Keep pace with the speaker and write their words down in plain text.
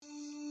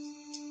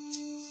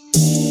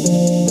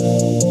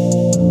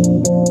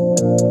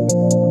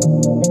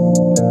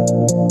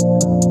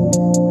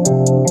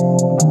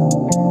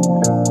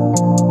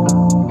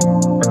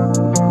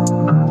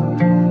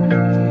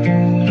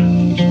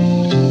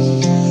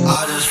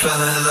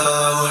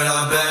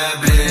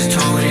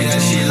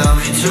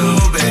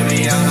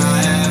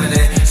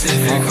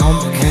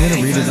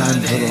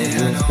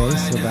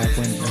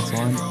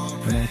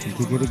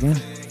It again.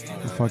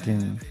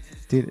 Fucking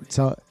dude.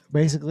 So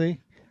basically,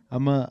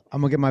 I'm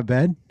gonna get my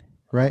bed,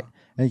 right?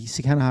 And you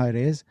see kind of how it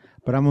is,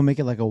 but I'm gonna make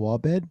it like a wall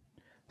bed.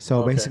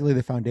 So basically,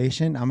 the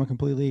foundation, I'm gonna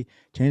completely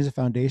change the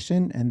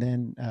foundation and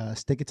then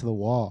stick it to the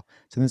wall.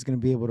 So then it's gonna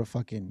be able to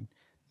fucking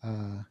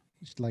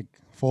just like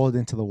fold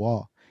into the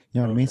wall. You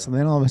know what I mean? So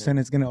then all of a sudden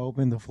it's gonna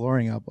open the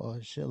flooring up a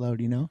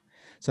shitload, you know.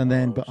 So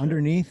then, but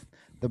underneath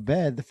the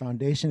bed, the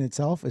foundation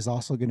itself is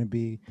also gonna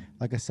be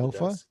like a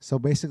sofa. So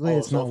basically,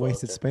 it's not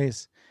wasted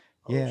space.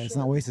 Yeah, it's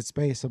not wasted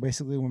space. So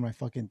basically, when my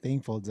fucking thing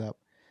folds up,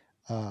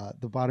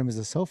 the bottom is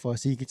a sofa,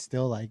 so you could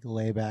still like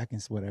lay back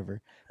and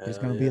whatever. It's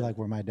gonna be like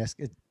where my desk.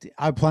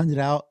 I planned it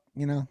out,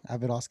 you know. I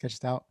have it all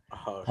sketched out.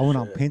 I went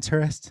on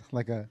Pinterest,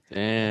 like a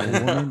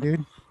woman,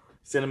 dude.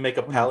 It's gonna make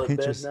a pallet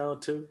bed now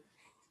too.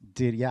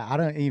 Dude, yeah, I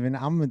don't even.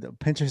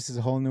 Pinterest is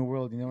a whole new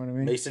world. You know what I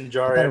mean? Mason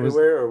jar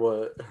everywhere, or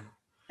what?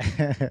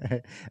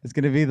 It's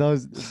gonna be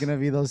those. It's gonna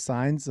be those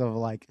signs of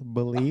like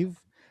believe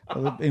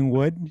in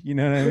wood. You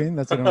know what I mean?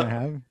 That's what I'm gonna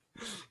have.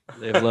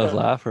 Live, love,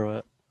 laugh, or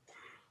what?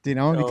 Dude,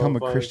 I want to become a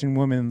Christian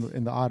woman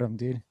in the autumn,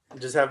 dude.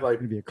 Just have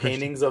like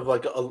paintings of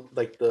like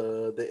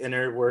the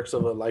inner works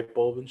of a light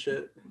bulb and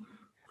shit.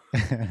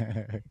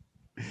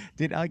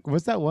 Dude, like,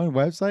 what's that one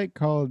website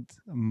called?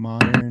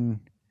 Not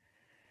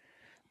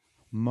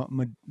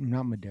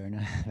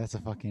Moderna. That's a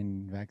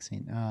fucking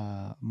vaccine.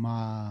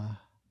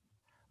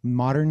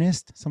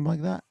 Modernist, something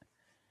like that.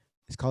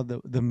 It's called the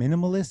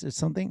Minimalist or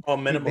something. Oh,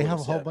 Minimalist. They have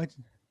a whole bunch.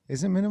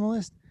 Is it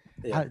Minimalist?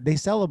 Yeah. They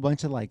sell a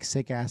bunch of like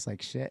sick ass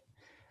like shit.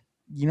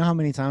 You know how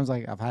many times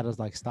like I've had to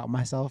like stop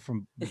myself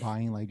from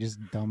buying like just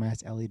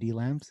dumbass LED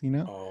lamps, you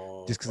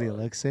know, just because they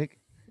look sick.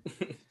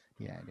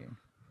 Yeah, dude.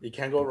 You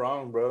can't go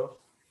wrong, bro.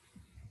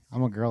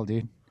 I'm a girl,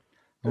 dude.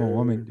 I'm a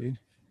woman, dude.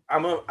 I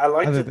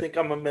like to think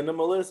I'm a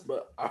minimalist,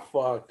 but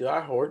dude,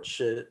 I hoard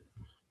shit.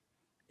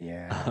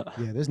 Yeah.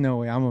 There's no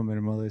way I'm a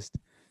minimalist.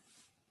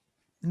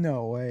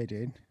 No way,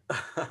 dude.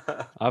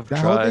 I've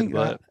tried,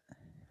 but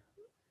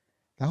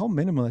the whole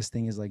minimalist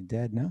thing is like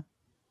dead, no?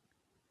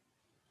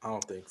 I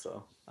don't think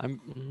so. I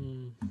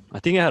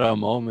think it had a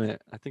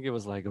moment. I think it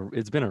was like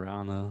it's been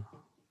around though.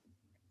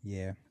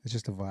 Yeah, it's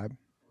just a vibe.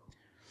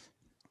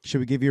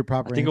 Should we give you a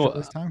proper intro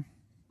this time?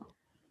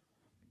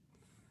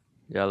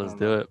 Yeah, let's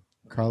do it.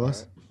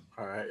 Carlos?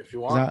 All right. If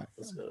you want,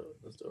 let's do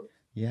it.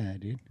 Yeah,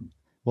 dude.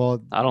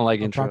 Well, I don't like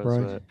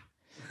intros,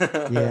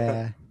 but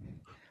yeah.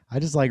 I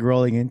just like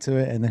rolling into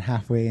it and then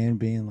halfway in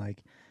being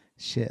like,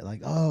 shit,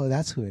 like, oh,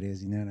 that's who it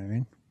is. You know what I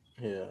mean?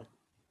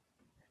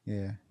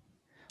 Yeah.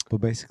 But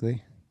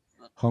basically,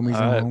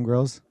 homies and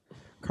homegirls,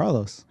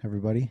 Carlos,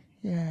 everybody.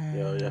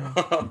 Yeah.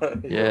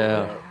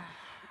 Yeah.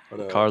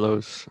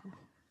 Carlos.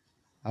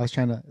 I was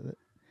trying to.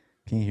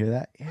 Can you hear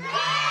that? Yeah.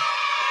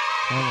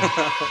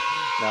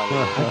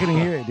 I couldn't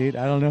hear it, dude.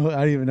 I don't know. I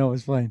don't even know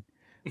what's playing.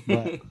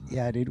 But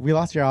yeah, dude, we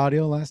lost your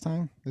audio last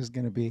time. This is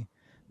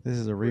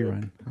a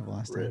rerun of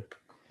last time.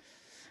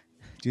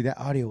 Dude, that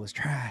audio was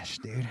trash,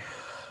 dude.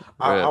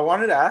 I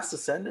wanted to ask to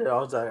send it. I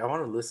was like, I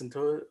want to listen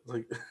to it.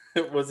 Like,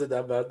 was it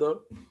that bad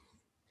though?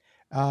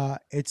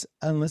 It's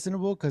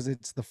unlistenable because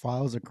the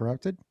files are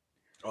corrupted.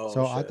 Oh,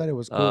 so shit. I thought it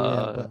was cool.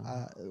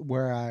 But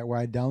where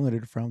I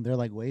downloaded it from, they're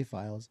like WAV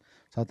files.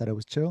 So I thought it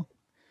was chill.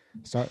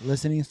 Start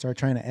listening, start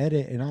trying to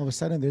edit, and all of a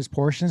sudden there's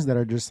portions that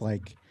are just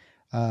like,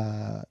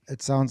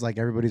 it sounds like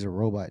everybody's a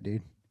robot,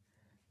 dude.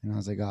 And I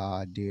was like,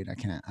 oh, dude, I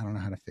don't know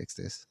how to fix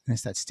this. And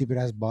it's that stupid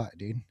ass bot,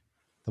 dude.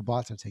 The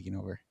bots are taking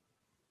over.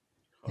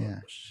 Oh,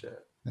 shit.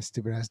 That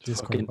stupid ass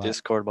Discord fucking bot.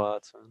 Discord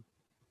bots, man.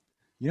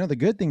 You know, the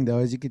good thing though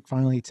is you could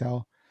finally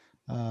tell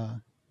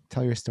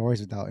your stories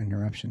without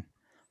interruption.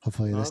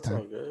 Hopefully this time.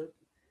 That's all good.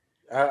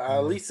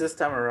 At least this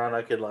time around,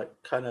 I could like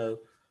kind of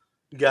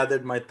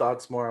gathered my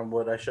thoughts more on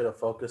what I should have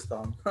focused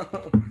on.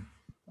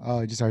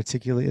 Oh, just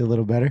articulate a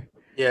little better.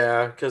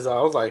 Yeah, because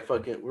I was like,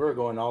 fuck it, we were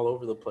going all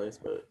over the place,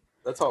 but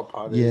that's all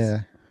pod is.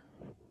 Yeah.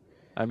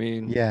 I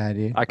mean, yeah,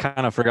 dude. I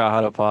kind of forgot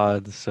how to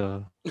pod,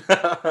 so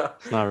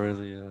it's not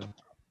really.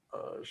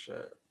 Oh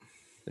shit!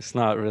 It's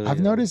not really. I've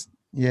noticed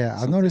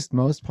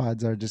most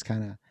pods are just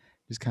kind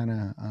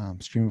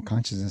of stream of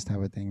consciousness type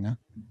of thing, no?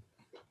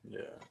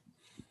 Yeah.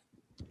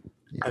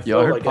 I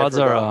heard like pods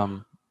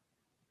are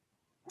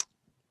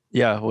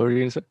Yeah, what were you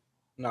gonna say?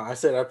 No, I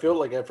said I feel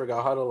like I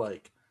forgot how to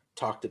like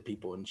talk to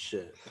people and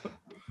shit.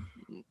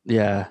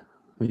 Yeah,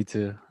 me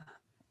too.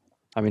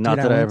 I mean, not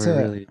that I ever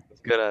really was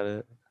good at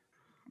it.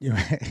 You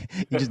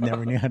just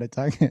never knew how to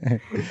talk.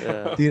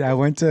 Yeah. Dude, I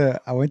went to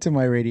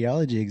my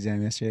radiology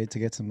exam yesterday to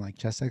get some like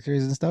chest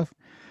X-rays and stuff.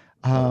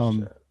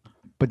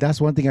 But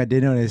that's one thing I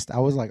did notice. I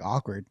was like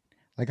awkward.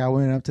 Like I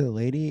went up to the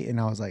lady and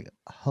I was like,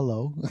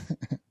 "Hello,"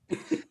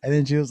 And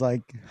then she was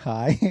like,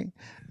 "Hi,"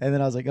 and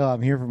then I was like, "Oh,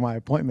 I'm here for my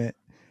appointment."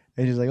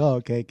 And she's like, "Oh,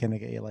 okay. Can I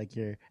get you like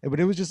your?" But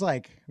it was just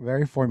like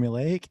very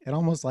formulaic. It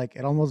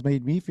almost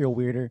made me feel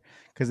weirder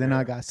because then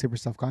I got super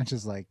self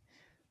conscious. Like,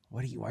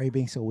 why are you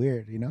being so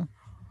weird? You know?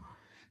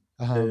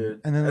 Dude.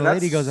 And then And the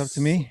lady goes up to that's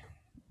me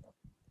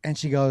and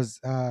she goes,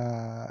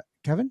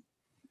 "Kevin,"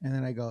 and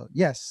then I go,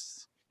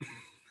 "Yes,"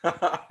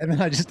 and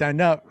then I just stand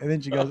up, and then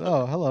she goes,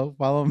 "Oh, hello,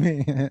 follow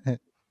me."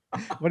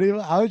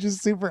 I was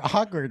just super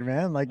awkward,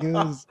 man. Like it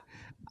was.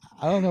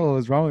 I don't know what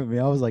was wrong with me.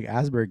 I was like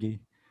Aspergy.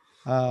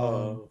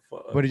 oh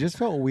But fuck. it just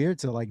felt weird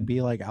to like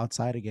be like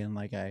outside again.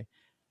 Like uh,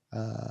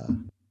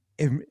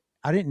 if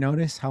I didn't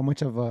notice how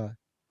much of a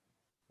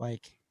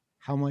like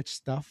how much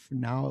stuff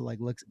now like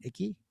looks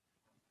icky.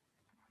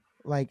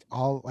 Like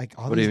all What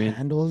do these you mean?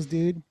 handles,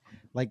 dude.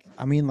 Like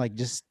I mean, like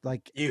just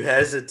like You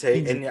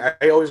hesitate, things. and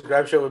I always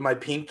grab shit with my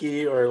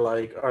pinky, or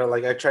like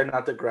I try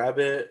not to grab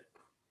it.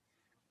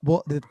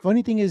 Well, the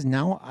funny thing is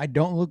now I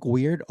don't look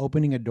weird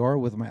opening a door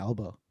with my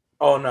elbow.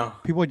 Oh no.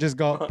 People just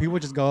go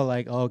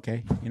like, oh,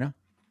 okay, you know.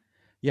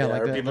 Yeah, Yeah,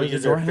 like or people there's a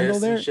use their door handle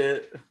fists and there.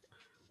 shit.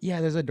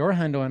 Yeah, there's a door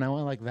handle, and I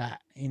went like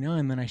that, you know,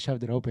 and then I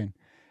shoved it open,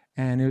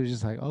 and it was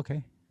just like,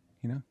 okay,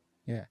 you know,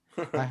 yeah.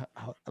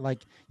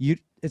 Like you.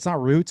 It's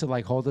not rude to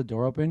like hold the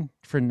door open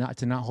for not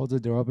hold the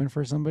door open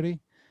for somebody,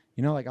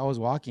 you know. Like I was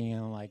walking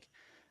and like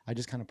I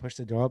just kind of pushed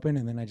the door open,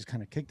 and then I just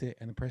kind of kicked it,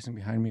 and the person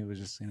behind me was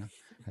just and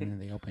then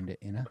they opened it,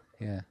 you know.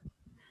 Yeah,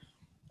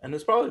 And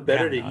it's probably yeah.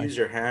 better to use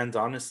your hands,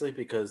 honestly,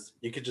 because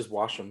you could just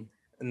wash them.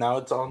 And now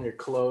it's on your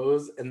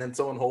clothes, and then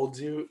someone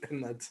holds you,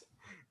 and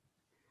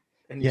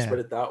you Yeah. spread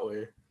it that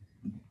way.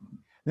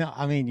 No,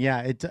 I mean,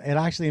 yeah, it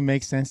actually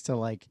makes sense to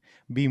like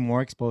be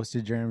more exposed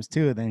to germs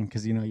too, then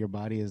because you know your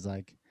body is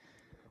like.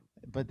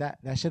 But that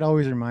shit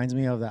always reminds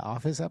me of that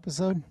Office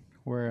episode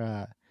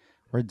where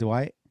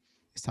Dwight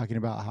is talking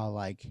about how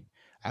like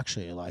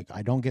actually like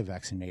I don't get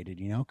vaccinated,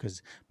 you know,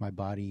 because my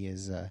body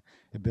is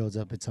it builds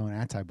up its own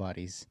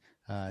antibodies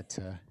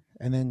to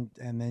and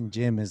then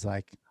Jim is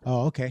like,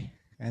 oh okay,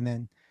 and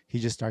then he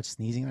just starts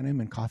sneezing on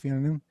him and coughing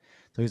on him,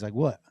 so he's like,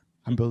 what?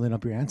 I'm building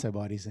up your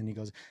antibodies, and he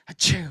goes,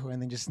 achoo,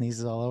 and then just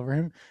sneezes all over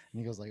him, and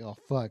he goes like, oh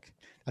fuck,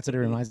 that's what it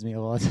reminds me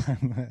of all the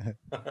time.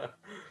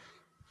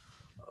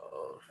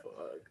 Oh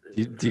fuck,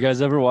 Do you dude.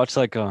 guys ever watch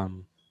like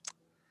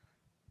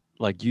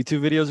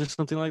YouTube videos or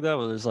something like that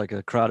where there's like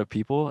a crowd of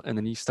people and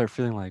then you start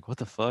feeling like what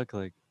the fuck,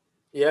 like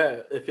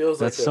Yeah, it feels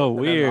that's like so an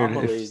weird.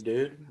 anomaly, If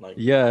dude. Like,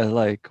 yeah,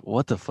 like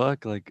what the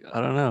fuck, like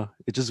I don't know.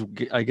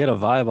 I get a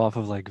vibe off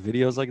of like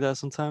videos like that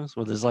sometimes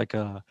where there's like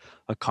a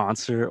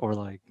concert or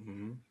like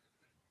mhm.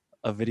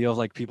 a video of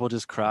like people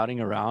just crowding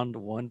around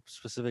one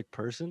specific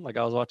person. Like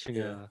I was watching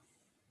Yeah.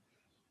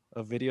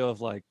 a video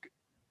of like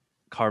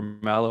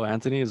Carmelo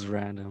Anthony is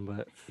random,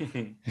 but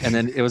and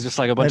then it was just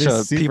like a That bunch is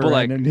of super people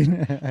like random,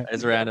 dude.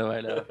 it's random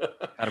right now.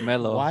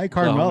 Carmelo, Why the homie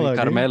Carmelo, dude?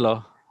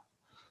 Carmelo.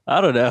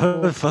 I don't know.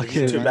 What The is it, Fucking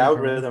YouTube random Carmelo?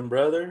 algorithm,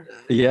 brother.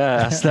 yeah,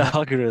 that's the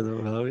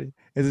algorithm, homie.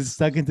 Is it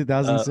stuck in Uh,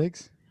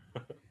 2006?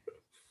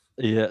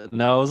 yeah,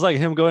 no, it was like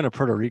him going to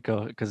Puerto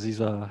Rico because he's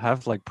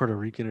half like Puerto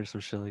Rican or some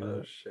shit like Oh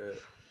that.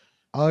 shit.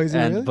 Oh, is he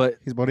And really? but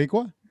He's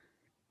Boricua?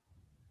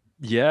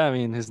 yeah, I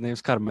mean his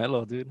name's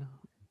Carmelo, dude.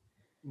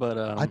 But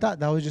I thought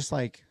that was just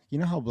like, you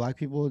know how black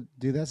people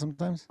do that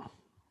sometimes?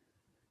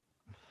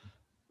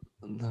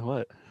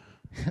 what?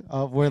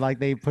 Where like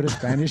they put a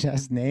Spanish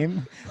ass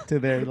name to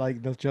their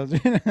like the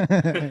children.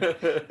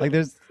 Like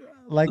there's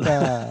like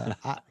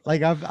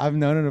I've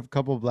known a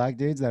couple of black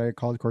dudes that are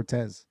called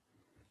Cortez.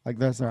 Like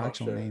that's their Oh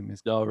actual shit. name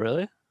is. Oh,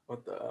 really?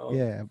 What the hell?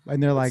 Yeah,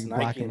 and they're That's like Nike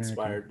black American.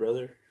 inspired,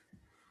 brother.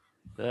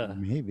 Yeah.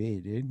 Maybe,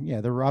 dude.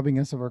 Yeah, they're robbing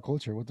us of our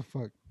culture. What the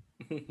fuck?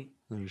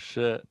 Oh,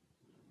 shit.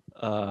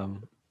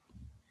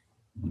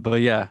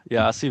 But yeah,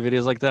 I see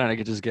videos like that and I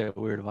could just get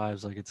weird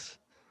vibes. Like it's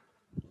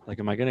like,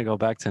 am I gonna go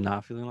back to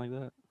not feeling like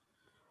that?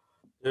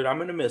 Dude, I'm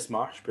gonna miss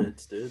mosh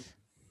pits, dude.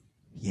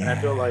 And I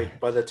feel Yeah. like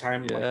by the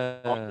time like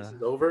all Yeah. this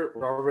is over,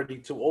 we're already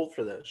too old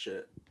for that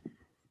shit.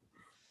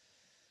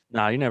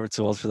 Nah, you're never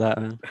too old for that,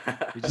 man.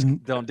 You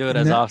just don't do it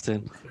as No,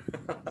 often.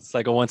 It's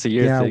like a once a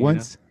year yeah, thing, you know?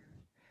 once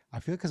I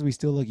feel because we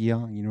still look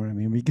young, you know what I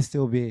mean? We can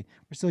still be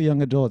we're still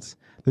young adults.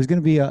 There's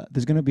gonna be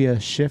a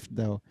shift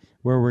though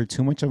where we're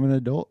too much of an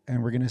adult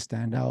and we're gonna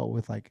stand out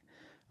with like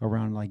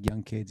around like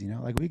young kids, you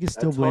know? Like we can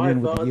still That's how blend I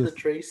in with the felt at the youth.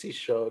 Tracy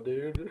show,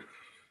 dude.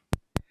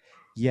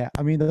 Yeah,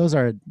 I mean those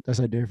are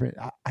different.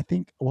 I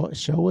think what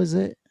show was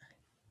it?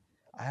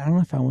 I don't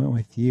know if I went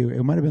with you.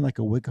 It might have been like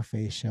a Wicca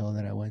Face show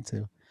that I went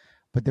to.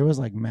 But there was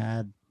like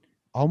mad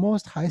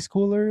almost high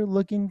schooler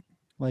looking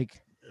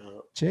like Yeah.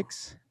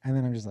 chicks. And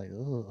then I'm just like,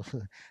 oh,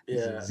 this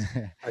Yeah. is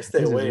I stay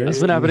this is away, That's been dude.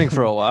 risky. happening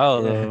for a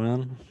while Yeah. though,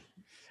 man.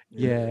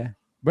 Yeah.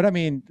 But I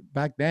mean,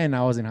 back then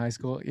I was in high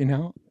school, you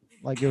know,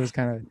 like it's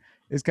kind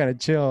of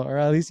chill. Or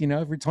at least, you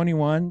know, if you're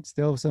 21,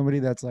 still somebody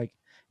that's like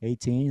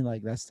 18,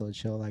 like that's still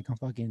chill. Like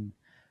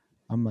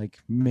I'm like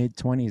mid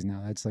 20s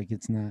now. That's like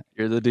it's not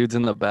You're the dudes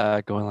in the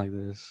back going like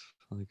this.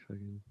 Like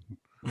fucking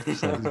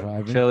just like just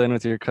vibing. chilling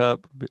with your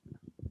cup.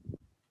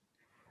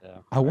 Yeah. I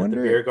At the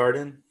wonder beer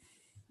garden.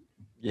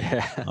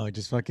 Yeah. Oh,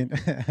 just fucking,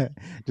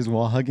 just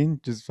wall hugging,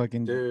 just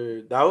fucking.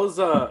 Dude, that was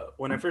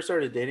when I first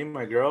started dating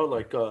my girl.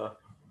 Like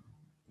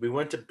we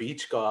went to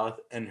Beach Goth,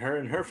 and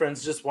her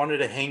friends just wanted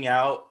to hang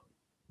out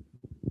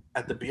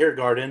at the beer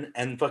garden,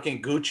 and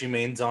fucking Gucci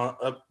Mane's on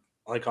up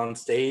like on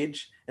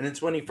stage, and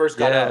it's when he first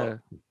got out. Yeah.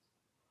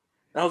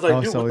 And I was like,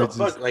 Oh, dude, so what the it's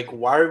fuck? just Like,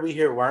 why are we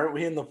here? Why aren't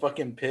we in the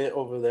fucking pit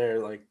over there?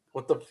 Like,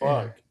 what the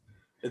yeah, fuck?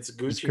 It's just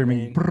Gucci screaming.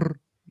 Mane. Brr.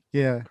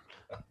 Yeah.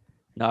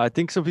 No, I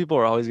think some people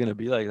are always gonna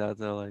be like that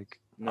though. Like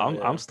No, I'm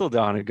yeah. still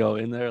down to go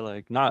in there,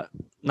 like not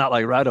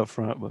like right up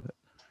front, but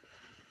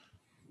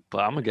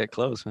I'm gonna get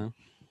close, man.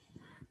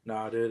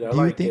 Nah, dude, I Do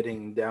you like think?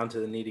 getting down to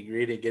the nitty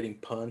gritty, getting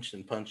punched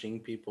and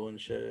punching people and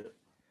shit.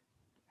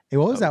 Hey,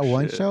 what was Oh that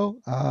one shit. show?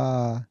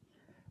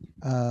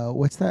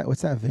 What's that?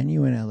 What's that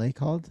venue in LA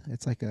called?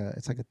 It's like a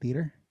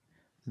theater,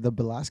 the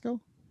Belasco,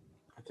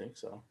 I think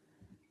so.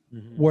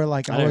 where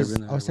like I never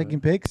been I there, was but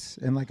taking pics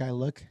and like I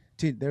look,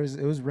 dude, it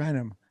was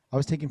random. I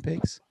was taking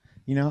pics,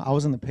 you know, I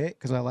was in the pit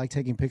because I like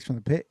taking pics from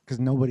the pit because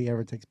nobody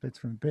ever takes pics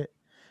from the pit.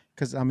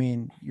 Because I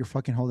mean, you're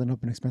fucking holding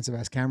up an expensive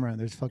ass camera and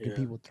there's fucking Yeah.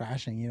 people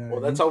thrashing. You know what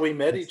Well, I that's mean? how we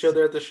met each That's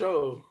other at the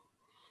show.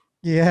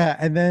 yeah.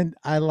 And then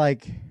I look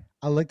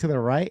to the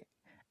right,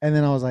 and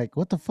then I was like,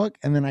 what the fuck?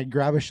 And then I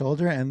grab his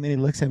shoulder, and then he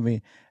looks at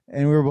me,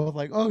 and we were both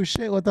like, oh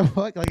shit, what the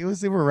fuck? Like it was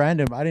super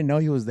random. I didn't know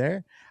he was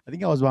there. I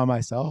think I was by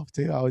myself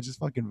too. I was just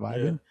fucking Yeah.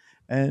 vibing,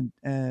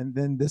 and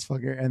then this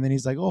fucker, and then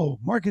he's like, oh,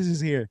 Marcus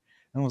is here,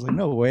 and I was like,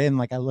 no way. And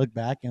like I look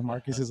back, and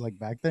Marcus is like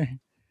back there.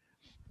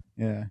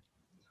 Yeah,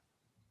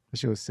 that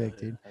shit was sick,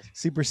 dude.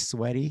 Super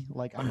sweaty.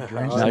 Like I'm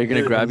drenched now Oh, you're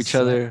gonna dude. grab in each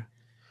sweat. other.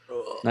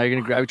 Now you're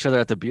gonna grab each other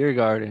at the beer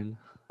garden.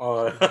 Be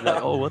like, Oh.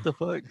 oh, what the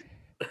fuck?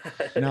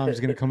 Now I'm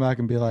just gonna come back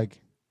and be like,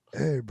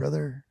 hey,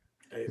 brother.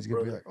 Hey, He's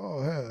gonna be brother. like,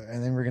 oh yeah,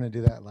 and then we're gonna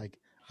do that like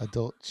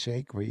adult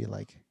shake where you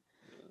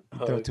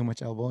throw Hug. too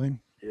much elbowing.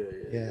 Yeah,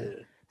 Yeah, yeah,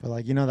 but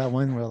like you know that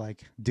one where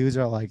like dudes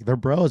are like they're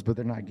bros but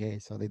they're not gay,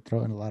 so they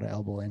throw in a lot of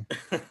elbowing.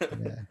 yeah.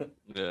 Yeah,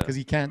 Yeah. because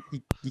you can't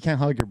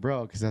hug your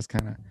bro because that's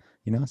kind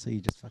of so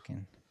you just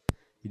fucking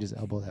you just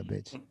elbow that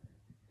bitch.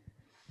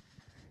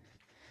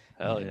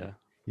 Hell Yeah. yeah.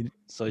 You,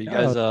 So oh,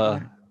 yeah.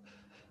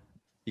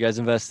 you guys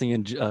investing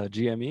in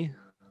GME?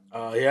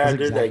 Yeah, That's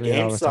dude, that exactly what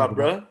I was talking GameStop, about.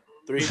 bro.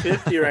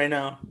 350 right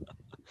now.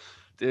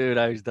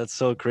 Dude, that's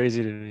so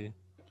crazy to me.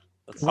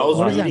 That's I so was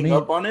What does that wild. reading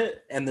mean? up on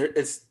it, and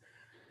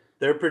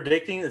they're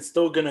predicting it's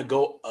still gonna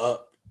go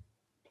up.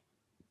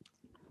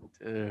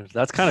 Dude,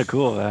 that's kind of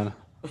cool, man.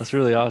 That's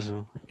really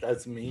awesome.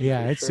 That's me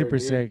Yeah, for it's sure, super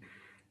dude. sick.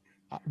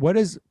 What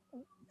is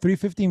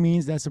 350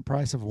 means? That's the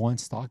price of one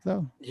stock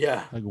though,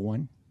 Yeah, like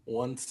one.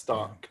 one Damn.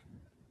 stock.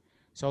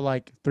 So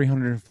like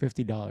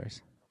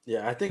 $350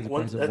 Yeah, I is think the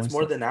one price of one that's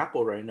more stock. than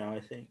Apple right now.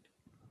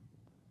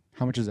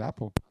 How much is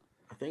Apple?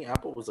 I think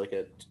Apple was like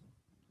at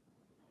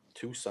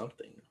two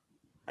something.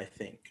 I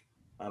think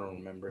I don't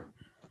remember.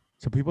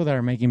 So people that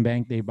are making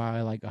bank, they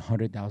buy like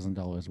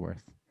 $100,000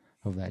 worth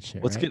of that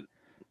shit, What's right? good?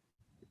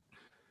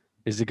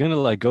 Is it gonna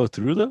like go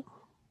through though?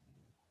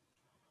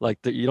 Like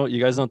you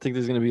guys don't think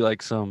there's gonna be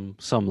like some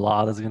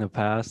law that's gonna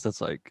pass that's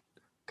like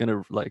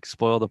gonna like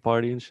spoil the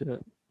party and shit?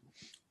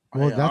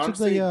 Well, I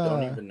honestly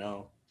don't even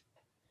know.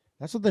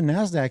 that's what the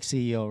Nasdaq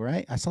CEO,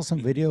 right? I saw some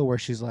video where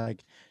she's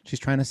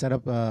trying to set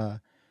up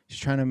she's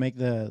trying to make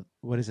the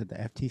what is it, the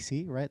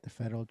FTC, right? The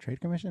Federal Trade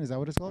Commission, is that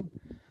what it's called?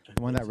 I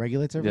The one think that so.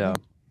 regulates Yeah.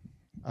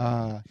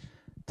 everything.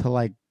 To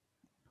like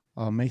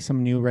make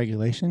some new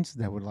regulations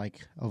that would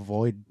like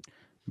avoid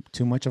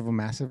too much of a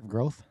massive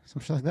growth, some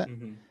shit like that.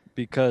 Mhm.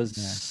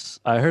 Because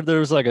I heard there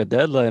was like a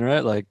deadline,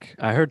 right? Like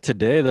I heard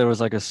today there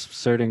was like a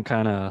certain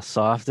kind of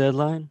soft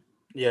deadline,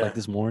 Yeah, like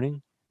this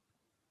morning,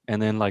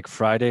 and then like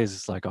Fridays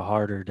is like a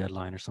harder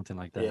deadline or something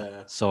like that.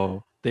 yeah,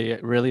 So they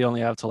really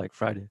only have till like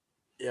Friday.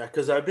 yeah.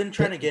 Because I've been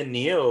trying to get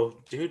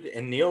Neo, dude,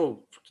 and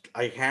Neo,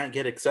 I can't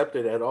get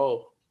accepted at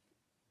all.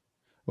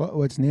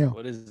 What's Neo?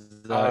 What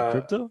is that? Uh,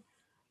 Crypto?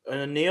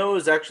 Neo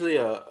is actually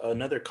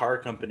another car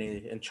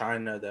company in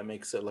China that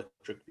makes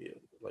electric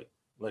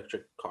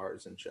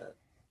cars and shit.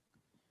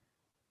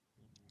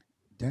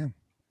 Damn,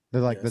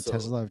 they're like Yeah, the so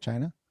Tesla of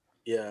China.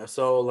 yeah,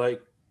 so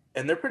like,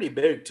 and they're pretty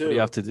big What do you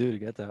have too. to do to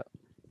get that?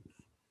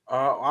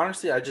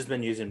 Honestly, I just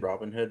been using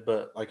Robinhood,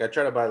 but like I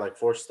try to buy like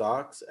four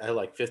stocks at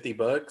like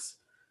 $50.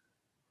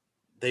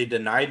 They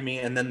denied me,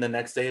 and then the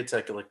next day it's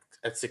like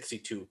at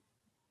 62,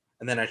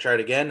 and then I tried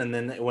again, and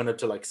then it went up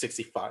to like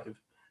 65,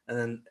 and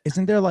then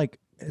Isn't there like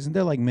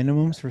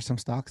minimums for some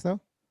stocks though?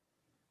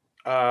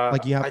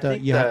 Like I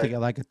think you have to that get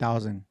like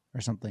 1,000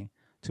 or something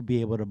to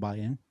be able to buy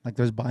in. Like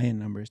there's buy-in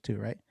numbers too,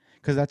 right?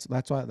 Because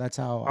that's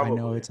how I know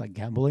probably it's like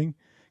gambling.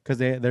 Because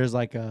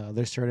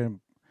there's certain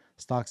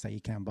stocks that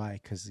you can't buy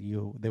because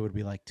they would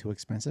be like too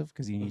expensive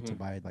because you need to hmm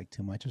buy like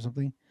too much or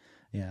something.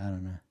 Yeah, I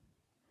don't know.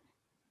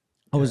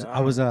 yeah,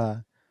 I don't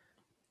know.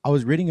 I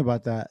was reading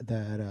about that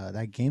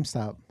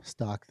GameStop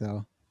stock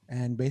though,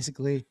 and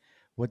basically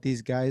what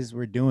these guys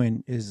were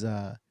doing is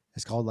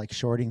it's called like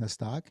shorting the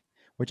stock,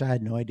 which I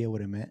had no idea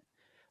what it meant.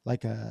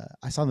 Like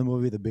I saw the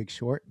movie The Big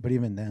Short, but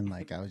even then,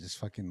 like I was just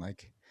fucking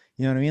like,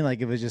 you know what I mean?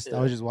 Like it was just I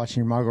Yeah, was just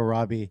watching Margot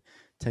Robbie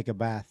take a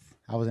bath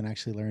I wasn't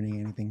actually learning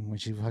anything when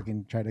she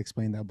fucking tried to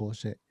explain that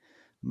bullshit.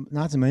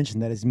 Not to mention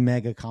that it's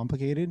mega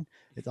complicated.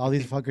 It's all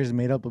these fuckers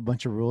made up a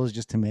bunch of rules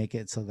just to make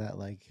it so that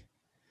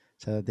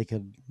they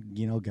could,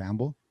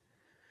 gamble.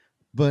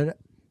 But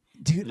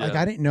dude, like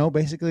Yeah. I didn't know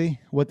basically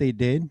what they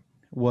did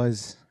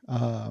was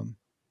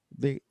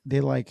they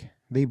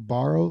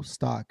borrow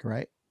stock,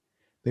 right?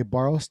 They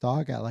borrow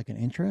stock at like an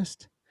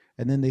interest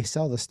and then they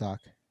sell the stock.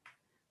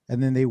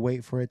 And then they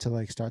wait for it to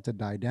like start to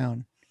die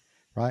down,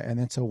 right? And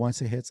then so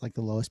once it hits like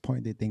the lowest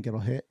point they think it'll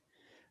hit,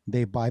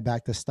 they buy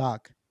back the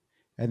stock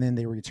and then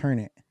they return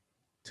it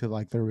to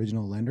like the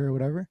original lender or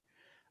whatever.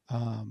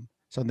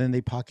 So then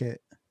they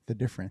pocket the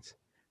difference,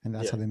 and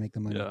that's how they make the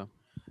money.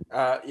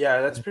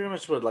 Yeah. That's pretty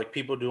much what like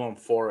people do on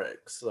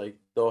Forex. Like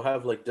they'll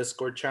have like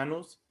Discord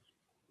channels,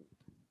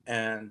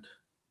 and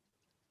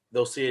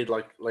they'll see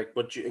like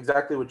what you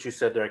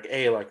said. They're like,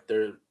 hey, like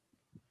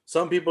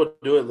some people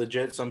do it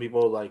legit. Some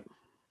people like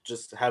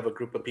just have a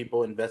group of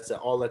people invest it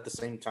all at the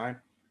same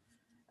time,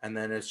 and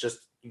then it's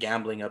just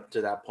gambling up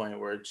to that point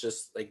where it's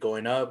just like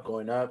going up,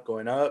 going up,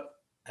 going up,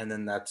 and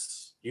then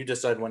that's you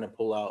decide when to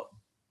pull out.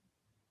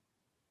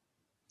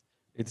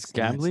 It's It's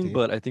nuts, gambling, dude.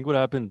 but I think what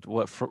happened,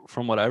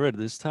 from what I read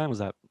this time, was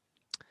that,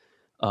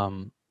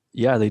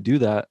 yeah, they do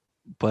that,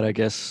 but I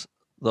guess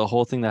the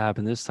whole thing that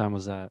happened this time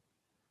was that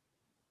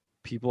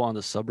people on the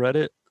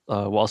subreddit,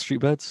 Wall Street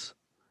Bets,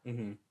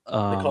 They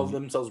call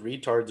themselves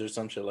retards or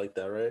some shit like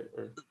that, right?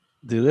 Or,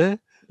 do they?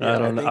 yeah, I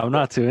don't know. think I'm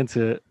not too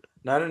into it.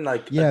 not in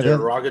like Yeah, a they're-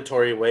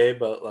 derogatory way,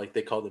 but like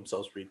they call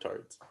themselves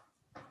retards.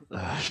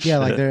 Yeah,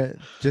 like Shit.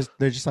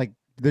 they're just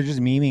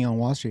memeing on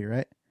Wall Street,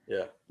 right?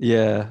 Yeah.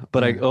 Yeah,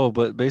 but Yeah.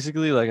 but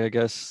basically, like, I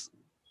guess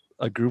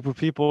a group of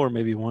people or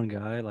maybe one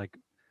guy like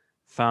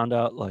found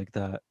out like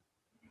that,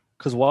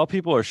 because while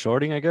people are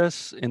shorting, I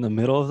guess in the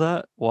middle of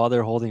that, while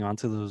they're holding on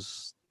to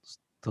those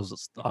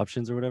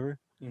options or whatever,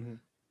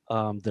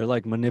 they're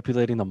like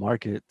manipulating the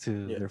market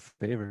to their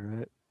favor,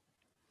 right?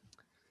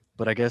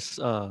 But I guess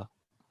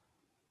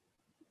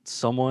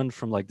someone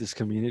from like this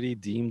community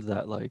deemed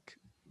that like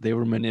they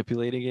were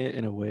manipulating it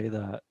in a way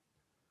that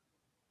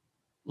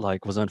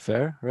like was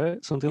unfair,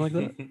 right? Something like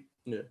that.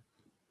 Yeah.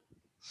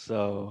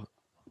 So,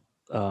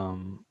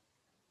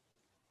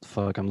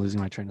 fuck, I'm losing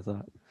my train of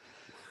thought.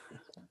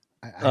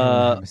 I know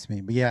what happens to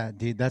me, but yeah,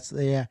 dude, that's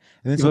yeah.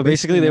 And then so But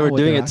basically, they now were what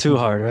doing they're it too asking for,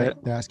 hard,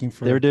 right? They're asking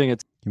for. They were doing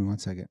it. Give me 1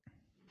 second.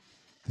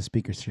 The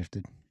speaker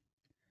shifted. I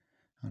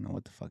don't know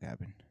what the fuck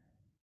happened.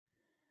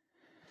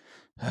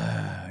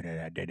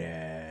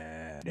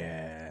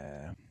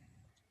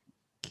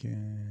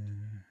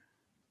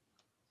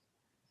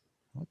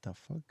 What the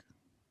fuck?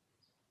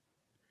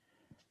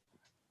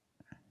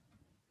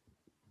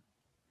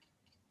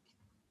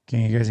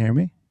 Can you guys hear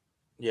me?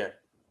 Yeah.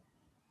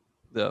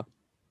 Yeah.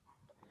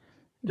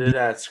 Dude,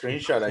 that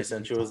screenshot I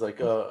sent you was like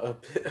a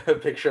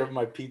picture of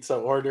my pizza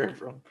order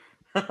from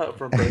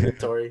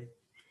Purgatory.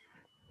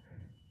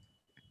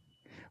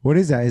 What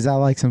is that? Is that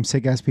like some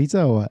sick ass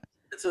pizza or what?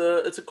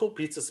 It's a cool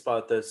pizza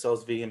spot that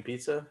sells vegan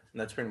pizza, and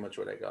that's pretty much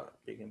what I got.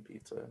 Vegan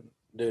pizza,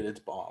 dude, it's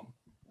bomb.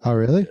 Oh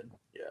really? Good.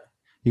 Yeah.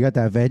 You got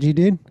that veggie,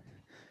 dude?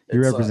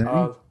 You representing?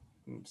 Let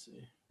me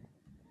see.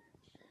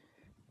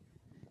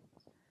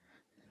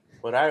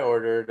 What I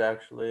ordered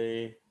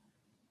actually.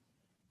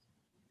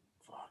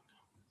 Fuck.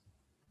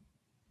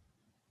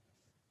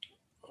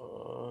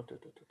 Oh,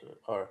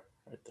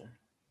 right there.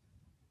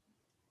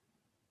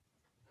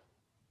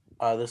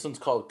 This one's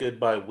called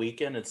Goodbye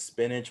Weekend. It's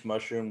spinach,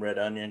 mushroom, red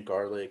onion,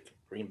 garlic,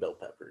 green bell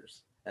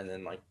peppers, and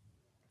then like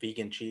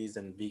vegan cheese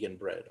and vegan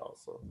bread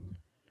also.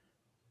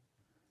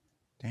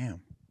 Damn.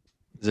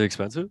 Is it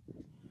expensive?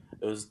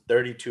 It was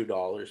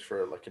 $32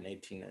 for like an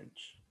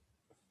 18-inch.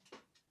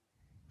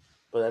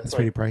 But That's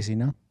pretty pricey,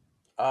 no?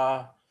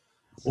 Well,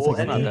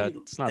 like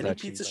it's not any that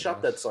cheap, pizza I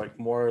shop guess. that's like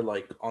more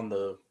like on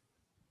the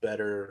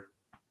better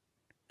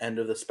end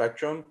of the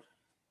spectrum,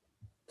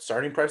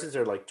 starting prices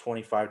are like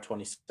 25,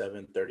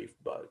 27,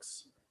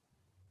 $30.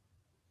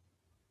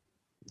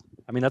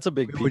 I mean, that's a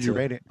big Where pizza. would you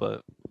rate it?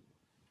 But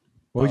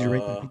what would you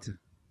rate that pizza?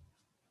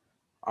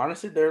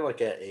 Honestly, they're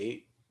like at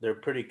 8. They're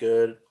pretty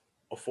good,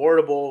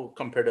 affordable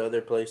compared to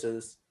other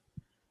places,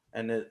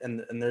 and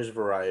there's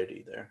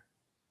variety there.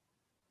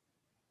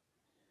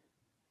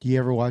 Do you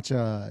ever watch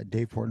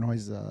Dave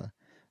Portnoy's the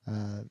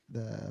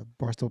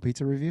Barstool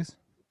Pizza reviews?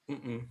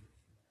 Mm-mm.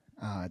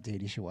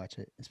 Dude, you should watch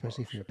it,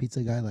 especially if you're a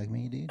pizza guy like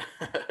me, dude.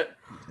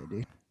 Okay,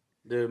 dude.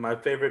 Dude, my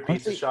favorite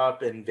pizza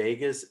shop in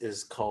Vegas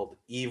is called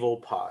Evil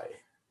Pie.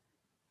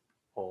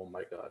 Oh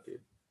my god,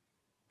 dude.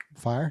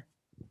 Fire,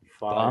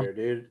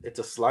 dude. It's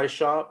a slice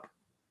shop,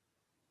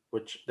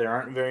 which there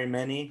aren't very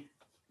many.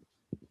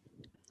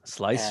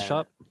 Slice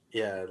shop?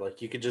 Yeah,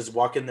 like you could just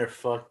walk in there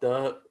fucked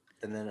up,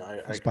 and then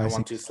I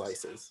want 2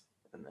 slices,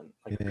 and then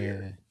like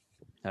beer.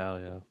 Hell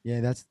yeah.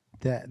 Yeah, that's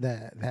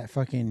that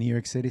fucking New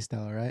York City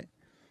style, right?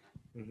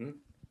 Mm-hmm.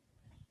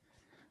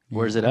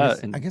 Where's it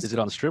at? Is it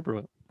on the strip or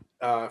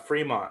what?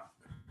 Fremont,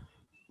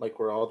 like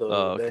where all the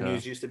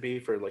venues used to be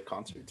for like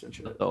concerts and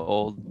shit. The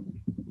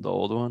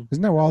old one.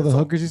 Isn't that where all the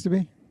hookers used to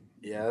be?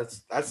 Yeah,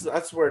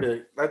 that's where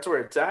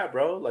it's at,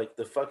 bro. Like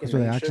the fucking That's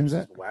where the main action's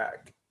strips at. is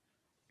whack.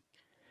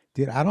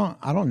 Dude, I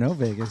don't know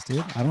Vegas,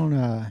 dude. I don't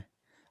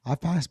I've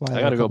passed by I there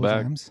a gotta go couple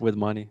back times. with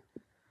money.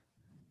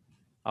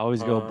 I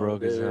always go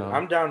broke as Dude, hell.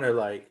 I'm down to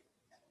like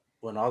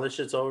when all this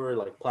shit's over,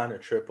 like plan a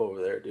trip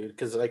over there, dude.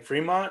 Because like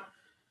Fremont,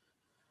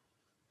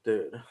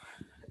 dude,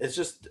 it's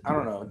just I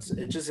don't know. It's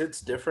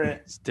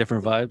different. It's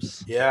different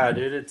vibes. Yeah,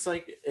 dude. It's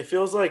like it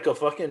feels like a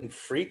fucking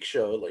freak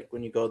show. Like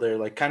when you go there,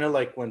 like kind of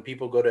like when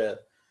people go to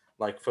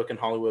like fucking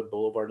Hollywood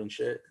Boulevard and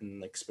shit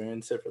and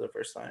experience it for the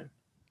first time.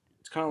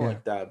 It's kind of Yeah.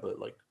 like that, but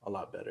like a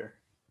lot better.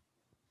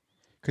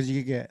 Because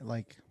you could get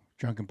like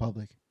drunk in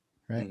public,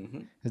 right?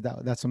 Mhm. Is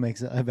that's what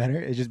makes it better?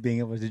 It's just being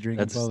able to drink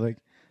in That's- public.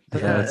 Yeah,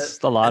 that's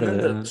a lot and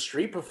of then it. the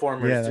street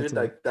performers, Yeah, dude. that's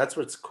Like that's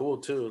what's cool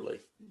too.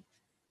 Like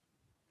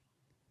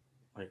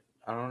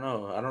I don't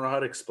know. I don't know how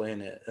to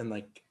explain it. And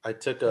like I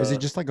took a. Is it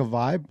just like a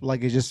vibe?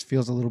 Like it just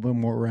feels a little bit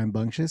more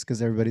rambunctious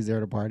because everybody's there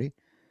to party.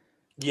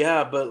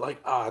 Yeah, but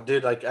like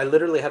dude, like I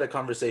literally had a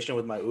conversation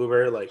with my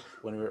Uber like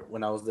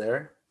when I was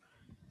there,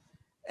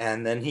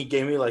 and then he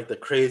gave me like the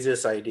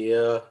craziest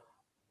idea.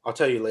 I'll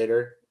tell you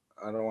later.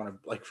 I don't want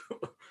to like,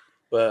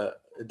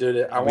 but dude,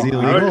 Is it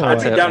illegal I'd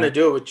or be what? down to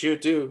do it with you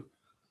too.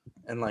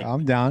 And like,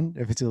 I'm down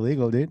if it's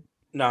illegal, dude.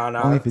 no,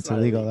 Only if it's it's not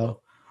illegal,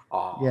 illegal.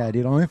 Oh, Yeah,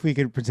 dude. Only if we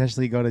could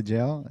potentially go to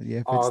jail. Yeah,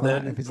 if it's not,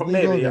 then if it's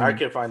maybe legal, I then...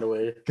 could find a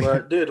way.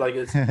 But dude, like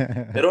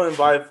it'll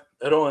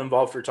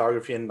involve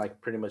photography and like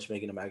pretty much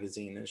making a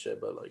magazine and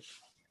shit. But like,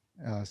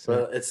 Oh, sick.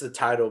 but it's the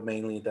title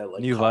mainly that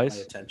like New caught Vice?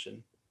 my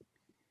attention.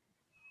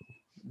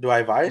 Do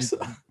I Vice?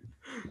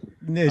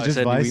 It's I just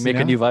said Vice, we make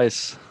you a new know?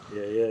 Vice.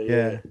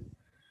 Yeah.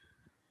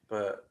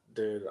 But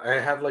dude, I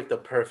have like the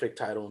perfect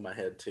title in my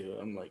head too.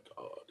 I'm like,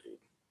 oh, dude,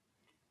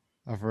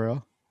 Oh, for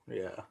real?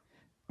 yeah.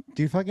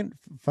 Dude, fucking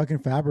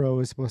Fabro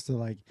was supposed to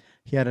like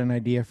he had an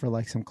idea for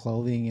like some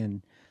clothing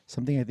and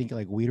something I think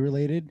like weed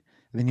related.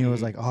 And then he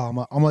was like,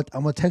 "Oh, I'm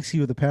gonna text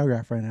you with a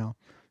paragraph right now."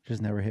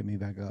 Just never hit me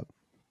back up.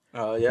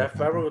 Yeah, Fucking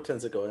Fabro. Fabro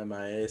tends to go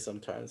MIA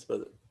sometimes,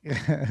 but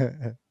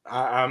Yeah,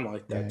 I'm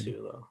like that dude.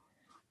 too, though.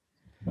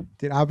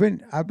 Dude, I've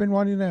been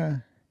wanting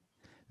to.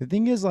 The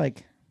thing is,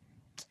 like,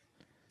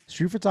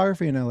 street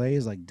photography in LA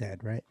is like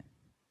dead, right?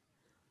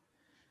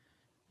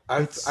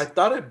 I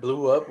thought it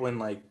blew up when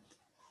like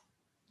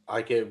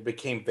it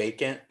became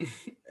vacant,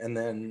 and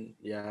then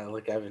yeah,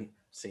 like I haven't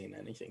seen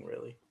anything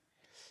really.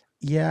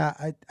 Yeah,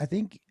 I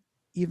think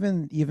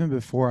even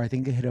before, I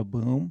think it hit a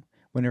boom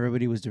when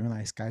everybody was doing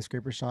like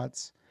skyscraper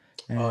shots,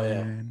 and Oh, yeah.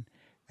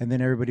 and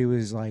then everybody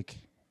was like,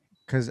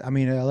 because I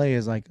mean, LA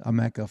is like a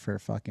mecca for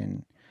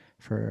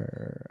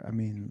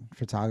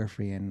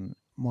photography and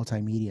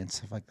multimedia and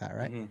stuff like that,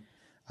 right?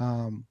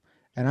 Mhm.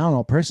 And I don't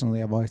know,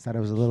 personally, I've always thought it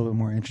was a little bit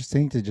more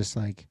interesting to just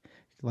like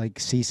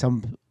see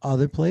some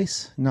other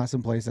place, not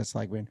some place that's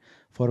like been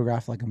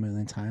photographed like a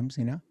million times,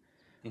 you know?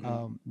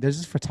 Mhm. There's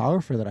this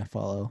photographer that I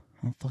follow.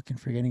 I'm fucking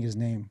forgetting his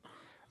name.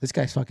 This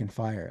guy's fucking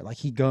fire. Like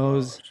he Oh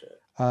goes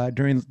shit.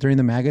 during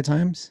the MAGA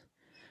times.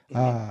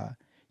 Mhm.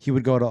 He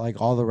would go to like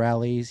all the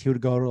rallies. He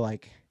would go to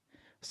like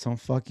some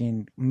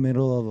fucking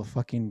middle of a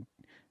fucking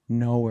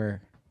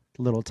nowhere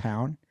little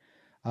town.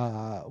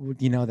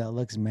 You know, that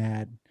looks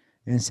mad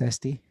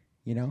incesty,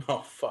 you know?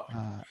 Oh fuck.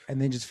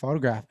 And then just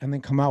photograph and then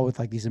come out with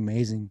like these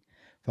amazing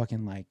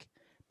fucking like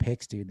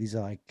pics, dude. These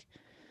are like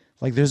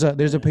there's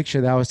a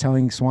picture that I was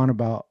telling Swan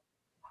about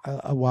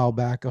a while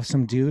back of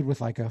some dude with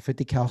like a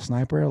 50 cal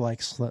sniper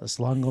like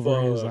slung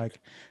over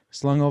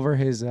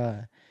his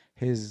Fuck.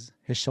 his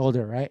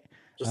shoulder, right?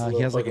 Just a He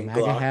little has like a fucking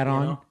MAGA Glock, hat you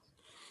on. know?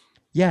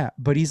 Yeah,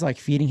 but he's like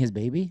feeding his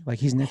baby. Like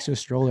he's next to a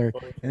stroller,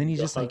 Fucking and then he's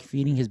just like God.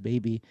 feeding his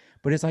baby.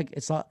 But it's like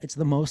it's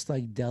the most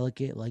like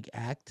delicate like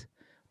act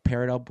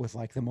paired up with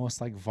like the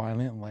most like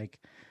violent like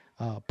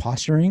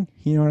posturing.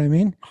 You know what I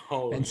mean?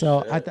 Holy And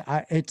so shit.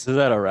 it's Is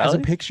that a as a rally?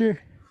 picture.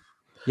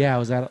 Yeah, I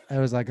was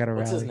like at a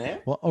What's his rally. name?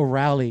 Well, a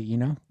rally, you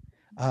know.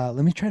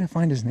 Let me try to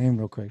find his name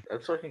real quick.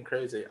 That's fucking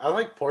crazy. I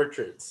like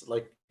portraits,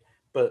 like,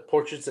 but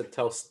portraits that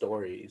tell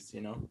stories,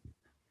 you know,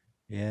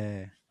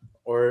 Yeah.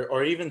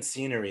 or even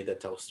scenery that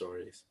tells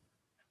stories.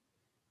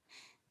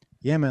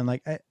 Yeah, man.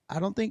 Like I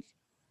don't think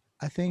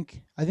I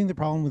think the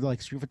problem with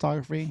like street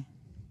photography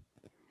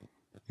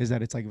is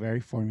that it's like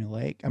very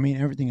formulaic. I mean,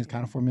 everything is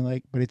kind of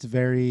formulaic, but it's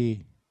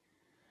very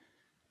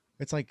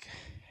it's like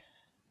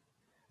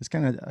it's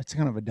kind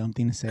of a dumb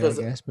thing to say, I 'Cause,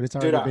 guess, but it's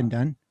dude, already been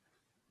done.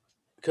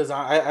 Because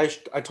I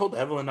told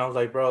Evelyn, I was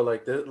like, bro,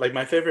 like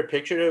my favorite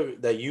picture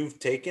that you've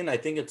taken, I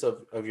think it's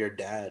of your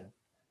dad.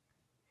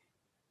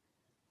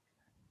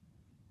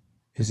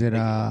 Is it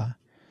Like,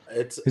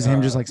 It's is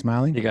him just like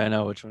smiling? You gotta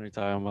know which one you're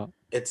talking about.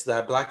 it's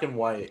that black and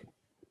white.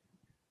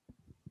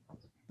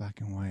 Black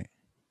and white.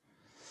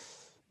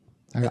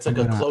 It's like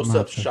a close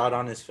up shot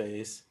on his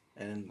face,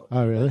 and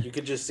Oh, really? you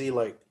could just see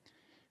like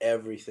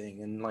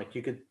everything, and like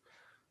you could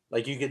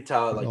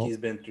tell like he's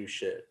been through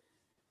shit.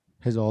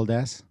 His old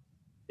ass.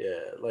 Yeah,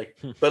 like,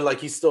 but like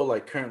he's still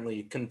like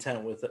currently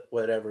content with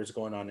whatever's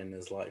going on in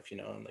his life, you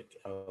know. And like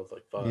I was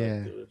like, fuck,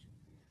 Yeah. dude.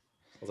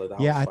 I was like, that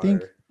Yeah, was I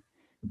think fire.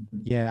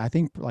 Yeah, I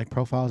think like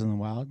profiles in the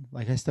wild.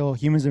 Like I still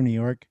humans in New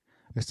York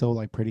are still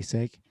like pretty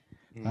sick.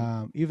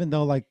 Even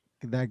though like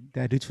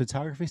that dude's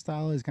photography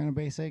style is kind of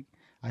basic,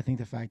 I think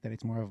the fact that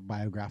it's more of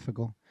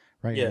biographical,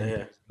 right? And Yeah, then yeah,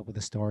 pairs it up with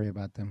a story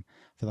about them,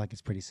 I feel like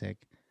it's pretty sick.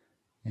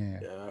 Yeah,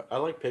 yeah. I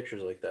like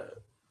pictures like that.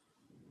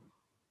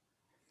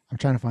 I'm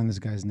trying to find this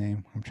guy's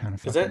name. I'm trying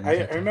to Cause fucking I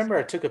multitask. remember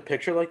I took a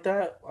picture like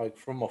that, like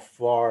from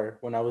afar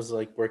when I was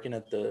like working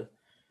at the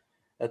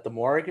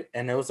morgue,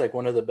 and it was like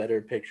one of the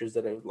better pictures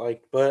that I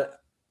liked. But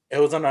it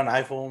was on an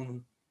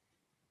iPhone.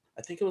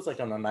 I think it was like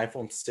on an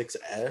iPhone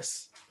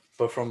 6S,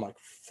 but from like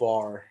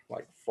far.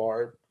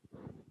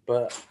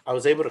 But I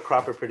was able to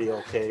crop it pretty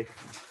okay.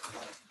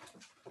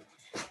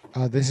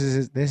 This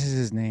is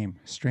his name.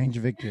 Strange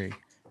Victory.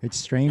 It's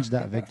strange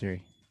that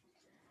victory.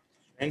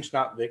 Strange,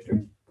 not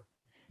Victor.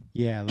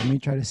 Yeah, let me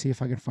try to see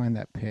if I can find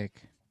that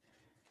pic.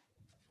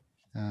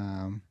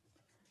 Um,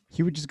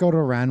 he would just go to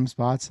random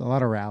spots, a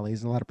lot of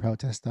rallies, a lot of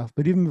protest stuff.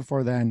 But even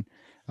before then,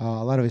 a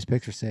lot of his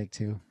pics were sick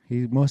too.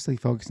 He mostly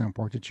focused on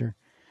portraiture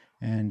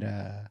and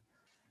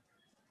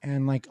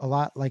like a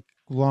lot like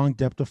long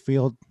depth of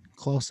field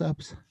close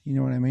ups. You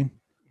know what I mean?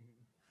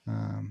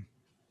 Um,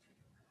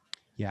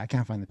 yeah, I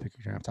can't find the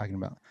picture I'm talking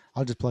about.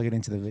 I'll just plug it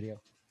into the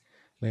video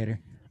later.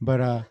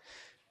 But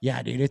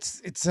yeah, dude,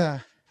 it's.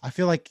 I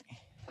feel like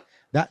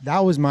that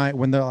was my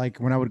when the like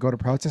when I would go to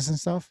protests and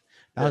stuff.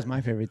 That Yeah, was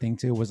my favorite thing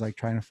too. Was like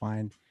trying to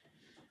find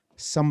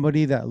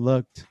somebody that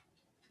looked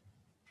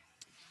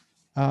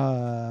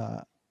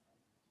uh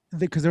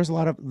because there's a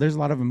lot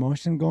of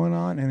emotion going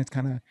on, and it's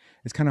kind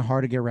of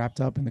hard to get wrapped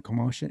up in the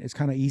commotion. It's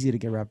kind of easy to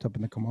get wrapped up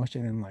in the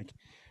commotion and like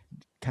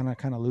kind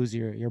of lose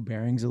your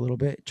bearings a little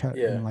bit,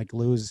 yeah, and like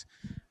lose.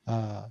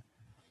 uh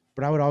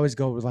but I would always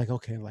go with like,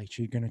 okay, like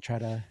you're gonna try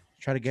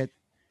to get.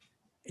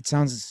 It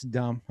sounds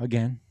dumb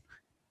again,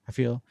 I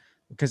feel,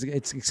 because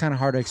it's kind of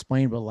hard to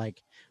explain, but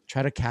like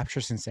try to capture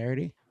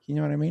sincerity. You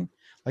know what I mean?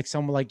 Like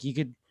someone like you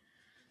could.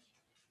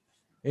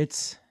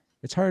 It's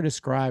it's hard to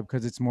describe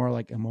because it's more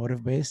like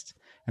emotive based,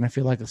 and I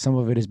feel like some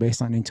of it is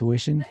based on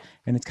intuition,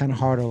 and it's kind of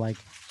hard to like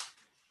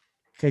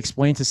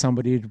explain to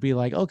somebody to be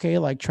like, okay,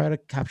 like try to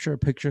capture a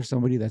picture of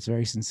somebody that's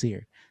very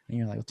sincere, and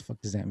you're like, what the fuck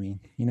does that mean?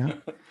 You know?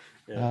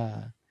 yeah.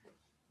 Uh,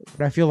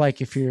 but I feel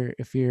like if you're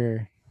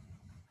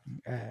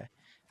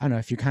I don't know,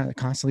 if you're kind of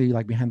constantly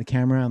like behind the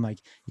camera and like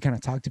you kind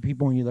of talk to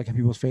people and you look at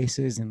people's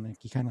faces and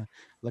like you kind of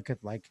look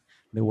at like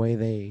the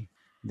way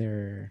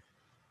they're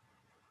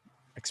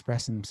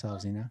expressing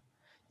themselves, you know,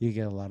 you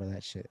get a lot of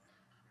that shit.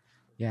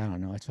 Yeah, I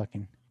don't know. It's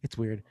fucking it's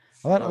weird.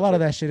 A No lot of shit.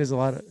 that shit is a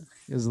lot of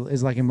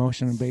is like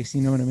emotion based.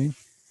 You know what I mean?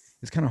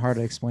 It's kind of hard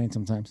to explain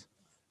sometimes.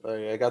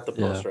 Like, I got the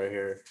Yeah. post right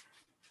here.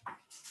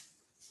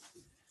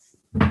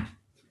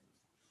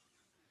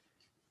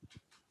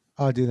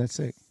 Oh, dude, that's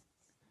sick.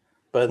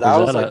 But that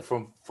Was was that like a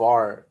from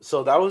far.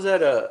 So that was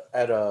at a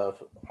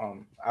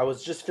I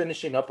was just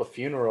finishing up a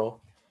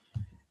funeral,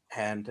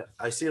 and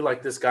I see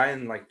like this guy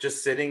and like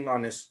just sitting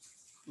on his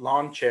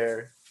lawn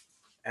chair,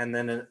 and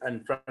then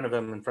in front of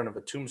him, in front of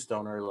a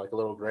tombstone or like a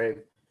little grave.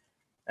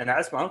 And I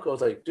asked my uncle, I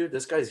was like, dude,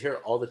 this guy's here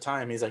all the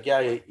time. He's like,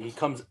 yeah, he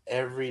comes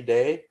every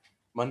day,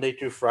 Monday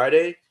through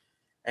Friday,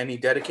 and he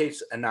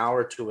dedicates an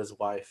hour to his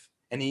wife,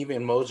 and he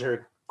even mows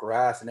her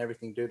grass and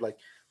everything, dude. Like,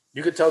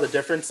 you could tell the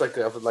difference, like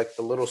of like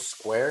the little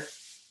square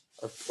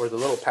or the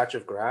little patch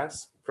of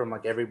grass from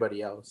like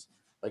everybody else.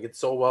 Like, it's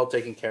so well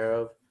taken care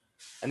of,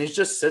 and he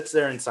just sits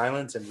there in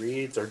silence and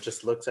reads or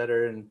just looks at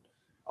her, and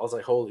I was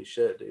like, holy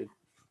shit, dude.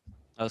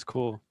 that's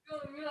cool.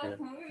 Yeah.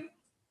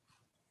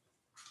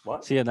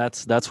 What? See, and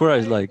that's where I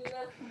like.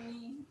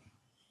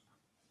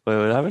 Wait,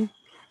 what happened?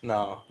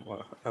 No,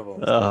 well, I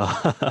won't. Uh,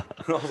 I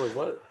was like,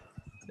 what?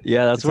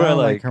 yeah, It that's where I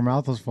sounded like like. her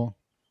mouth was full.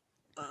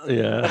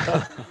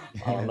 Yeah,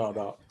 Oh no,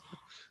 no.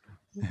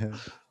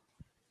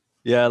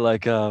 yeah,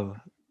 like I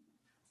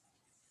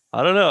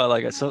don't know.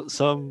 Like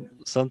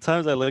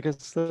sometimes I look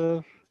at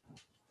stuff.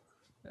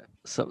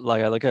 So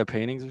like I look at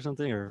paintings or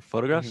something or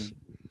photographs, Mhm.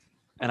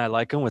 and I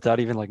like them without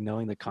even like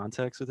knowing the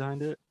context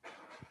behind it.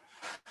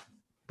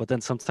 But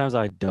then sometimes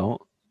I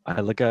don't.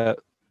 I look at.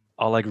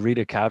 I'll like read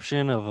a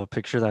caption of a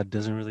picture that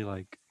doesn't really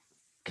like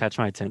catch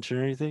my attention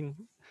or anything,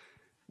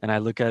 and I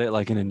look at it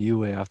like in a new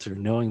way after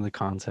knowing the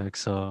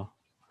context. So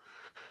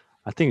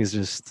I think it's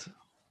just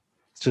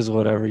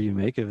whatever you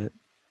make of it.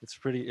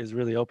 It's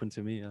really open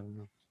to me. I don't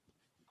know.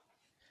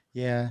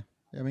 Yeah,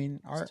 I mean,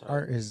 It's tight.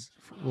 art is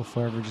will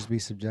forever just be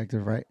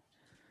subjective, right?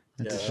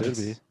 Yeah, It It's should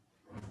be. it's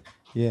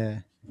yeah.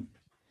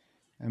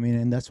 I mean,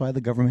 and that's why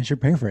the government should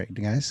pay for it,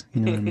 guys.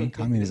 You know what I mean?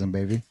 Communism,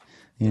 baby.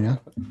 You know,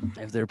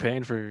 If they're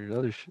paying for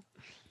other shit.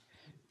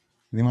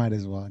 they might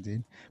as well,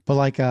 dude. But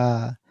like,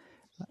 because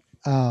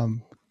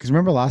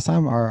remember last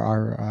time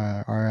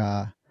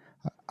our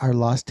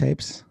lost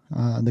tapes,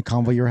 the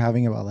convo you were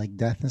having about like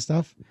death and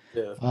stuff,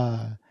 yeah,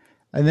 uh,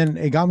 and then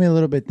it got me a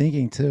little bit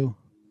thinking too,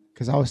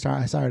 because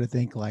I started to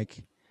think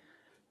like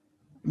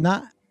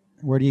not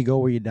where do you go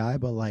where you die,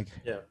 but like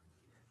yeah,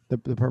 the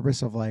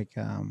purpose of like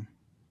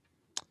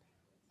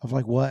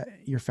what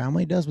your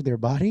family does with their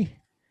body.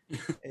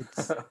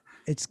 It's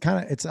it's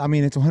kind of it's I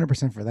mean it's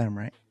 100% for them,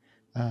 right?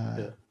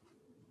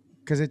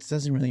 Because it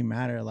doesn't really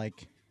matter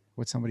like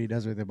what somebody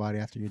does with their body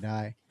after you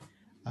die.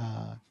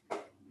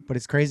 But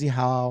it's crazy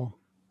how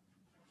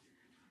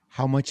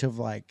much of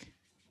like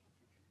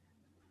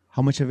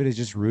how much of it is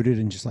just rooted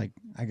in just like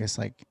I guess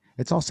like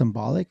it's all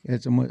symbolic.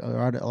 It's a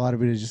lot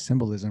of it is just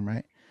symbolism,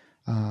 right?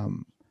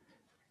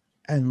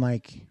 And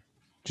like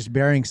just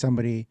burying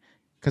somebody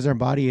because their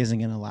body isn't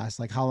gonna last.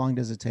 Like how long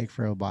does it take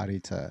for a body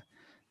to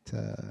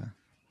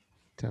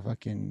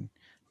fucking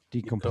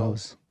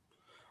decompose?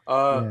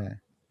 Yeah.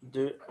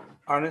 Dude,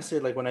 honestly,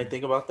 like when I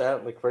think about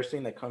that, like first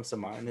thing that comes to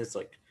mind is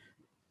like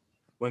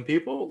when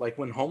people like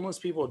when homeless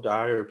people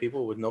die or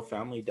people with no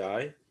family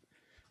die,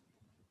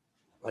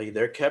 like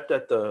they're kept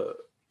at the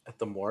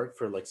morgue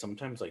for like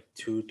sometimes like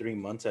 2-3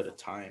 months at a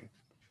time.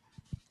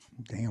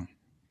 Damn.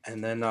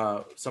 And then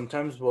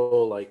sometimes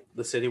we'll like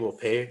the city will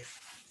pay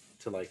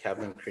to like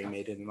have them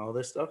cremated and all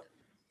this stuff.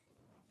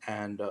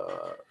 And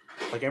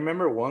like I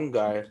remember one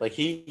guy, like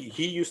he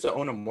used to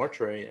own a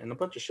mortuary and a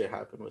bunch of shit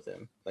happened with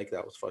him. Like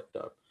that was fucked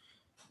up.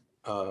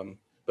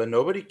 But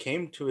nobody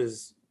came to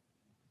his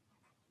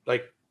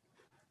like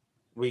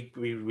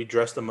we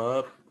dressed him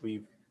up,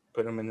 we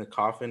put him in the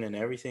coffin and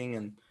everything,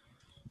 and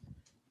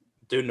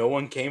dude, no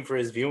one came for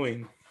his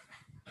viewing.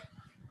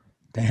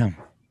 Damn.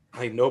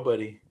 Like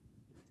nobody.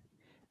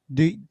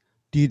 Did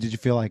you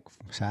feel like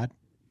sad?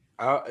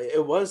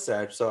 It was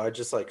sad, so I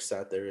just like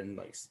sat there and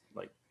like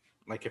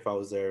if I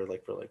was there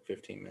like for like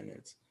 15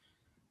 minutes,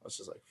 I was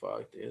just like,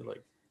 fuck, dude,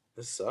 like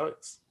this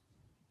sucks.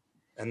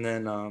 And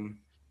then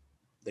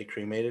they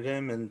cremated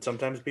him, and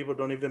sometimes people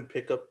don't even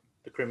pick up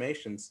the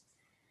cremations.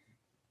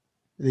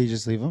 They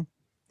just leave him?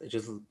 They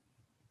just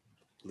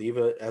leave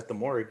it at the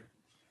morgue,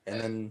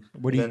 and then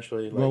what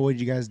would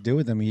you guys do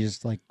with them? You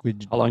just like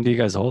how long do you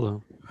guys hold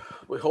them?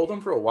 We hold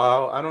them for a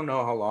while. I don't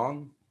know how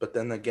long, but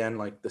then again,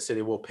 like the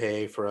city will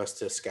pay for us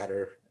to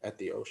scatter at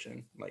the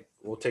ocean. Like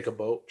we'll take a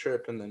boat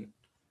trip and then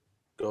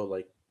go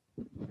like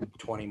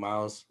 20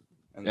 miles.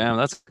 And Damn,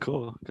 that's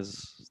cool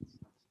because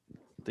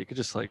they could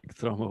just like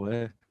throw them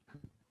away.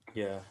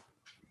 Yeah.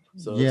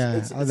 So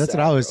it's that's sad, what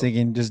I was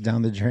thinking, just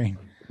down the drain.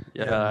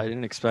 Yeah, I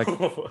didn't expect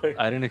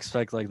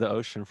like the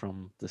ocean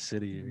from the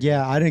city.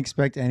 Yeah, I didn't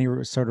expect any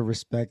sort of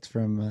respect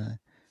from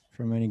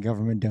any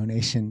government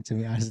donation, to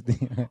be honest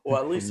with you.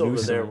 Well, at least over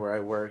there where I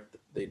worked,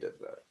 they did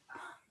that.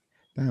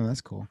 Damn,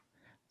 that's cool.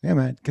 Yeah,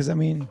 man. Because I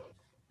mean,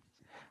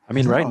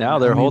 right now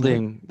they're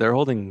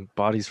holding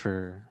bodies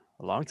for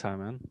a long time,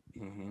 man.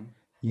 Mm-hmm.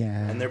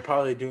 Yeah, and they're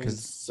probably doing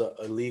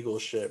illegal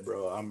shit,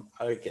 bro.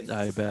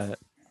 I bet.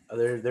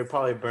 They're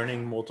probably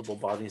burning multiple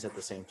bodies at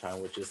the same time,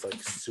 which is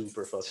like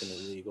super fucking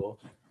illegal.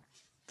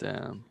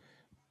 Damn.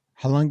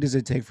 How long does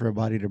it take for a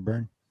body to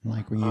burn?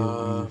 Like when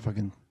you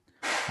fucking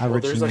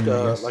average? Well,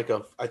 there's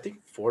I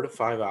think 4 to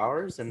 5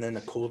 hours, and then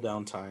a cool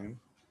down time,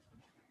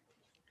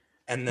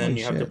 and then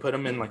you have to put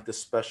them in like this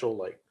special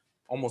like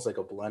almost like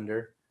a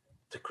blender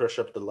to crush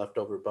up the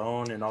leftover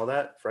bone and all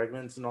that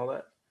fragments and all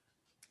that.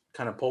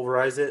 Kind of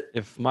pulverize it.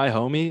 If my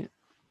homie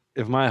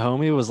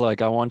was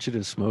like, I want you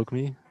to smoke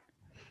me,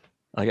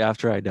 like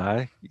after I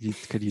die,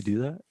 could you do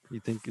that? You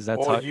think is that?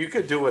 Well, you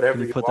could do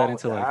whatever you put want that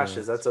into with the like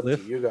ashes. That's up to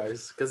you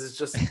guys, because it's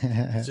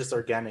just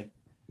organic,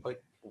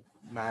 like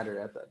matter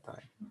at that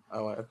time.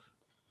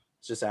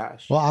 It's just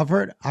ash. Well,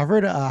 I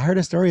heard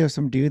a story of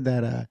some dude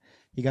that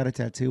he got a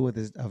tattoo with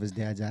his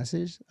dad's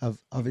ashes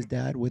of his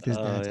dad with his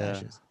dad's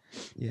ashes.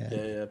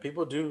 Yeah.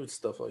 People do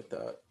stuff like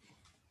that.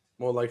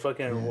 Well, like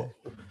fucking.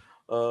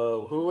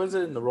 Who was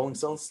it in the Rolling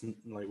Stones?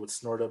 Like would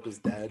snort up his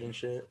dad and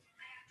shit.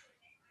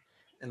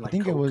 And like I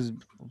think Coke. It was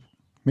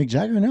Mick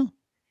Jagger. No,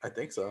 I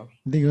think so.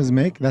 I think it was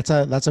Mick. That's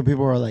how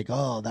people were like,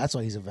 oh, that's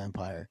why he's a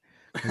vampire.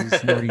 He's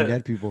snorting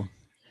dead people.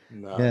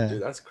 No,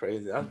 dude, that's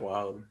crazy. That's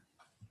wild.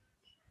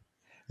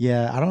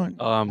 Yeah, I don't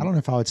know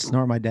if I would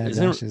snort my dad's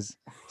ashes.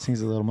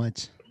 Seems a little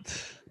much.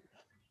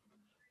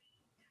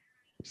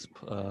 Just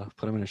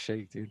put him in a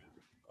shake, dude.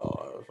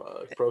 Oh,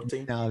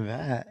 protein. Now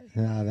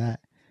that.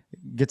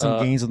 Get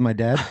some gains with my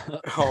dad.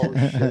 Oh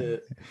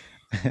shit!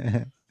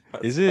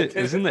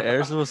 Isn't the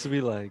air supposed to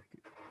be like?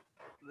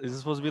 Is it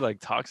supposed to be like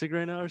toxic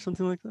right now or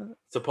something like that?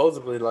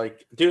 Supposedly,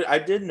 like, dude, I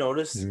did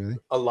notice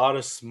a lot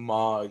of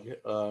smog.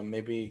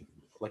 Maybe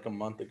like a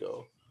month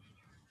ago.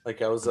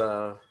 Like I was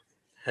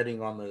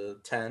heading on the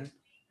 10.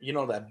 You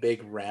know that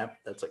big ramp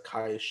that's like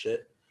high as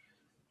shit.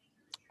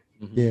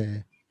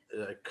 Mm-hmm.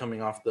 Yeah.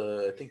 Coming off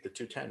I think the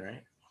 210,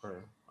 right?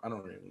 Or I don't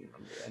even remember.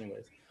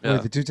 Anyways. Yeah.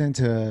 Wait, the 210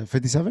 to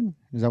 57?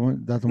 Is that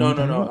one? That the one?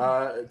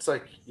 No. It's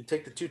like you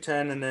take the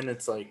 210 and then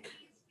it's like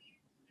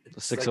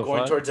 605 like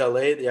going towards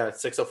LA. Yeah,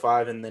 it's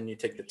 605, and then you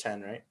take the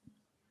 10, right?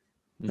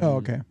 Mm-hmm. Oh,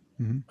 okay.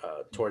 Mm-hmm.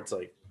 Towards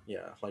like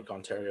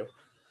Ontario.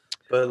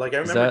 But like I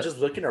remember just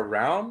looking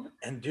around,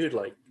 and dude,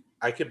 like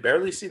I could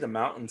barely see the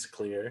mountains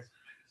clear,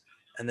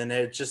 and then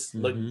it just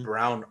looked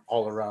brown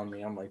all around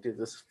me. I'm like, dude,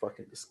 this is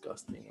fucking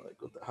disgusting. Like,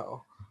 what the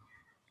hell?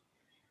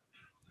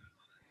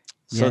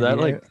 So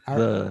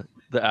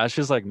the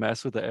ashes like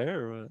mess with the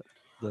air, or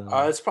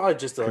what? It's probably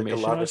just like a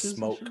lot of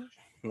smoke,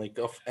 like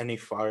of any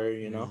fire,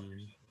 you know.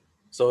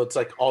 So it's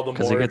like all the more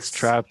because it gets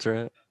trapped,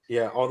 right?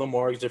 Yeah, all the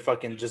morgues are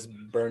fucking just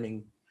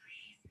burning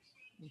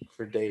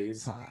for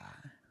days.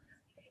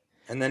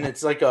 And then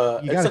it's like a,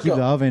 You gotta keep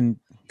the oven.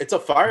 it's a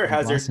fire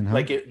hazard. blasting, huh?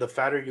 Like the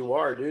fatter you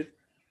are, dude.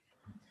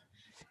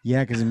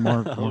 Yeah, because it's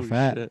more Oh,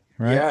 fat, shit.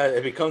 right? Yeah,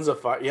 it becomes a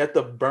fire. You have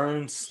to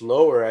burn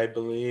slower, I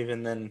believe,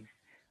 and then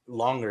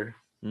longer.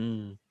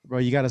 Mm. Bro,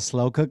 you gotta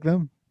slow cook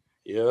them.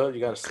 Yeah, you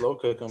gotta slow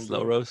cook them. Slow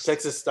dude. roast.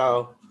 Texas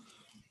style.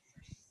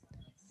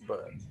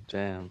 But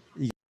Damn.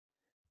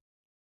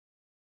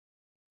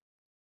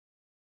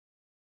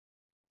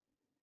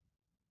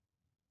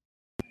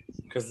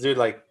 because, dude,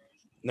 like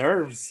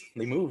nerves,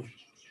 they move.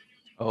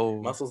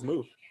 Oh, Muscles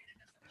move.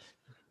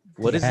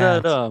 what is Yeah.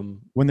 that?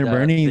 When they're that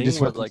burning, you thing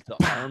just where, fucking- like the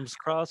arms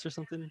cross or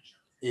something.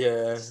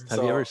 Yeah. Have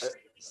you ever?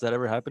 Does that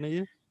ever happen to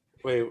you?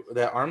 Wait,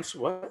 that arms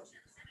what?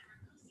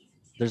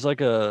 There's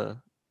like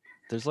a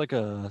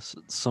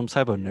some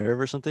type of nerve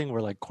or something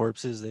where like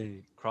corpses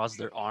they cross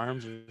their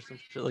arms or some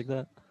shit like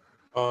that.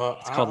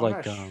 It's called I'm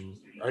like not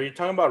Are you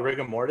talking about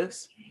rigor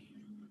mortis?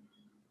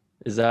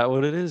 Is that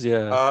what it is?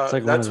 Yeah. It's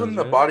like that's one when of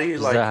the those, right? body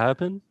Does like that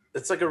happen?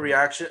 it's like a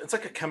reaction. It's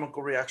like a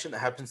chemical reaction that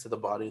happens to the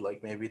body,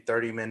 like maybe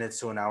 30 minutes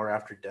to an hour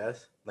after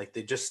death. Like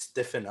they just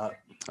stiffen up.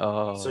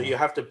 Oh. So you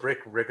have to break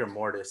rigor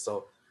mortis.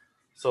 So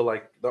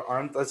like the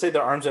arms, let's say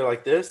the arms are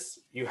like this,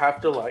 you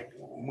have to like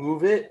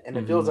move it, and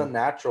it feels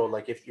unnatural.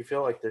 Like if you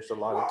feel like there's a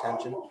lot of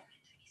tension,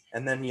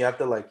 and then you have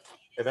to like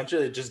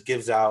eventually it just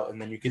gives out,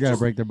 and then you You can gotta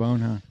just break their bone,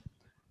 huh?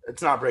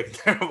 It's not breaking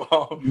their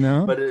bone,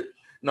 No? but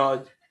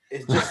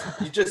it's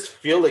just you just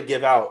feel it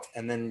give out,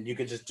 and then you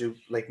could just do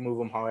like move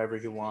them however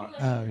you want.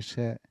 Oh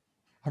shit!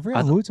 I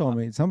forgot who told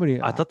me.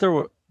 Somebody. I thought there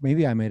were.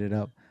 Maybe I made it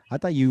up. I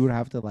thought you would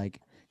have to like,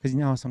 because you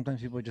know how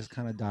sometimes people just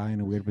kind of die in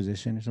a weird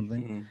position or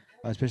something,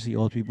 especially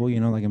old people. You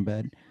know, like in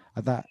bed.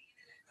 I thought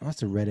I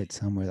must have read it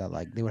somewhere that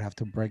like they would have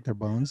to break their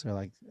bones or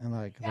like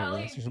their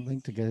wrist or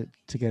something to get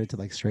it to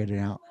like straighten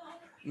out.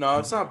 No,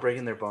 it's not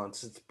breaking their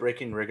bones. It's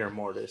breaking rigor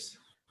mortis.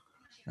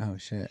 Oh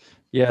shit!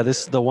 Yeah,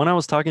 the one I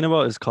was talking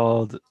about is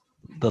called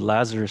the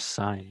Lazarus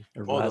sign.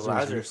 Or Oh, the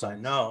Lazarus reflex.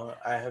 sign. No,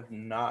 I have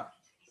not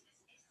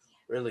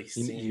really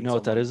seen. You know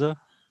what that is, though?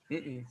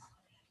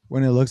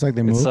 When it looks like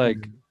they move. It's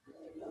like.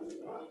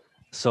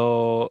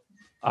 So,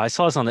 I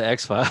saw this on the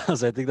X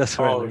Files. I think that's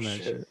where I learned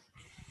that shit.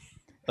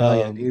 Oh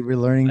yeah, dude, we're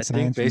learning I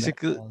think science.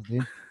 basically.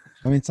 Dude.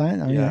 I mean,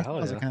 science. I mean, Yeah,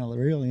 X-Files are kind of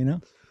real, you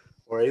know.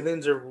 Or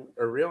aliens are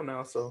real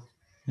now, so.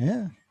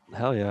 Yeah.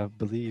 Hell yeah, I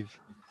believe.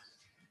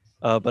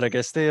 But I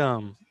guess they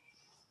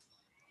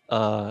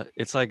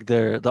it's like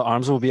the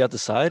arms will be at the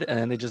side, and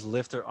then they just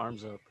lift their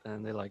arms up,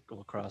 and they like go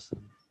across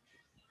them.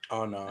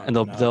 Oh no. And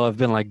they'll have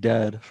been like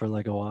dead for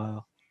like a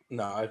while.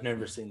 No, I've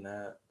never seen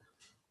that.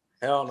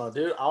 Hell no,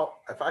 dude.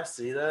 If I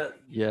see that.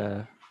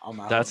 Yeah. I'm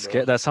out.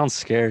 That sounds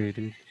scary,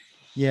 dude.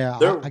 Yeah.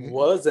 There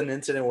was an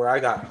incident where I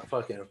got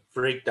fucking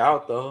freaked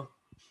out though.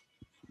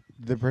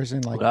 The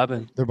person like what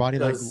happened? Their body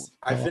like.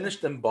 I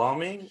finished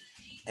embalming,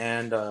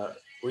 and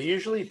we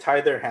usually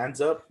tie their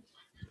hands up,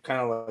 kind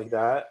of like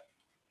that,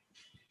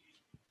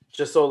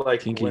 just so like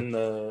Kinky. when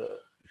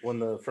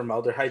the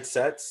formaldehyde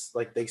sets,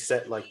 like they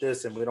set like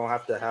this, and we don't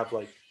have to have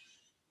like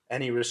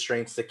any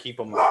restraints to keep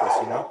them like this,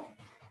 you know?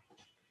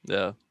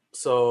 Yeah.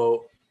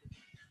 So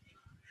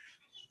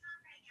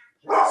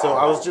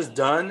I was just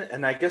done,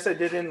 and I guess I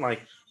didn't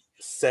like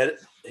set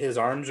his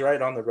arms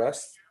right on the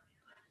rest.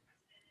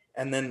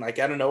 And then like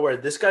out of nowhere,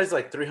 this guy's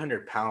like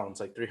 300 pounds,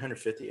 like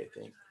 350, I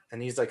think.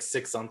 And he's like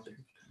 6 something.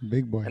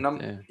 Big boy. And I'm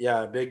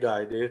big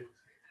guy, dude.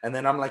 And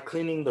then I'm like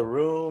cleaning the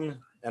room,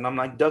 and I'm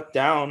like ducked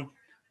down,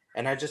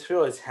 and I just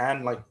feel his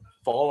hand like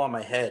fall on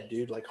my head,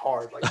 dude, like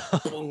hard,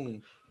 like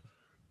boom.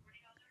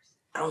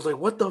 I was like,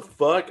 what the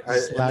fuck?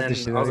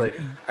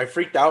 I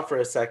freaked out for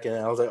a second.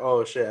 And I was like,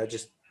 oh shit,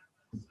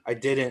 I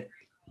didn't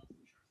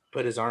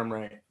put his arm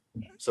right.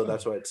 So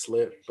that's why it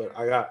slipped. But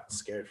I got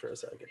scared for a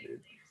second,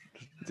 dude.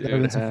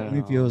 Dude, it's funny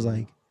if he was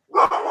like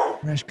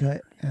fresh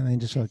cut and then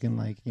just fucking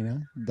like, you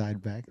know,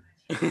 died back.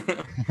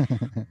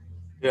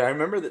 Yeah, I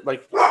remember that.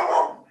 Like,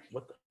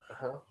 what the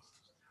hell?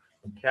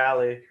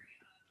 Cali.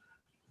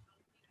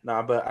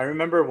 Nah, but I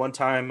remember one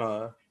time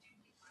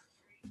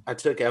I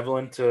took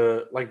Evelyn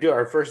to like, dude,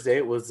 our first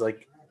date was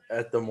like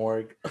at the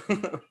morgue.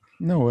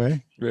 No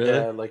way. Really?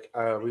 Yeah, like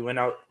we went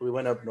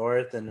up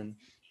north, and then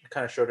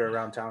kind of showed her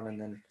around town, and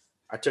then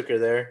I took her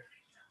there.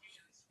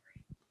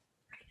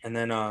 And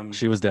then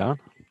she was down?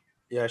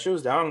 Yeah, she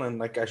was down, and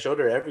like I showed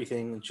her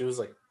everything, and she was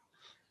like,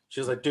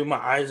 dude, my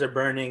eyes are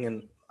burning,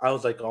 and I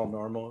was like all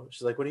normal.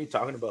 She's like, what are you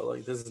talking about?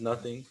 Like, this is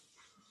nothing.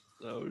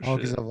 Oh shit. Oh,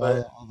 because of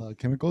all the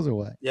chemicals or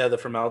what? Yeah, the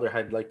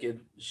formaldehyde. Like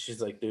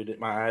she's like, dude,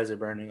 my eyes are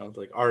burning. I was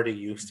like already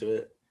used to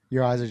it.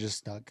 Your eyes are just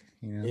stuck,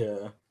 you know?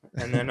 Yeah.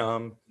 And then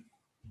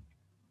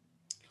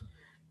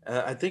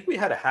I think we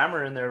had a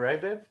hammer in there,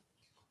 right, babe?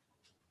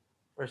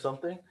 Or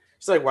something.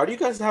 She's like, why do you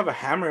guys have a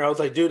hammer? I was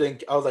like,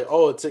 dude, I was like,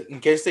 oh, it's in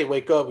case they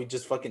wake up, we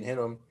just fucking hit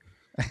them.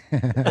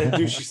 And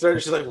dude, she's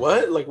like,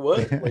 what? Like,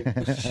 what? Like,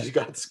 she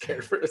got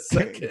scared for a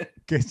second.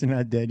 Guess you're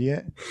not dead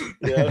yet.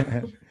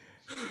 Yeah.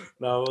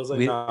 No, I was like,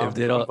 nah, if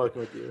they don't, I'm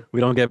fucking with you.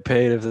 We don't get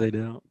paid if they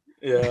don't.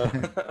 Yeah.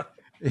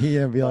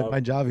 Yeah, be like, my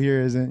job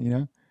here isn't,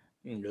 Yeah.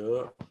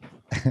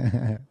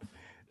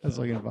 That's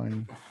fucking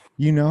funny.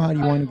 You know how do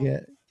you want to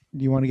get?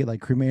 Do you want to get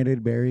like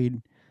cremated,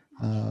 buried?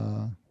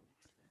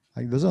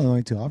 Like those are the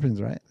only two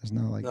options, right? There's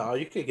no like. No,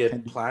 you could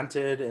get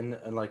planted in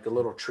like a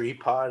little tree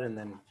pot and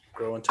then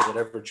grow into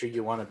whatever tree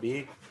you want to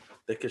be.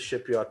 They could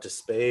ship you out to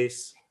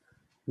space.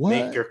 What?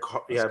 Make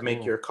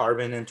your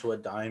carbon into a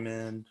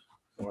diamond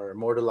or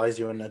immortalize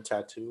you in a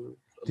tattoo.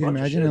 Dude,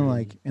 imagine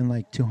in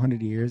like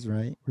 200 years,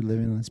 right? We're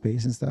living in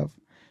space and stuff,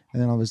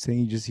 and then all of a sudden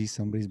you just see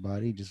somebody's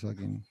body just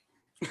fucking.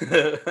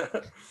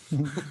 That'd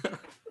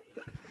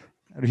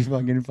be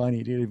fucking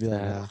funny, dude. It'd be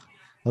like, oh,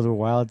 those were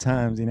wild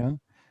times,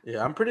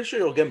 Yeah, I'm pretty sure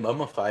you'll get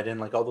mummified and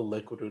like all the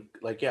liquid would,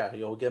 like, yeah,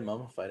 you'll get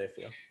mummified, I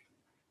feel.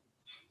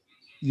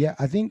 Yeah,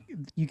 I think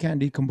you can't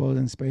decompose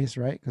in space,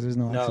 right? Because there's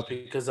no oxygen.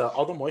 No, because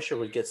all the moisture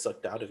would get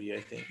sucked out of you,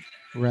 I think.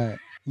 Right.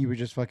 You would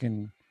just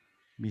fucking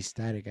be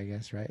static, I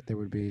guess, right? There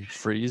would be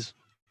freeze.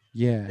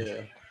 Yeah.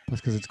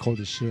 Plus because it's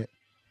cold as shit.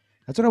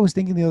 That's what I was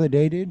thinking the other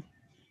day, dude.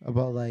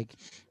 About like,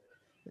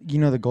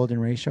 the golden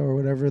ratio or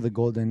whatever. The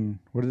golden,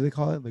 what do they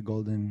call it? The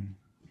golden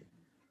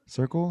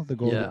circle? The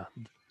golden. Yeah.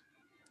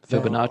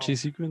 Fibonacci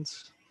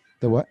sequence?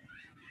 The what?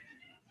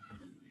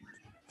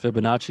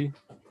 Fibonacci?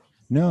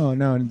 No,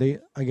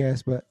 I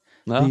guess, but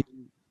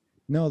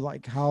no,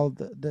 like how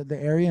the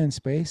area in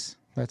space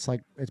that's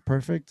like it's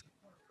perfect.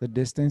 The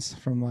distance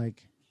from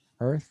like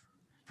Earth,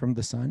 from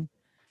the sun,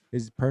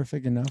 is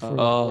perfect enough for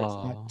where it's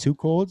not too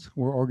cold,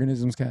 where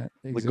organisms can't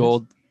exist.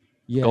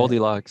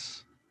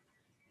 Goldilocks.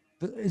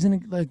 Isn't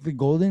it like the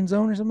golden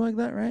zone or something like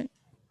that, right?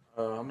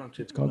 I'm not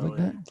too it's called like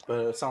that,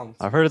 but it sounds.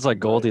 I've heard it's like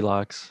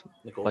Goldilocks,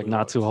 like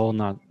not too cold,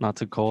 not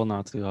too cold,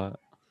 not too hot.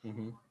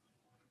 Mm-hmm.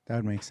 That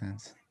would make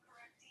sense.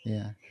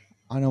 Yeah,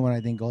 I know when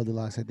I think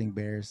Goldilocks, I think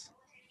bears.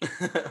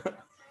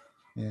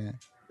 Yeah.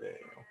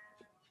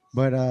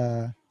 But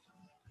I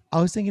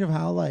was thinking of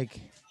how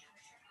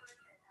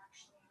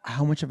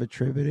much of a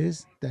trip it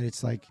is that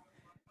it's like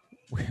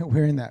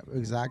we're in that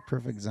exact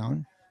perfect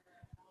zone.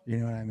 You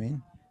know what I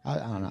mean? I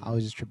don't know. I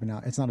was just tripping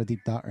out. It's not a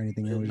deep thought or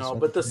anything. No,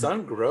 but the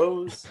sun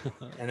grows,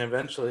 and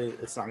eventually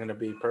it's not going to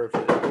be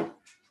perfect.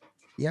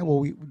 Yeah, well,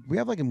 we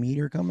have like a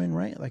meteor coming,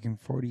 right? Like in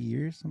 40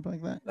 years, something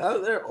like that.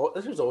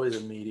 There's always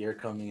a meteor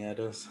coming at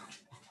us.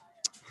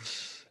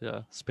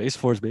 Yeah, Space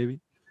Force, baby.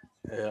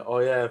 Yeah. Oh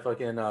yeah,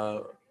 fucking.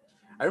 I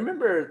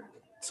remember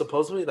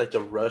supposedly like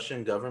the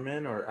Russian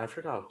government, or I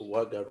forgot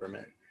what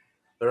government.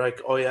 They're like,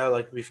 oh yeah,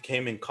 like we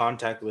came in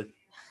contact with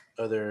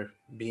other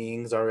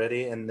beings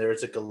already, and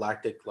there's a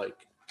galactic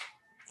like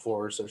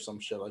force or some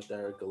shit like that,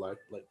 or I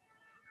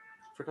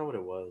forgot what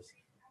it was.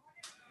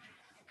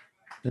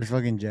 There's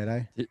fucking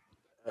Jedi.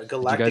 A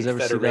galactic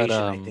federation,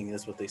 I think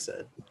is what they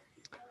said.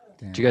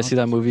 Damn, did you guys see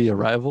that movie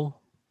Arrival?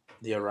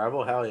 The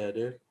Arrival, hell yeah,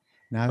 dude.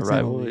 Now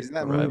Arrival is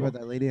that movie about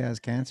that lady that has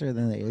cancer, and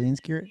then the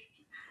aliens cure it?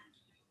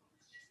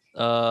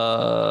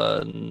 I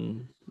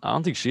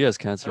don't think she has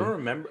cancer. I don't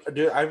remember,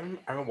 dude. I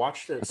haven't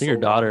watched it. I think her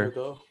daughter.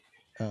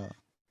 I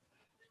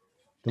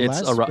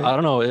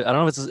don't know. I don't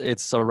know if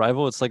it's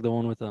Arrival. It's like the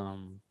one with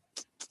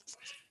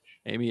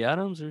Amy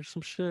Adams or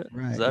some shit.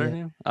 Right, is that her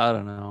name? I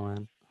don't know,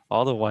 man.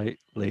 All the white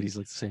ladies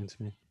look the same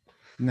to me.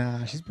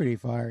 Nah, she's pretty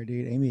fire,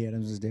 dude. Amy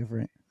Adams is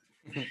different.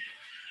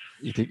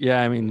 You think?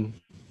 Yeah, I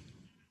mean,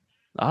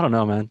 I don't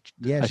know, man.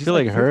 Yeah, I feel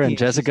like her and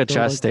Jessica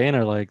Chastain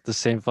are like the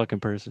same fucking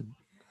person.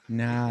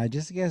 Nah,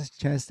 Jessica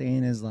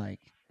Chastain is like.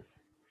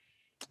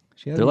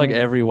 They're like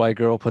every white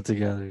girl put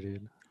together,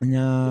 dude.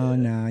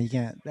 No, you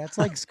can't. That's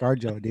like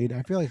ScarJo, dude.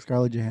 I feel like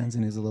Scarlett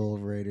Johansson is a little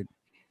overrated.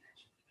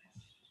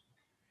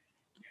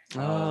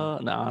 No,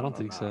 I don't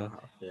think so.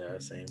 Yeah,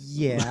 same.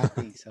 Yeah, I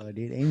think so,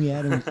 dude. Amy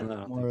Adams is a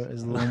little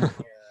more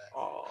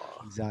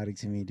exotic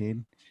to me,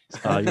 dude.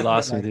 You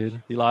lost me,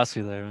 dude. You lost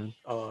me there, man.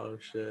 Oh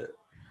shit,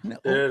 no,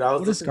 dude. I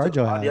was listening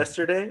to Pod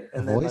yesterday,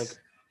 and then like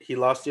he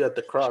lost you at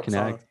the Crocs.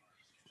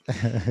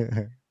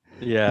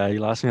 Yeah, he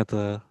lost me at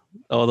the.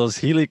 Oh, those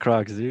Healy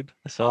Crocs, dude.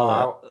 I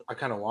saw that. I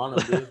kind of want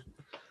them, dude.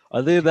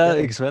 Are they that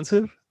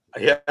expensive?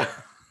 Yeah.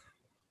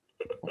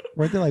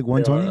 Weren't they like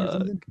 120 or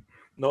something?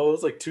 No, it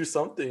was like 2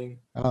 something.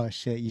 Oh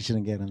shit, you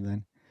shouldn't get them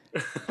then.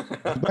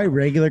 Just buy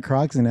regular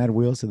Crocs and add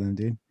wheels to them,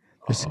 dude.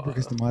 They're super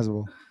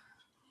customizable.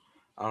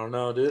 I don't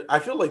know, dude. I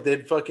feel like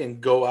they'd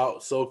fucking go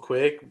out so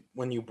quick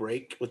when you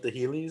break with the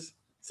Heelys.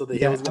 So the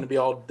heel's gonna be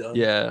all done.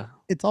 Yeah.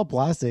 It's all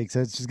plastic,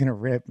 so it's just gonna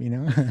rip, you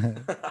know?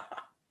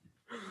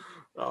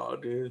 Oh,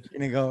 dude. You're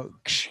gonna go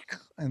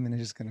and then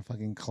it's just gonna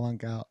fucking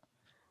clunk out.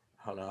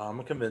 I don't know. I'm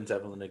gonna convince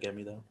Evelyn to get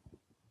me though.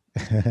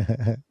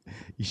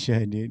 You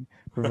should, dude.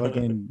 For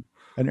fucking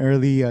an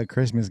early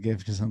Christmas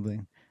gift or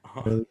something.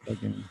 Really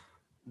fucking...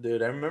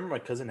 Dude, I remember my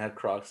cousin had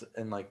Crocs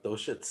and like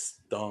those shit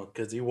stunk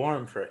because he wore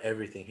them for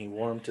everything. He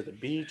wore them to the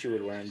beach. He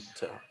would wear them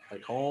to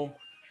like home,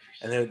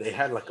 and they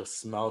had like a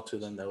smell to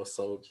them that was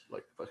so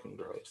like fucking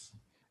gross.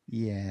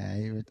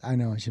 Yeah, I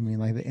know what you mean.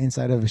 Like the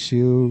inside of a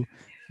shoe.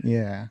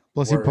 Yeah.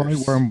 Plus, he probably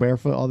wore them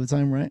barefoot all the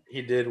time, right?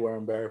 He did wear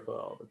them barefoot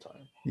all the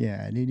time.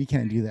 Yeah, dude, you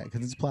can't do that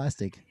because it's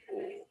plastic.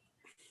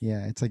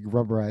 Yeah, it's like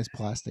rubberized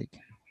plastic.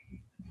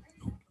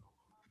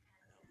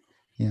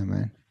 Yeah,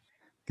 man.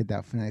 Get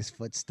that nice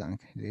foot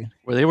stunk, dude.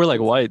 Where they were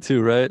like white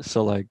too, right?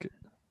 So like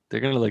they're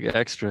gonna look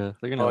extra.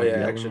 They're gonna Oh like yeah,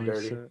 yellow extra and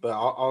dirty. shit. But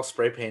I'll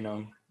spray paint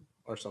them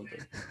or something.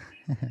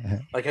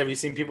 Like, have you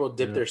seen people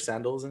dip Yeah. their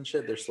sandals and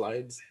shit, their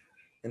slides,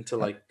 into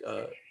like?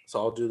 So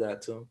I'll do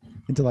that too.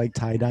 Into like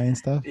tie dye and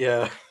stuff.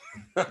 Yeah.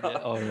 Yeah.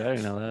 Oh yeah, I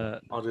didn't know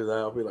that. I'll do that.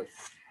 I'll be like,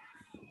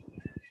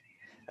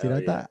 Dude,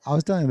 hell yeah. I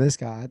was telling this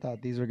guy, I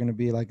thought these were gonna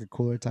be like a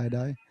cooler tie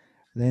dye.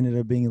 They ended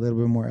up being a little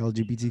bit more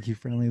LGBTQ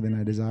friendly than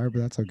I desire, but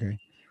that's okay.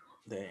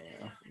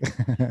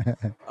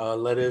 Damn.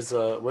 Lettuce.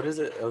 What is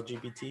it?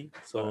 LGBT.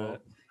 So Alright.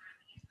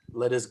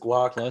 lettuce,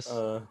 guac, Plus.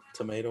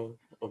 tomato,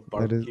 or Lettuce,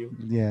 barbecue,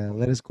 yeah,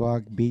 lettuce,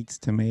 guac, beets,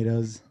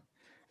 tomatoes,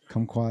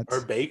 or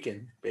kumquats,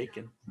 bacon.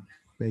 Bacon.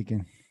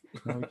 bacon.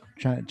 No,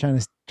 trying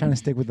to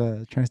stick with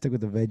the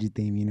veggie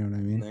theme. You know what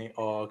I mean?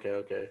 Oh,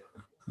 okay.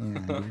 Yeah,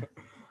 dude.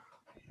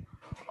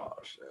 Oh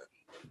shit.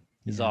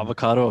 Is Yeah.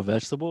 avocado a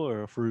vegetable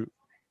or a fruit?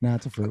 Nah,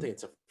 it's a I fruit. think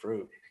it's a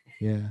fruit.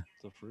 Yeah.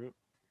 It's a fruit.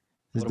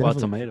 It's What about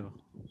definitely- tomato?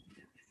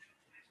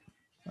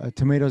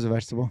 Tomato's a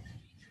vegetable.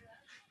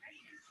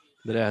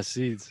 That it has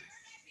seeds.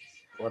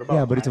 What about?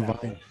 Yeah, but it's a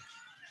pineapple? vine.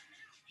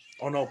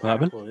 Oh no,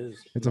 happened? pineapple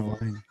is. It's a no.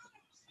 vine.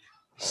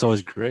 So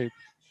is grape.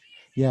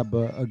 Yeah,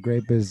 but a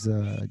grape is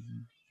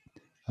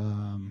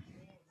um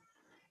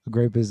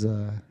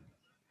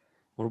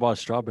What about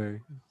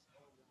strawberry?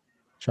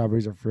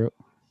 strawberries are fruit.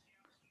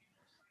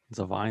 It's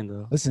a vine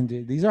though. Listen,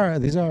 dude, these are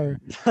these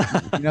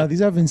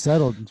have been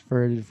settled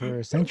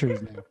for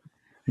centuries now.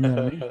 You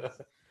know what I mean?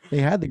 They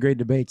had the great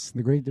debates.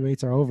 The great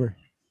debates are over.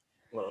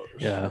 Well,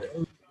 Yeah.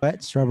 shit.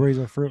 But strawberries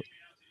are fruit.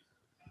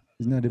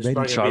 There's no There's debating.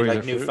 probably gonna be Strawberries like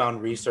are fruit?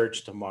 newfound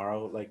research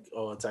tomorrow. Like,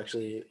 oh, it's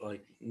actually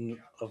like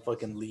a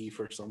fucking leaf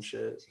or some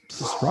shit.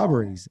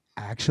 Strawberries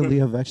actually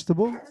a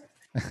vegetable?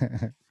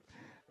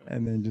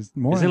 And then just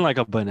more. Isn't like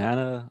a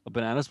banana? A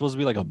banana supposed to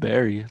be like a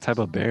berry, a type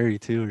of berry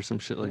too, or some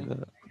shit like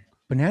that.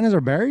 Bananas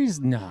are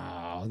berries?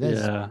 No, that's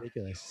Yeah.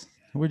 ridiculous.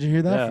 Where'd you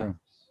hear that Yeah. from?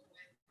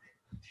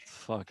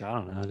 Fuck, I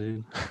don't know,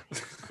 dude.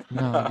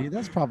 No, dude,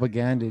 that's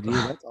propaganda, dude.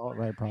 That's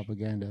alt-right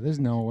propaganda. There's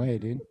no way,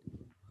 dude.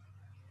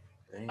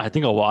 I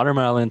think a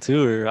watermelon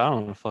too, or I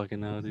don't fucking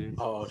know, dude.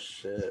 Oh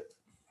shit!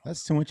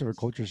 That's too much of a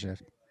culture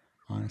shift,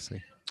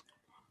 honestly.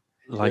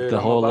 Like Dude, the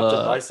I'm whole. about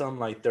to buy some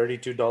like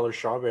 $32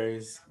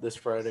 strawberries this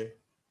Friday.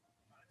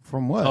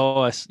 From what?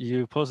 Oh,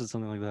 you posted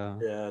something like that.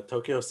 Yeah,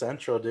 Tokyo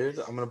Central, dude.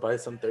 I'm gonna buy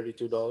some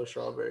 $32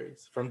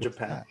 strawberries from What's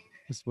Japan.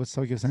 that? What's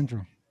Tokyo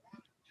Central?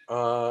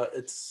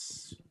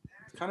 It's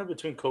kind of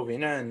between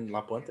Covina and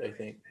La Puente, I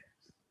think.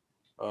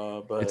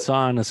 But It's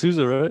on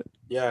Azusa, right?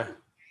 yeah,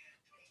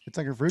 It's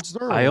like a fruit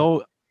store? or I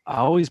what?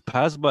 always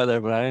pass by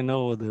there, but I didn't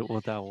know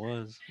what that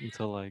was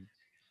until like.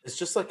 it's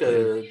just like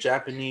a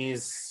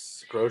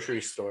Japanese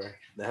grocery store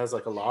that has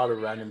like a lot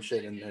of random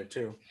shit in there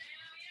too.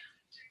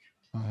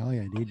 Oh hell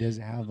yeah, dude. Does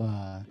it have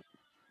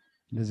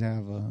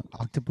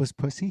octopus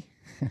pussy?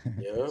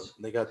 Yep,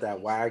 they got that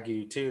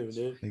Wagyu too,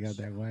 dude. They got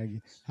that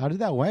Wagyu. How did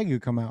that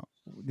Wagyu come out?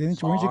 Weren't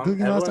you Aw, cooking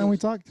last time we everyone-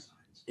 talked?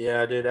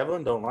 Yeah, dude,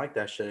 Evelyn don't like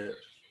that shit.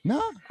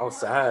 No. I was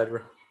sad.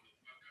 Bro.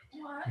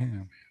 Yeah.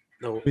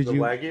 The Did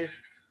you- Wagyu,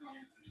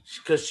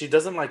 because she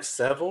doesn't like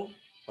sevel,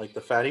 like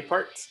the fatty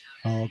parts,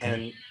 Oh, okay.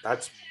 and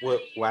that's what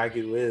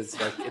Wagyu is.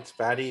 Like it's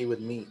fatty with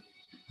meat,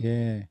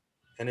 Yeah.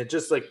 and it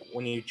just like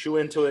when you chew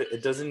into it,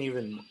 it doesn't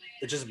even.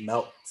 It just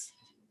melts.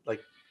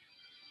 Like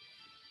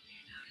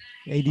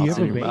Hey, do you It's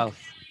ever in your bake? mouth.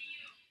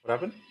 what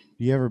happened?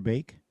 Do you ever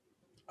bake?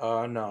 No,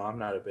 I'm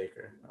not a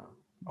baker. No.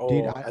 Oh,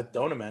 Dude, a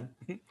donut man.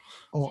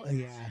 Oh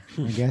yeah,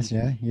 I guess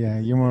yeah.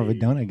 You're more of a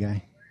donut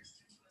guy.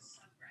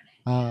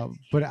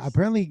 But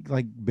apparently,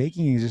 like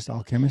baking is just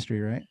all chemistry,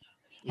 right?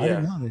 I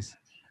didn't know this.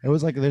 It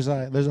was like there's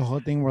a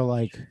whole thing where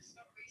like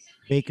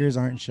bakers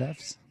aren't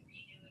chefs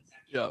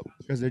Yeah.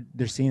 because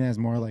they're seen as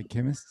more like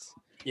chemists.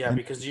 Yeah, And-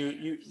 because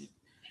you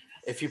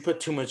if you put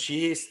too much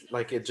yeast,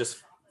 like it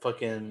just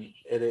fucking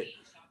it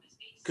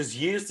because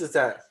yeast is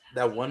that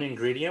one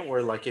ingredient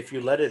where like if you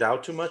let it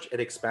out too much, it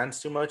expands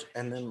too much,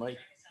 and then like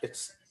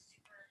it's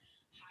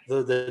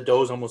the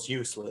dough is almost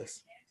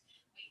useless.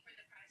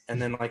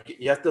 And then like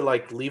you have to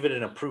like leave it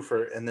in a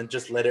proofer and then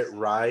just let it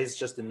rise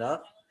just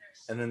enough,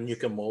 and then you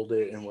can mold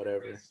it and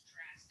whatever.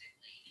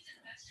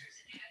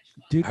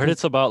 Dude, I heard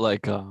it's about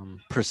like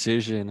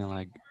precision, and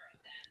like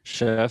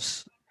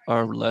chefs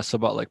are less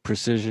about like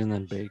precision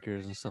than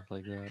bakers and stuff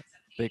like that.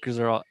 Bakers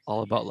are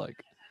all about like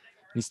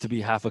needs to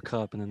be half a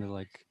cup, and then they're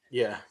like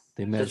Yeah.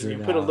 they measure you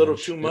it put a out little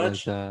and too shit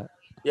much, like that.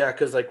 Yeah,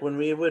 because like when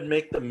we would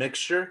make the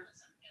mixture,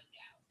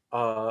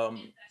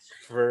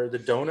 for the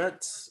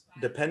donuts,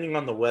 depending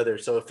on the weather.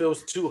 So if it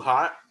was too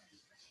hot,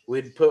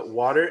 we'd put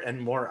water and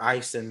more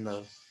ice in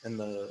the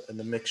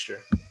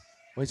mixture.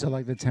 wait, so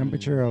like the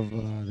temperature of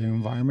the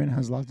environment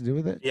has a lot to do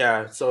with it?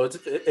 Yeah. So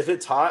if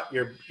it's hot,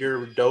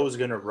 your dough is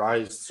gonna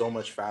rise so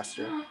much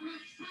faster.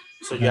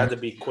 So you have to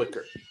be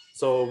quicker.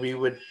 So we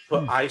would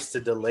put ice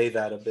to delay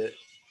that a bit.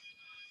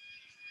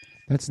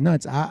 That's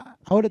nuts. I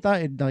would have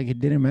thought it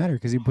didn't matter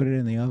because you put it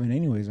in the oven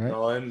anyways, right?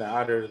 No, it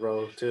matters,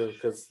 bro, too,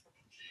 because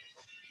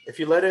if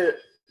you let it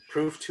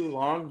proof too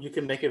long, you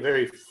can make it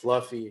very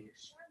fluffy,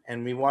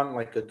 and we want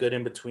like a good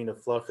in between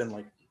of fluff and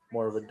like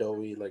more of a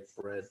doughy like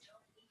bread.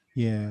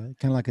 Yeah,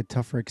 kind of like a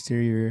tougher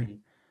exterior, Mhm.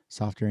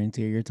 softer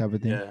interior type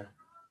of thing. Yeah.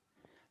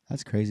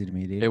 That's crazy to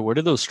me, dude. Hey, where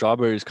did those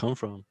strawberries come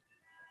from?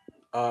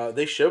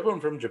 They ship them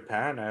from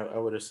Japan, I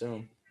would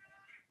assume,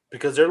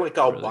 because they're like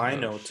Really?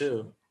 albino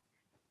too.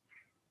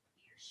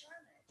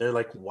 They're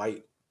like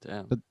white.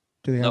 Damn. But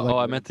do they have No, like?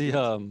 I red meant the seeds?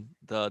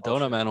 Donut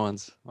shit. Man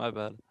ones. My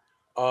bad.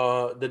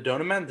 The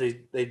donut man,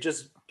 they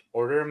just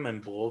order them in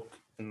bulk,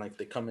 and like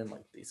they come in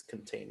like these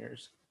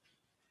containers,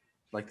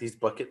 like these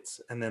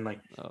buckets, and then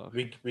like Oh,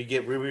 okay. we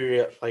get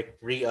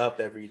re up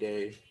every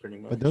day, pretty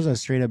much. But those are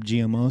straight up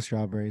GMO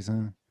strawberries,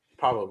 huh?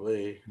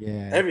 Probably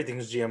Yeah,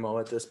 everything's GMO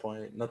at this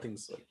point.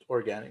 Nothing's like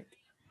organic.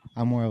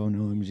 I'm more of an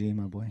OMG,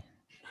 my boy.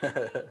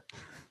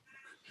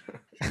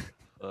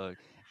 Fuck.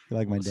 You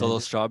like my dad? So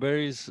those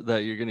strawberries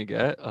that you're gonna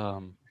get,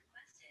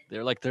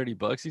 they're like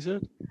 $30. You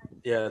said?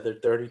 Yeah, they're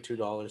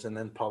 $32, and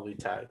then probably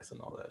tax and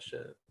all that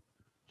shit.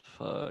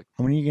 Fuck.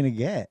 How many are you gonna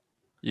get?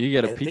 You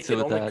get a I think pizza it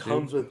with only that,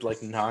 comes dude. with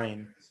like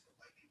 9.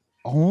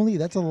 Only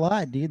that's a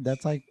lot, dude.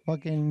 That's like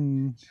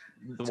fucking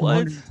What?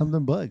 200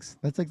 something bucks.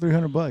 That's like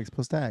 $300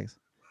 plus tax.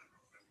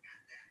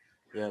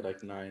 Yeah,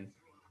 like 9.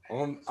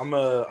 I'm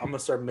gonna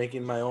start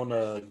making my own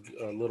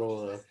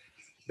little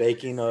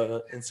baking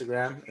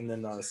Instagram, and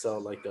then sell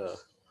like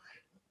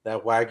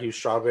that Wagyu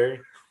strawberry.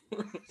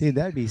 Dude,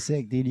 that'd be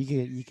sick, dude.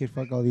 You could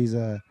fuck all these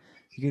you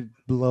could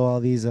blow all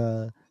these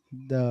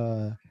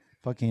the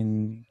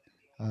fucking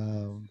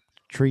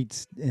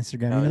treats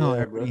Instagram. You Hell know how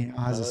yeah, bro.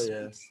 everybody has a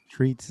Hell yeah.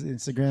 treats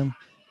Instagram?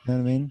 You know what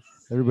I mean?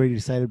 Everybody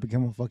decided to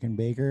become a fucking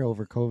baker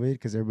over COVID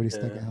because everybody's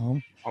stuck Yeah. at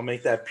home. I'll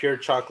make that pure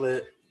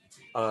chocolate.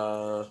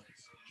 Uh,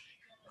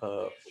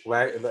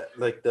 like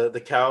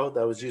the cow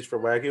that was used for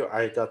Wagyu.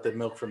 I got the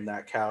milk from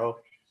that cow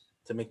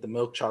to make the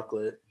milk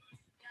chocolate,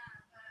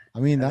 I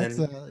mean, and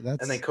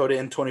that's then coat it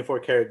in 24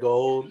 karat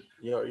gold.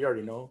 You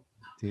already know.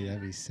 dude,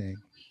 that'd be sick.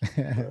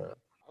 I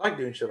like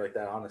doing shit like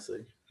that,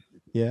 honestly.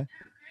 Yeah.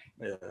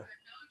 Yeah,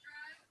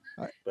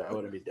 but I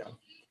wouldn't be down.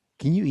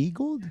 Can you eat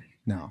gold?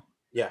 No.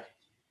 Yeah,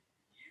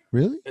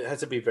 Really? it has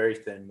to be very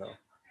thin though.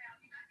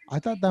 I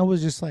thought that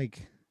was just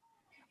like,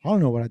 I don't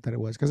know what I thought it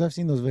was because I've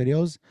seen those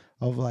videos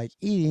of like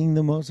eating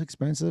the most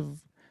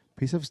expensive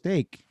piece of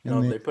steak. No,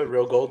 And they put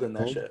real gold in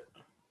that Gold? shit.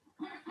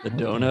 The What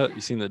the- donut?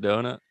 You seen the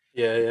donut?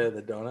 Yeah,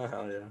 the donut.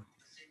 Hell yeah.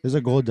 there's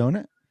a gold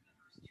donut.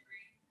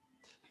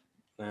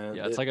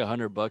 Yeah, it's like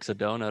 $100 a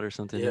donut or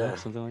something. Yeah, Yeah.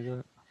 something like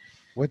that.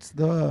 What's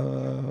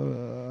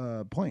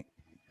the point?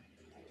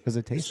 Does it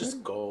It's taste just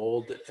good?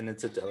 gold, and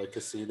it's a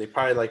delicacy. They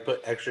probably like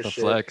put extra The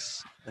shit,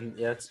 flex. and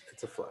yeah, it's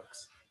a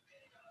flex.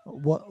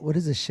 What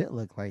does the shit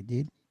look like,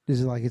 dude?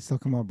 Does it like it still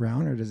come out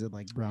brown or does it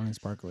like brown and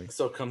sparkly? It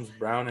still comes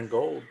brown and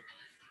gold.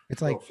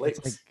 It's little like flakes.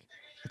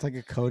 it's like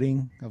a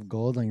coating of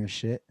gold on your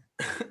shit.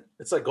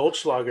 It's like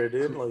Goldschlager,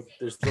 dude. Like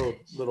there's still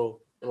little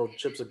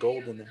chips of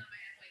gold in there.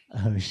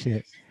 Oh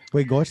shit!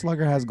 Wait,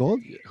 Goldschlager has gold?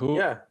 Who?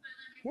 Yeah,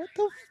 What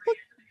the fuck?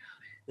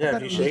 yeah.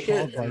 thought If it you was shake it,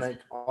 called, and like- like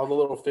all the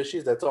little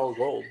fishies, that's all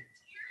gold.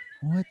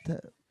 What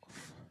the?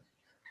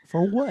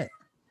 For what?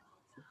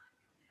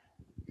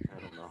 I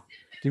don't know,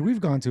 Dude,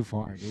 we've gone too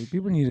far, dude.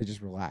 People need to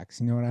just relax.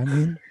 You know what I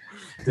mean?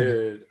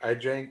 dude. I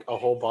drank a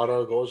whole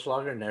bottle of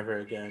Goldschlager. Never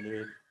again,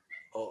 dude.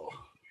 Oh,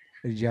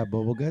 Did you have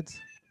bubble guts?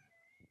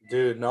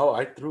 dude. No,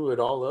 I threw it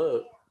all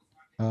up,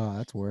 Oh,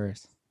 that's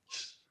worse.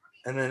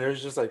 and then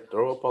there's just like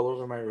throw up all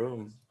over my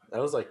room. That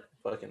was like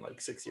fucking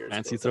like 6 years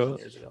Fancy ago. throw 7 up?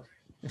 years ago.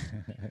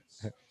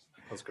 That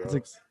was gross.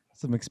 like-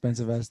 Some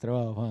expensive ass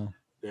throw up, huh?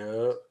 Yeah.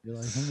 You're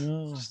like, oh,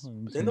 no. I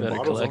think the Better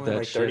bottle's collect only that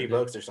like shit, 30 dude.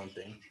 bucks or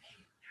something.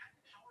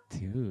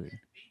 Dude.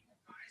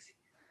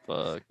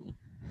 Fuck.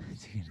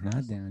 Dude,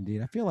 not down,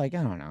 dude. I feel like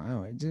I don't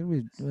know.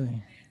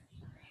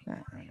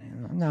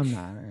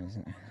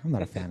 I'm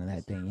not a fan of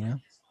that thing, you know.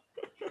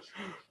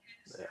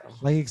 Yeah.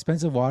 Like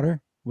expensive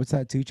water. What's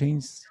that? 2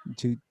 Chainz?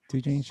 Two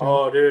Chainz show?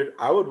 Oh, dude,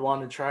 I would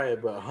want to try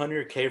it, but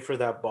 100K for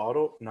that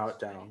bottle, not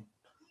down.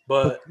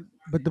 But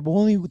But the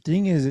only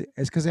thing is,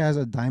 it's because it has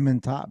a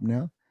diamond top,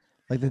 no?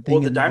 Like the thing.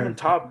 well, the in there- diamond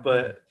top,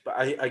 but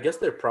I guess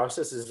their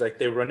process is like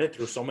they run it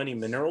through so many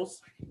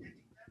minerals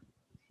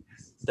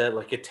that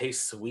like it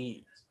tastes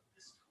sweet.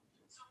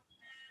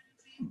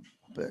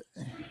 But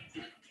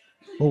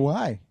well,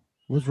 why?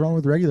 What's wrong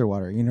with regular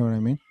water? You know what I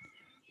mean?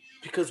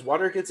 Because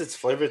water gets its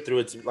flavor through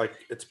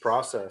its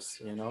process,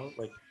 you know,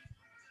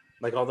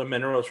 like all the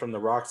minerals from the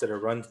rocks that it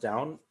runs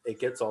down, it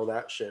gets all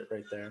that shit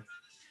right there.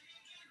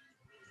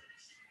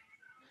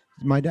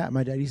 My dad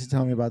used to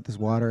tell me about this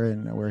water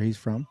and where he's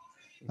from.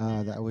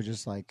 That was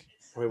just like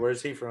Wait,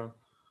 where's he from?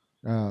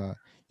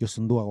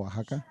 Yosundua,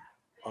 Oaxaca.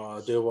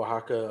 Dude,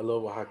 Oaxaca. I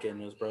love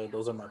Oaxacanos, bro.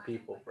 Those are my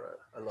people, bro.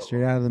 I love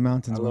Straight them. out of the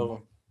mountains. I my love boy.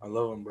 them. I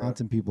love them, bro.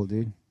 Mountain people,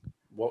 dude.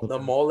 The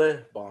mole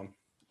bomb.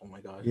 Oh my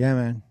god. Yeah,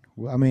 man.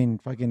 Well, I mean,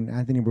 fucking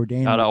Anthony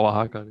Bourdain. Shout out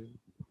Oaxaca, dude.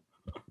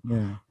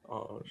 Yeah,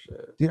 Oh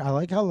shit. dude. I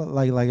like how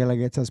like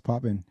it says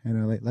popping,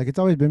 and like it's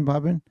always been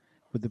popping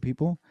with the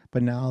people,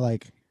 but now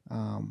like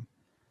I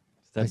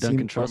That see Duncan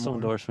more Trussell and more.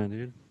 endorsement,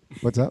 dude.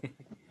 What's up?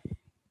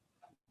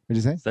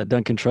 What'd you say? It's that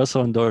Duncan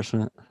Trussell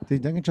endorsement.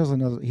 Dude, Duncan Trussell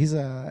knows he's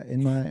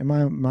in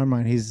my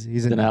mind he's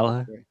An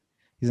ally.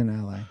 He's an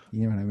ally.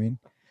 You know what I mean?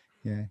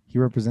 Yeah, he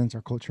represents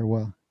our culture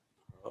well,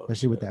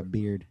 especially with that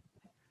beard.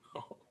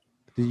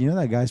 Did you know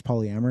that guy's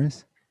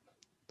polyamorous?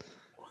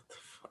 What the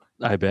fuck?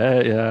 I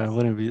bet. Yeah,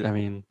 wouldn't be. I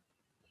mean,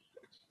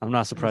 I'm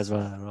not surprised by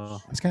that at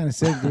all. It's kind of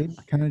sick, dude.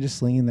 Kind of just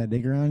slinging that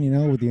dick around,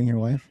 with you and your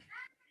wife.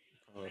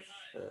 Oh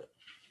shit.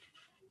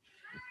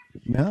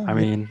 No, I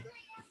mean,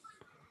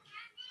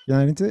 you're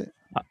not into it.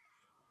 I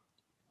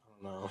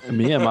don't know.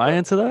 me, am I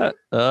into that?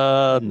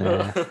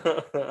 Nah,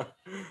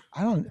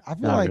 I don't. I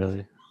feel not like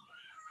really.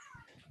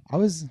 I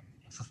was.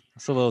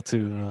 It's a little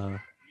too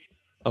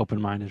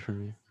open-minded for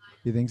me.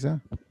 You think so?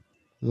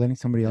 Letting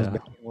somebody else Yeah.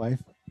 bang your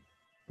wife?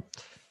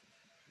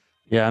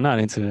 Yeah, I'm not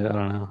into it. I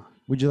don't know.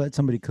 Would you let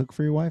somebody cook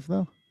for your wife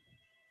though?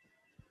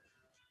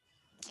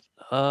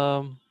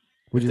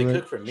 Would If you they let?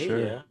 cook for me, sure.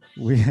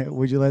 yeah.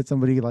 Would you let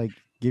somebody like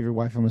give your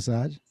wife a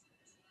massage?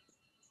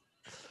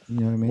 You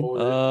know what I mean?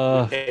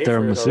 Well, we pay they're for it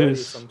already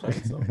masseuse.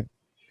 sometimes, so.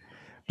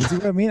 You see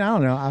what I mean? I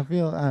don't know. I don't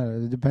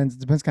know. It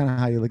depends kind of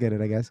how you look at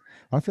it, I guess.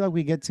 I feel like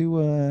we get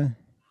to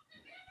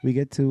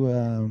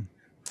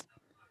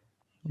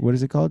what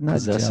is it called? Not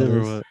Possessive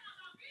jealous. or what?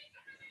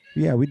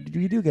 Yeah, we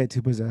do get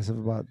too possessive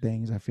about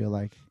things. I feel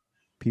like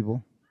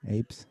people,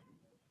 apes.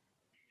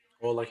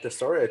 Well, like the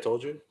story I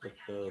told you, like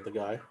the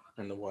guy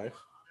and the wife.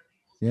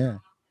 Yeah,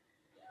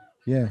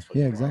 That's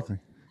fucking wild. exactly.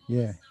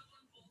 Yeah,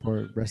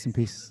 poor rest in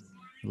peace,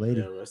 lady.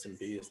 Yeah, rest in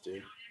peace,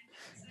 dude.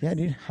 Yeah,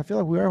 dude. I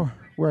feel like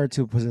we're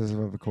too possessive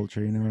of a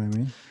culture. You know what I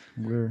mean?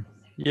 We're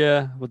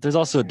Yeah, but there's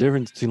also a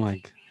difference between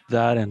like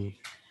that and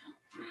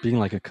being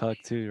like a cuck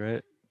too,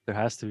 right? There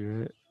has to be,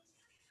 right?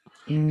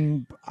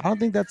 I don't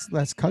think that's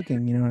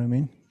cucking. You know what I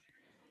mean?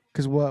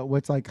 Because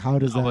what's like? How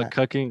does Oh, that?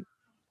 but cucking,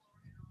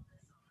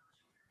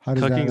 How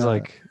does cucking's that?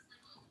 like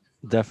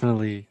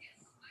definitely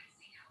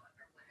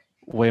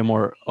way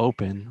more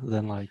open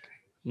than like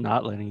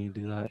not letting you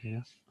do that.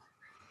 Yeah.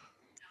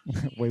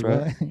 Wait,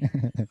 right.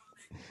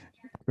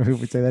 what?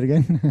 Would say that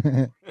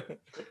again?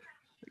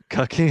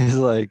 Cucking is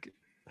like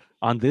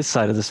on this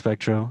side of the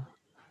spectrum,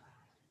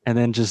 and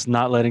then just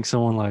not letting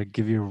someone like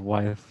give your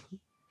wife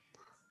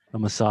a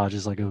massage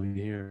is like over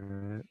here,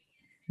 right?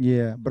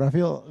 Yeah, but I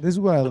feel this is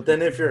what I. But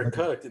then if you're a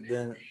cuck,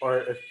 then or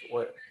if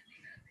what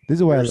This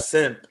is why you're a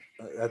simp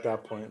at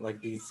that point, like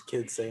these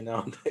kids say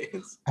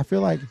nowadays. I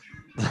feel like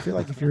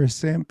if you're a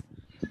simp,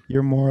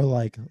 you're more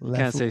like left.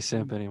 Can't say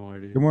simp anymore,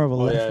 dude. You're more of a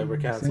Oh, yeah, left we're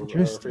leaning canceled. I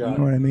centrist. You forgot.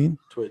 know what I mean?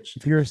 Twitch.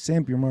 If you're a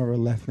simp, you're more of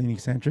a left leaning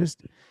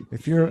centrist.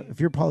 If you're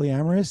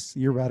polyamorous,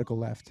 you're radical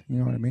left. You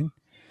know what I mean?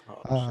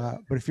 Oh,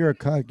 But if you're a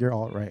cuck, you're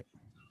alt right.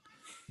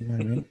 You know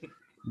what I mean?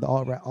 The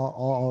alt right,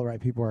 all right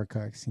people are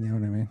cucks. You know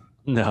what I mean?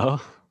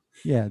 No.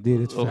 Yeah,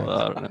 dude, it's Oh, fact.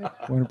 I don't know.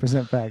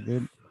 100% fact,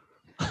 dude.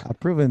 I've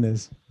proven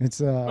this.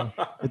 It's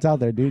out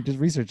there, dude. Just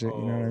research it.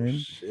 You know what I mean?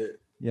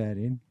 Shit. Yeah,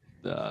 dude.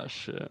 Ah,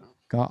 shit.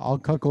 All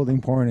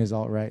cuckolding porn is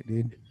alt right,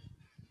 dude.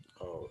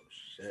 Oh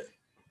shit.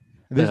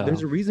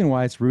 There's a reason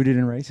why it's rooted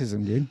in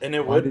racism, dude. And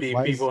it would be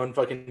people in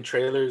fucking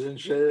trailers and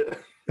shit.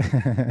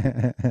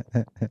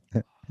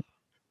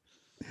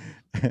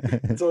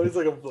 It's always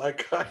like a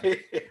black guy.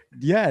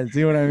 Yeah,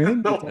 see what I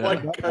mean? The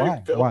white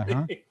guy Why,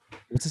 huh?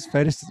 What's his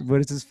fetish? What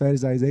is his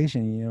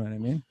fetishization? You know what I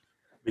mean?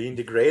 Being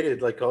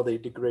degraded, like how they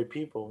degrade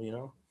people, you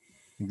know?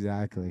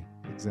 Exactly.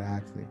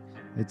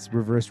 It's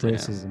reverse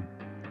racism.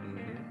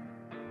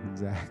 Mhm.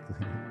 Exactly.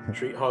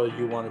 Treat how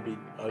you want to be.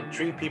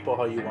 Treat people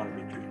how you want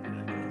to be treated.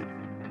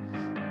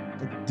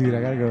 Dude,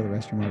 I gotta go to the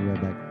restroom. I'll be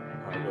right back.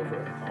 I'll go for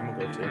it. I'm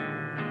gonna go too.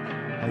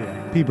 Oh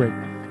yeah. Pee break.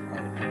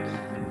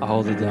 I'll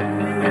hold it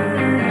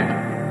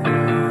down.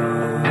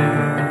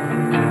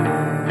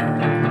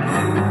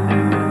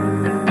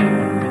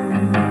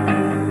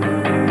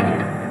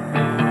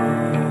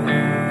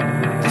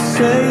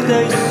 Say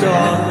they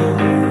saw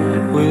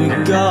him with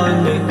a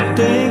gun, they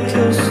think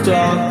he'll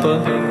stop,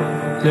 but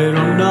they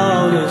don't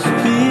know there's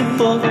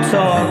people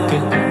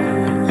talking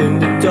in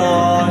the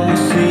dark, they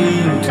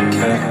seem to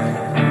care.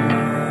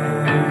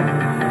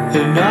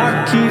 And I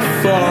keep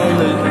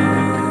falling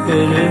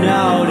in and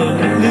out, and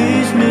it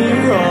leaves me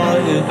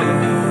rotting,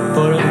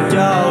 but I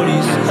doubt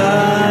he's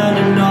had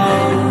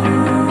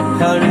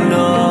enough, had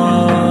enough.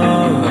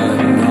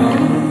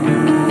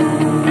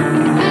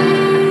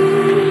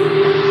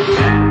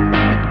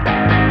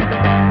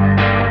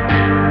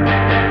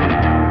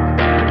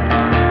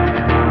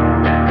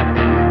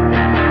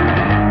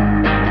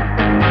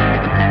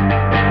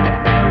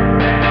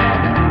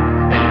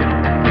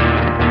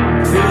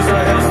 Feels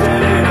like I'm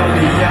standing on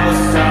the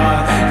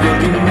outside,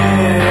 looking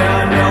in,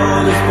 I know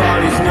this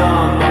body's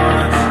numb.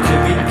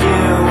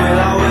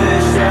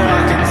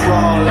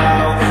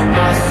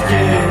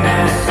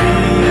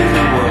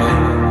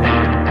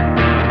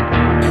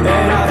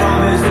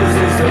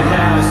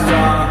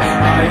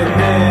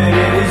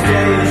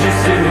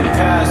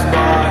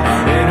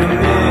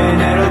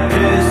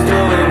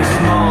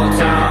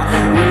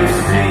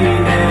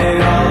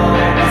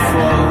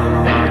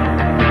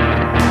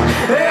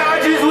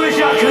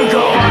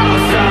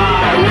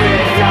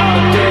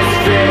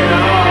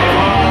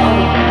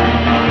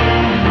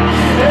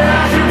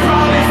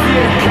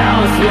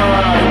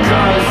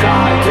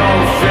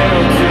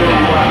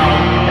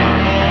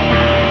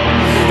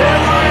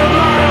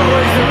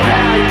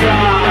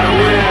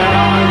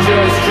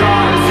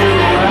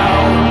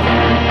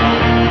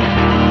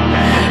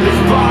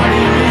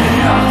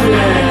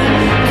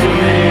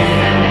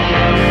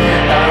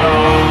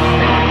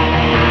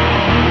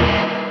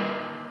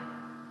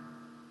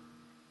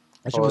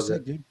 That How shit was was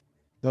sick, it? dude.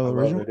 The I love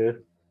original. it,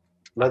 dude.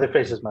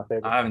 Leatherface is my I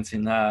favorite. haven't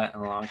seen that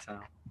in a long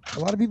time. A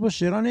lot of people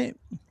shit on it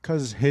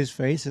because his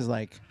face is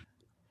like,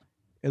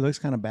 it looks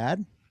kind of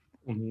bad.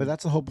 But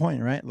that's the whole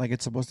point, right? Like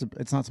it's supposed to.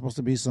 It's not supposed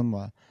to be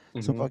some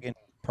fucking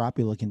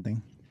proppy looking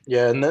thing.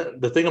 Yeah, and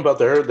the thing about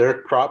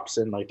their crops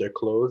and like their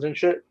clothes and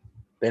shit,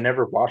 they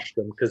never washed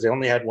them because they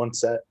only had one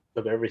set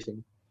of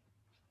everything.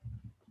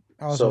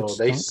 Oh, So it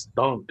they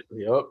stunk? stunk.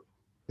 Yep.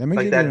 That makes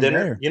Like it that even dinner.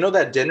 better. You know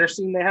that dinner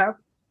scene they have?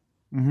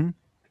 Mm-hmm.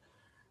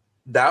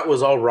 That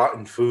was all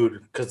rotten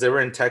food because they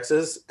were in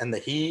Texas and the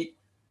heat,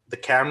 the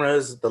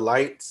cameras, the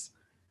lights,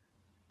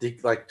 they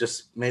like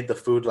just made the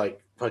food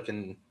like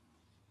fucking.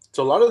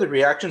 So a lot of the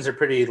reactions are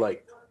pretty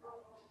like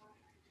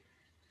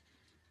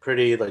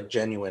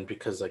genuine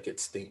because like it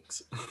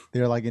stinks.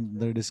 They're like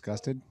they're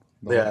disgusted.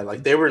 Yeah,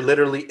 like they were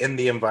literally in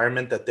the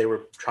environment that they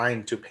were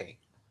trying to paint.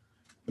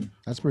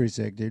 That's pretty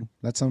sick, dude.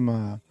 That's some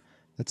not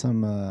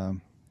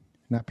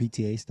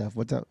PTA stuff.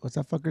 What's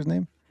that fucker's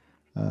name?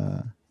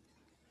 The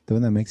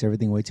one that makes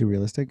everything way too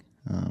realistic.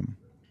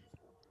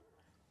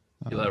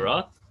 Eli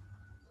Roth?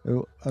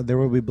 There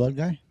Will Be Blood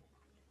guy.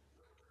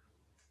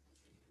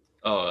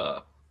 Oh,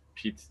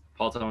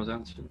 Paul Thomas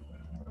Anderson.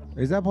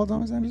 Is that Paul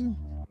Thomas Anderson?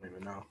 I don't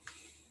even know.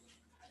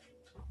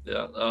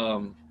 Yeah.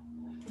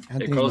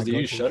 Anthony's Carlos, my do you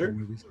go-to use Shudder? for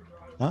movies.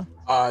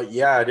 Huh?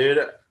 Yeah, dude,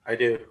 I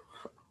do.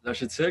 That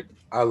shit's sick.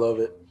 I love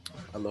it.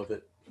 I love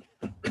it.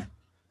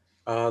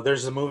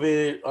 There's a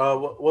movie.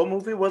 What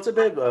movie was it,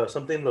 babe?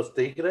 Something Los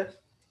Tigres.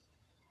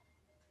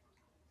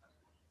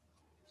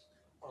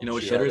 You know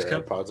what She Shudder had is,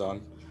 her Kev? AirPods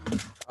on.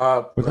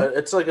 What's that?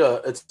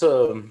 It's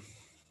I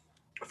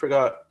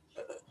forgot.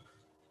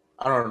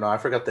 I don't know. I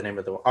forgot the name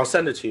of the one. I'll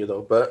send it to you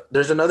though. But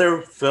there's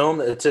another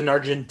film. It's an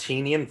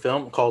Argentinian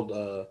film called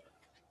fuck.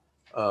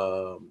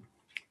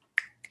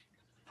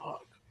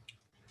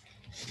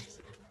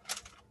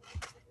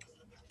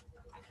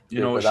 You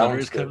know what but that Shudder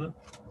one's is, good. Kevin?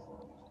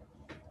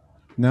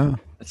 No.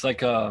 It's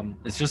like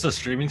it's just a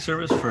streaming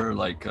service for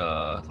like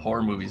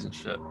horror movies and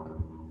shit.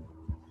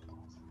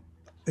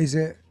 Is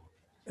it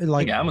I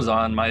like? think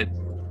Amazon might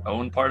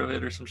own part of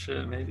it or some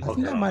shit, maybe. I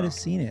think I Okay. might have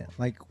seen it.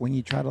 Like when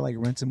you try to like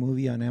rent a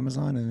movie on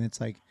Amazon and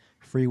it's like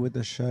free with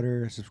the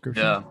Shudder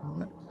subscription. Yeah.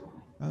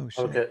 Oh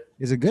shit. Okay.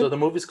 Is it good? So the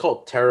movie's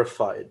called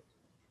Terrified.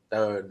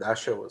 That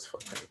shit was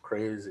fucking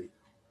crazy.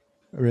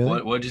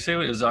 Really? What did you say?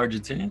 It was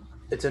Argentinian?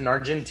 It's an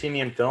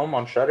Argentinian film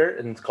on Shudder,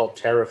 and it's called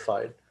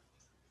Terrified.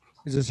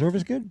 Is the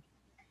service good?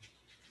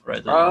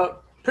 Right there.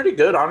 Pretty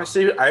good,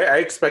 honestly. I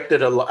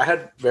expected a lot. I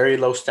had very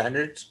low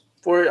standards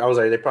for it. I was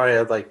like, they probably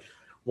had like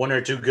one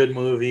or two good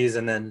movies,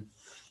 and then.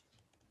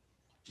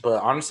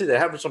 But honestly, they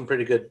have some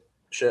pretty good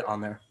shit on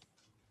there.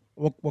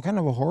 What kind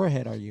of a horror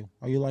head are you?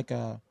 Are you like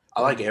a?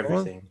 I like horror?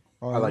 everything.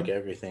 Or I like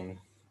everything.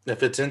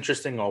 If it's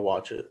interesting, I'll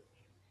watch it.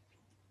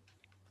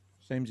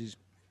 Samesies.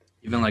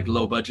 Even like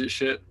low budget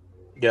shit,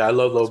 Yeah, I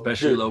love low.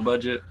 especially Dude, low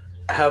budget.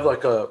 I have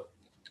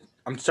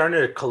I'm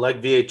starting to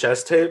collect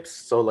VHS tapes.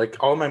 So like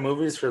all my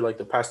movies for like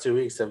the past 2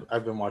 weeks,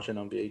 I've been watching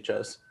on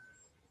VHS.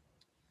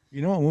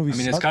 You know what movie? I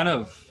mean, it's kind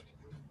of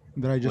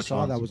that I just which saw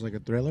ones? that was like a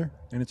thriller,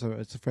 and it's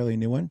a fairly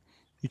new one.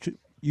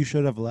 You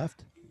should have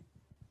left.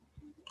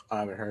 I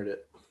haven't heard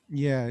it.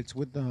 Yeah, it's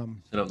with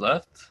should have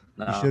left.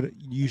 No.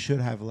 You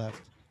should have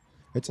left.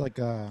 It's like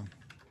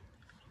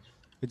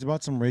it's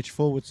about some rich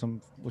fool with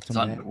some It's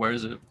not, where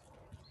is it?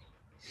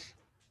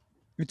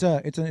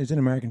 It's an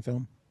American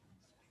film.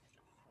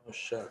 Oh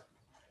shit!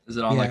 Is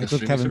it on like a it's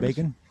with streaming Kevin service?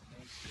 Bacon.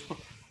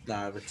 Nah,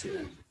 I haven't seen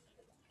it.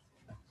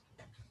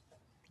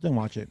 Don't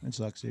watch it. It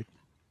sucks, dude.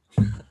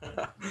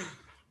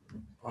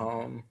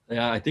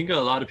 Yeah, I think a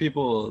lot of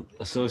people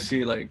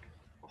associate like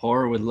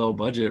horror with low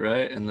budget,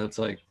 right? And that's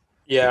like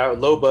Yeah,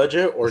 low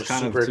budget or it's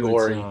kind super of to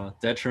gory. its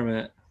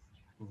detriment.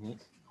 Mhm.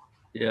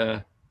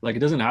 Yeah, like it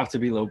doesn't have to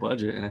be low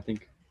budget, and I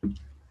think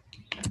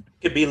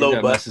Could be think low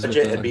that messes with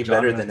budget the and be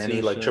better genre than any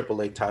too, like shit.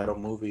 AAA title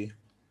movie.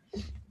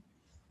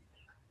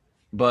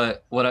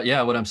 But what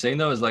I'm saying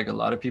though is like a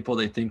lot of people,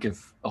 they think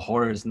if a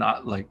horror is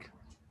not like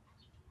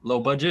low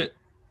budget,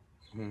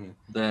 Mhm.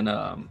 then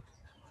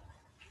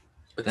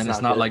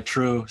it's not good. like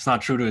true. It's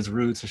not true to its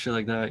roots and shit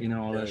like that. You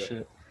know, all that Yeah.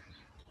 shit.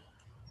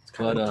 It's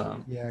kinda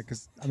But Yeah,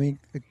 because I mean,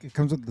 it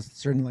comes with a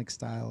certain like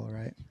style,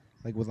 right?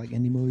 Like with like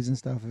indie movies and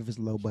stuff. If it's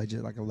low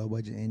budget, like a low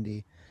budget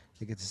indie,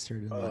 it gets a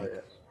certain like, yeah.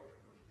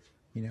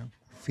 you know,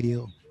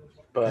 feel.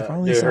 But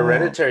finally dude, saw-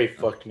 Hereditary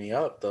fucked me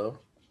up though.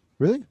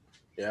 Really?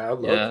 Yeah, I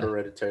love Yeah.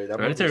 Hereditary. That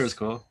Hereditary movie's- was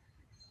cool.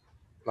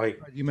 Like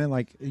You meant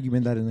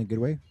that in a good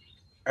way?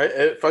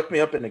 it fucked me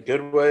up in a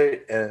good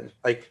way, and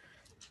like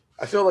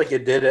I feel like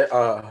it did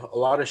a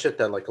lot of shit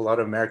that like a lot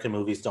of American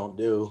movies don't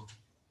do,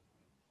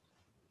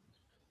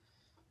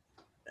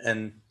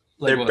 and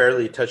Like they're what?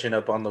 barely touching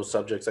up on those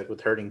subjects, like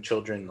with hurting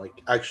children, like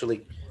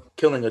actually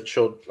killing a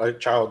child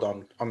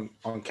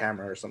on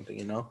camera or something,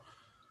 you know.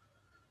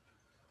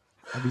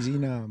 Have you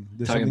seen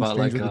There's Talking Something about,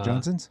 Strange like, with the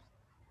Johnsons?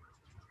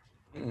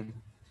 Mm.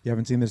 You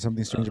haven't seen There's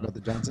Something Strange About the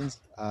Johnsons?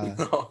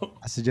 No.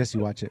 I suggest you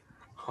watch it.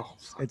 Oh,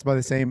 It's by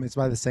the same. It's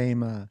by the same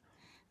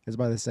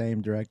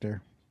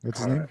director. What's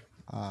his name?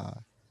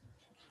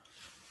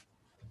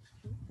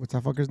 What's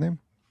that fucker's name?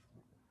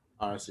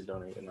 Honestly,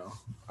 don't even know.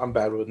 I'm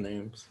bad with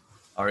names.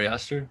 Ari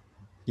Aster.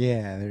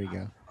 Yeah, there you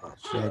go. Oh,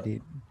 Yeah, shit.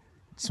 dude.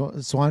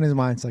 Swan is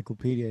my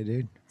encyclopedia,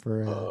 dude,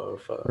 for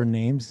Fuck.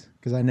 names,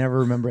 because I never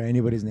remember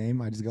anybody's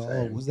name. I just go, "Oh,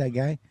 Same. who's that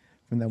guy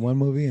from that one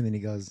movie?" And then he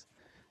goes,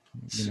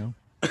 you know.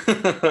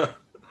 I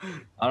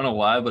don't know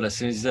why, but as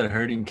soon as you said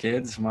hurting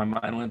kids, my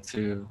mind went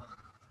to,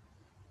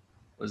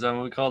 what's that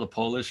movie called? A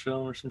Polish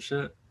film or some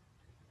shit?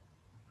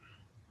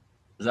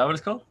 Is that what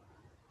it's called?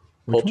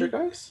 Which one?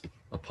 Poltergeist?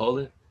 A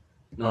Polish?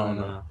 No, Oh,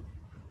 no. no.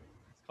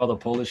 It's called a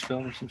Polish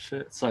film or some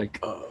shit. It's like,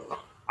 Uh,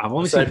 I've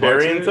only seen parts of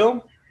Siberian it.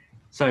 film?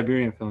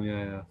 Siberian film,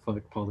 yeah. Fuck,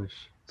 Polish.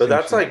 But Same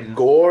that's shit, like yeah.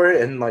 gore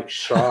and like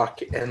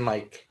shock and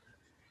like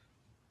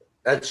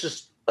that's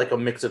just like a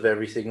mix of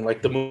everything.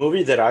 Like the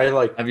movie that I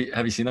like.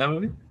 Have you seen that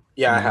movie?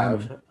 Yeah, I No,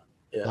 have.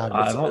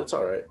 Yeah, it's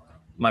all right.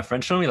 My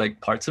friend showed me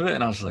like parts of it,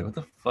 and I was just like, "What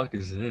the fuck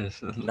is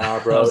this?" Nah,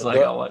 bro. I was like,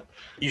 "Oh, what?"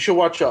 You should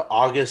watch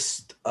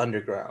August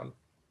Underground.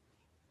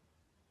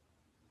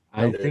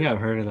 I think I've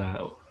heard of that.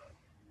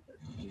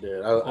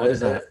 Dude, What is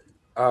that?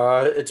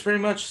 It's pretty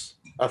much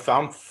a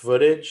found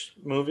footage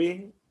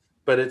movie,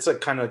 but it's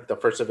like kind of like the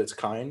first of its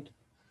kind.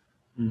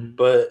 Mhm.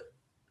 But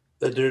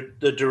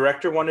the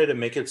director wanted to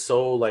make it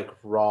so like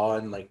raw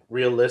and like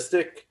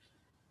realistic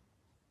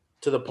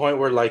to the point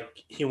where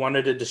like he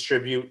wanted to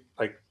distribute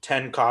like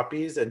 10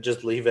 copies and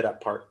just leave it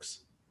at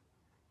parks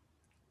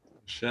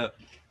Shit,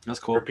 that's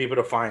for cool. people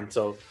to find.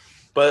 So,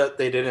 but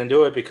they didn't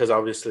do it because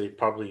obviously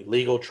probably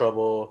legal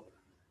trouble.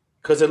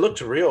 Because it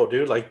looked real,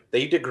 dude. Like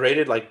they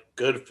degraded like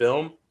good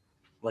film,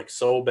 like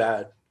so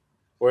bad,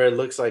 where it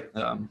looks like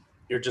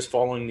you're just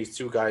following these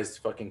two guys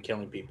fucking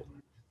killing people.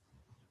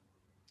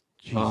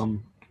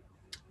 Jeez.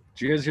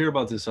 Did you guys hear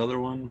about this other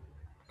one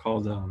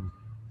called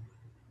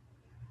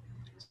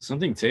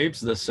something tapes?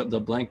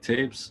 The blank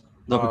tapes,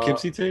 the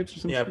Poughkeepsie tapes or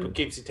something? Yeah,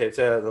 Poughkeepsie tapes.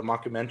 Yeah, the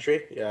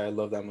mockumentary. Yeah, I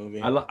love that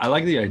movie. I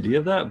like the idea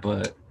of that,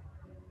 but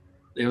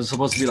it was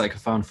supposed to be like a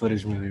found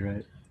footage movie,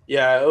 right?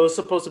 Yeah, it was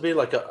supposed to be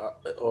like a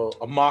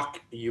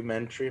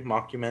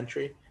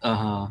mockumentary.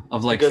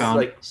 Of like because found.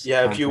 like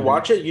yeah, found if you footage.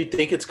 watch it, you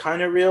think it's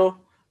kind of real,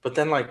 but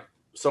then like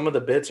some of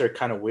the bits are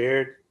kind of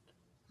weird.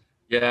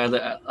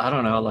 Yeah, I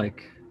don't know.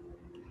 Like,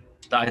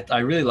 I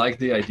really like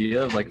the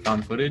idea of like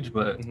found footage,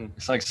 but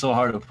it's like so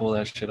hard to pull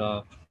that shit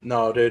off.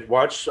 No, dude,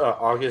 watch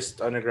August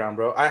Underground,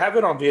 bro. I have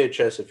it on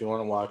VHS if you want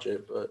to watch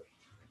it, but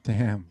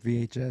Damn,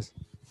 VHS.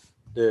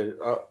 dude,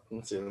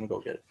 let's see, let me go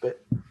get it.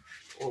 But,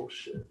 oh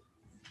shit.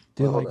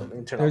 Dude, Hold like, on, let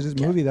me turn there's off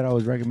this the movie that I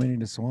was recommending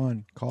to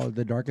Swan called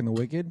The Dark and the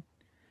Wicked,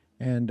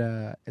 and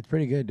it's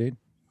pretty good, dude.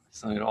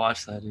 So I need to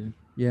watch that, dude.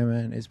 Yeah,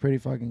 man, it's pretty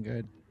fucking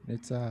good.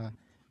 It's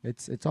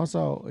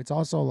also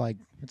like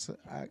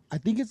I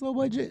think it's low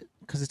budget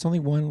because it's only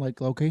one like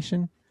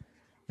location,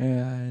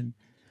 and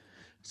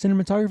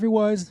cinematography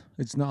wise,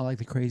 it's not like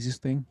the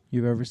craziest thing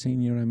you've ever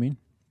seen. You know what I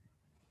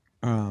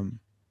mean?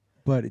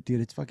 But dude,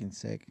 it's fucking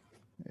sick.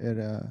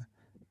 It's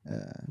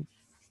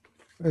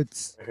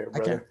Right here, I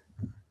can't. brother.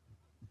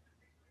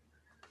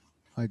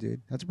 I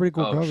did. That's a pretty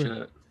cool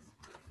cover.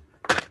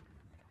 Shit.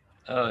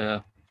 Oh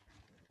yeah.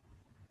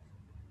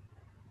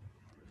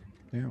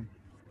 Damn,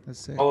 that's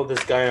sick. Follow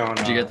this guy on.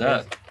 Did you get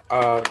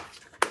that?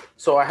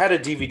 So I had a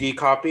DVD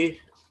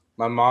copy.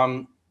 My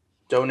mom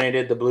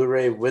donated the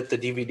Blu-ray with the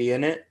DVD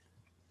in it,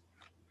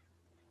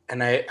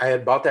 and I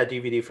had bought that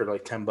DVD for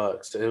like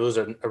 $10. It was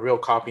a real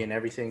copy and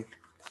everything,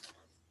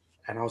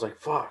 and I was like,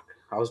 "Fuck!"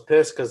 I was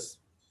pissed because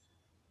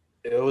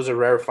it was a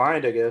rare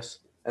find, I guess.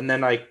 And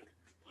then like,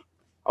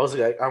 I was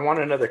like, "I want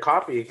another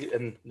copy,"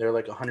 and they're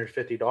like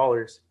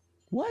 $150.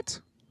 What?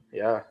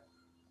 Yeah,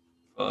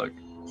 Fuck.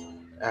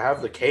 I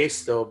have the case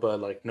still, but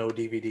like no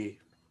DVD.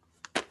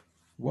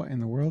 What in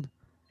the world?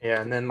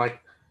 Yeah, and then like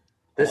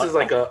this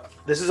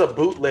is a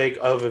bootleg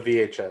of a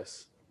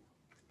VHS.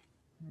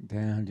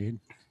 Damn, dude.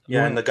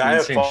 Yeah, and the guy I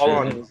insane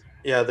follow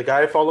shit. on the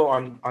guy I follow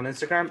on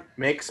Instagram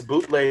makes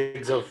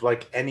bootlegs of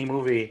like any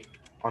movie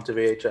onto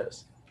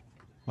VHS.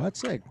 Well, that's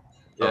sick.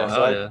 Yeah,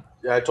 so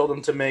I told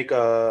him to make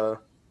a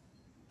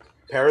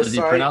Parasite. Does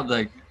he print out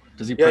the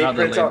he label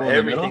prints out in the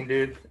everything,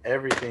 middle? dude.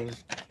 Everything.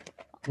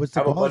 What's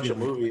I the have a bunch quality of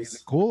of it? movies. Is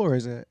it cool or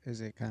is it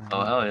kind of?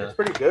 Oh hell yeah. It's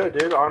pretty good,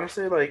 dude.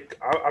 Honestly,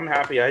 like I'm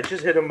happy. I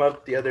just hit him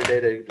up the other day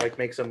to like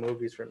make some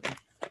movies for me.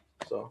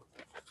 So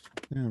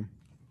Yeah.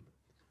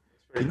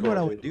 pretty You know cool, what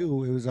I would dude.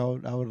 do? It was I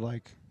would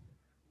like.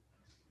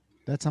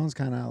 That sounds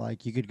kind of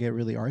like you could get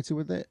really artsy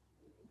with it,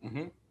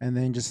 and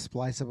then just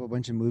splice up a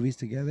bunch of movies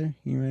together.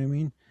 You know what I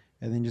mean?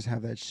 And then just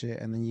have that shit,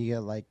 and then you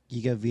get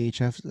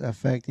VHF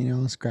effect. You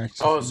know, scratch.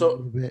 Oh, a so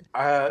little bit.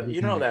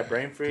 you know that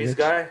brain freeze glitch.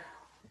 guy?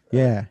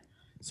 Yeah.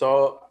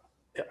 So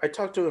I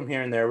talk to him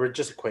here and there. We're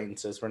just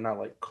acquaintances. We're not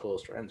like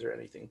close friends or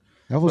anything.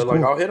 That was But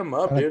cool. like I'll hit him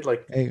up, dude.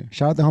 Like, hey,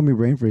 shout out to homie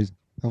Brain Freeze.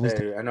 That was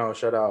hey, I know,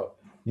 shout out.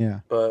 yeah.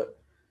 But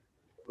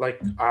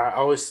like I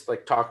always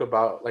like talk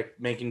about like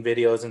making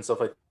videos and stuff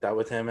like that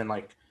with him and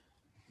like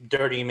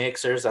dirty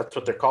mixers. That's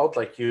what they're called.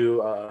 Like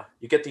you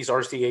get these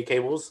RCA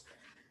cables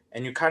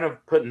and you kind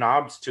of put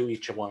knobs to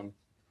each one.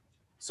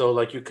 So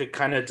like you could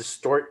kind of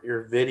distort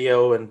your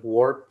video and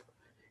warp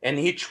and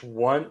each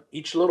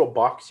little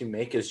box you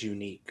make is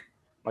unique.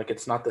 Like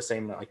it's not the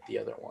same like the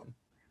other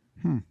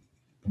one.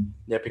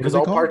 Yeah, because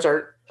all parts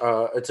are.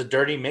 It's a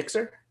dirty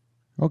mixer.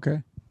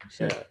 Okay.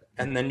 Yeah,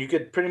 and then you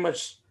could pretty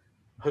much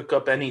hook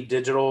up any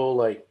digital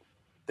like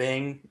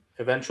thing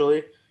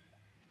eventually.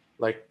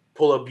 Like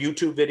pull up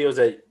YouTube videos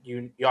that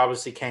you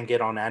obviously can't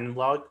get on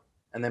analog,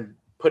 and then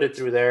put it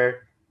through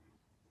there,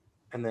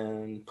 and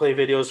then play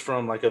videos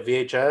from like a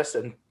VHS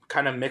and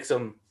kind of mix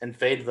them and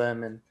fade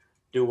them and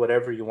do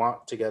whatever you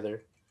want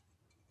together.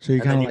 So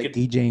you're kind of like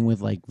DJing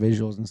with like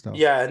visuals and stuff.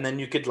 Yeah, and then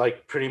you could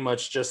like pretty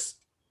much just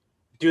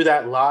do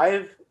that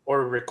live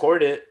or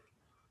record it,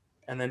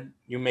 and then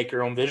you make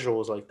your own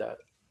visuals like that.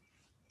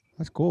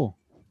 That's cool.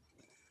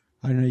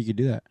 I didn't know you could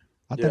do that.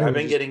 I've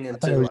been getting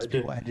into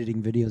people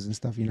editing videos and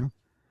stuff, you know?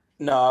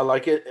 No, I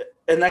like it.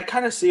 And I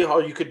kind of see how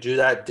you could do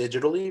that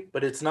digitally,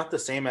 but it's not the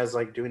same as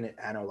like doing it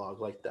analog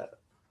like that.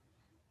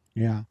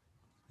 Yeah.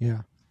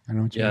 Yeah. I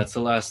know what you mean. It's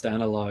the last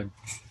analog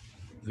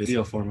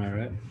video format,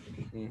 right?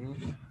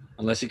 Mm-hmm.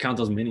 Unless you count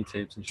those mini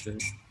tapes and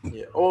shit.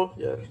 Yeah. Oh,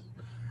 yeah.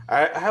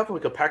 I have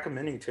like a pack of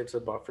mini tapes I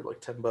bought for like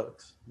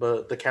 $10,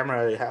 but the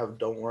camera I have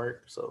don't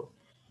work, so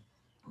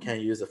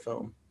can't use the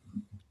film.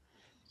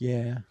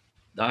 Yeah.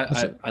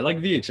 I like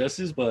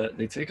VHSs, but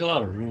they take a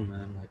lot of room,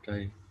 man.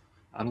 Like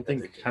I don't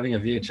think having a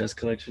VHS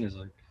collection is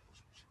like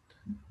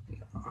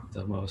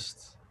the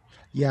most.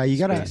 Yeah, you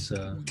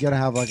gotta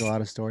have like a lot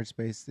of storage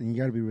space, and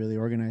you gotta be really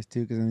organized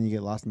too, because then you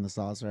get lost in the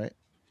sauce, right?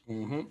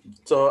 Mm-hmm.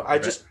 So I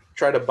just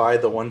try to buy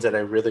the ones that I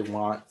really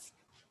want,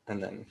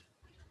 and then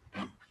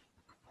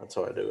that's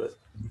how I do it.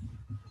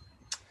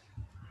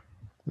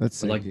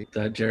 That's like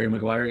that Jerry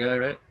Maguire guy,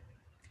 right?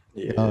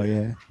 Yeah. Oh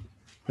yeah.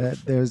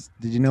 Did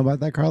you know about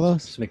that,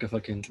 Carlos? Just make a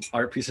fucking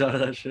art piece out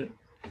of that shit.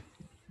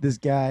 This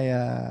guy,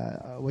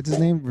 what's his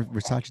name?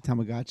 Versace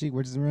Tamagotchi.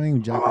 What's his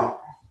name? Jack.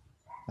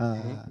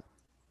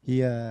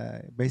 He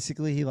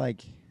basically he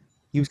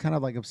was kind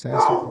of like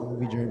obsessed with the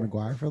movie Jerry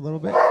Maguire for a little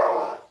bit,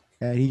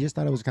 and he just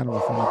thought it was kind of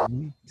a funny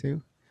movie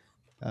too,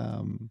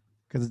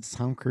 because it's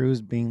Tom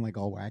Cruise being like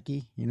all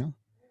wacky, you know.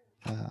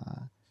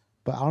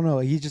 But I don't know.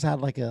 He just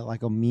had like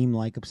a meme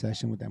like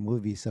obsession with that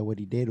movie. So what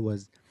he did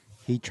was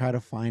he tried to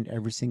find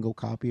every single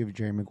copy of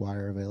Jerry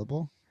Maguire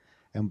available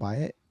and buy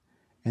it.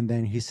 And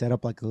then he set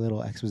up like a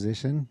little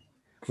exposition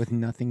with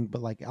nothing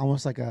but like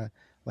almost like a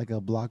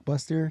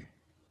Blockbuster,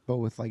 but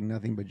with like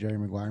nothing but Jerry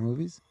Maguire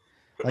movies.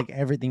 Like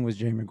everything was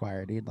Jerry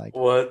Maguire, dude. Like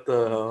what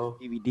the hell?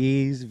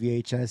 DVDs,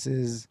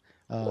 VHSs,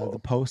 the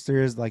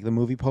posters, like the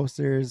movie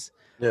posters.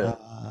 Yeah.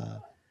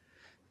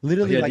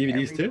 Literally like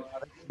DVDs too?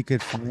 You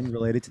could find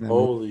related to them.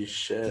 Holy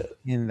shit.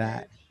 In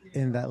that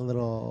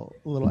little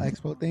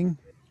expo thing.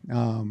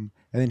 And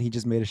then he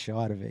just made a show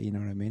out of it, you know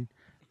what I mean?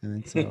 And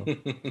then so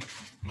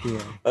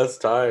yeah. That's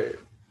tight.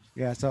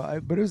 Yeah,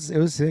 so but it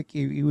was sick.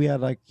 He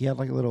had like a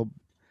little,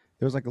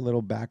 there was like a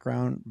little back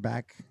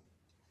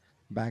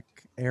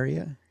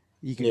area.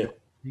 You could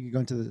go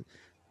into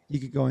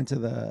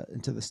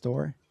the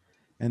store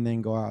and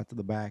then go out to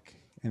the back,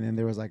 and then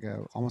there was like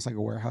almost like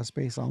a warehouse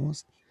space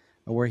almost,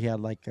 where he had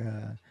like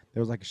there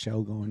was like a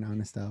show going on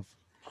and stuff.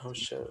 Oh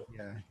shit.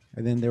 Yeah.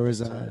 And then there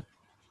was I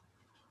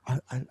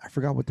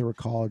forgot what they were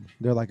called.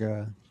 They're like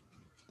a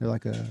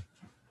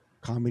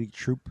comedy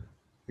troupe,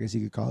 I guess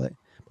you could call it.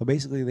 But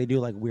basically they do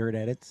like weird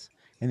edits,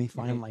 and they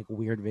find like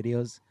weird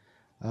videos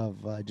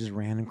of just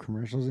random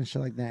commercials and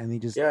shit like that, and they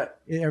just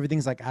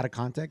everything's like out of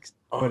context.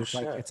 But it's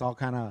like it's all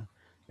kind of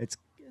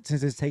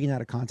since it's taken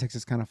out of context,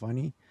 it's kind of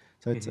funny.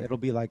 So it'll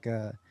be like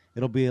a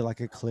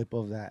clip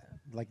of that,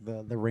 like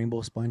the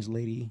rainbow sponge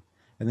lady,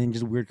 and then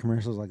just weird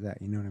commercials like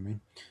that. You know what I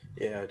mean?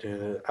 Yeah,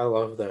 dude, I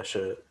love that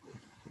shit.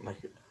 Like,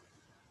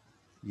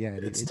 yeah,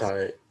 it's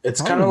tight.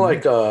 It's kind of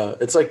like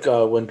it's like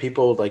when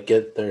people like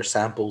get their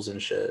samples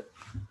and shit.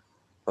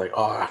 Like,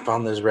 oh, I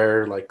found this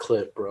rare like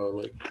clip, bro.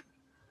 Like,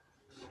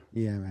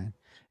 yeah, man.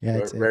 Yeah,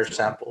 it's rare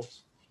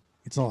samples.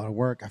 It's a lot of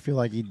work. I feel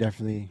like you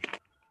definitely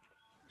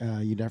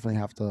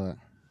have to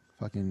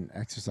fucking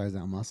exercise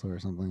that muscle or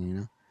something, you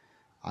know?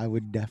 I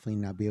would definitely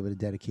not be able to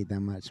dedicate that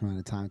much amount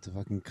of time to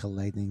fucking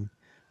collecting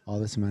all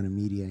this amount of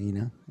media, you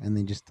know? And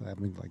then just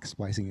like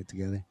splicing it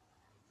together.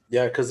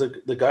 Yeah, because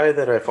the guy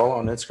that I follow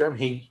on Instagram,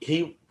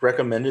 he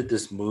recommended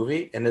this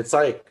movie, and it's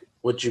like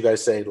what you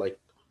guys say, like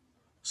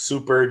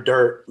super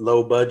dirt,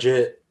 low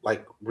budget,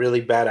 like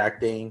really bad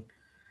acting,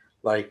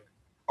 like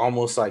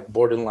almost like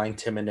borderline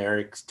Tim and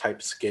Eric's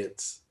type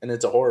skits, and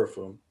it's a horror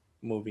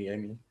movie. I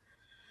mean,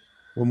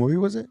 what movie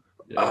was it?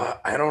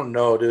 I don't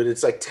know, dude.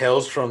 It's like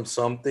Tales from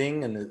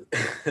Something, and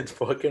it's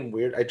fucking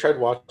weird. I tried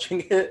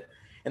watching it,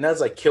 and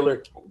that's like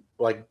killer,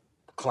 like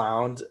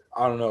clowns.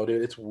 I don't know,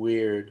 dude. It's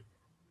weird.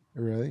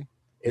 Really?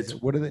 It's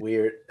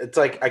weird. It's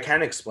like I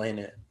can't explain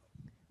it.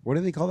 What do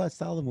they call that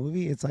style of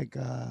movie? It's like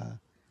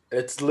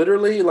it's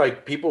literally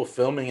like people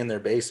filming in their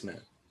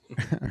basement.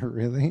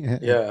 Really?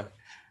 Yeah.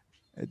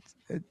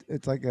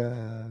 It's like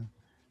a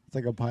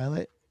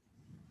pilot.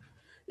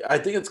 I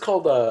think it's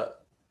called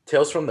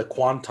Tales from the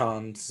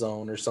Quantum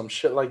Zone or some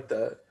shit like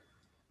that.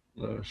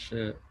 Oh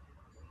shit.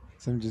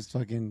 Some just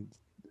fucking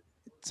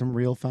some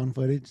real found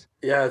footage.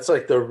 Yeah, it's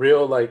like the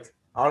real, like,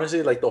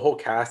 honestly, like the whole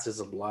cast is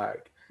in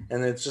black,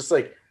 and it's just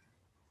like,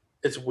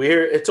 it's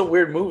weird. It's a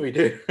weird movie,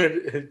 dude.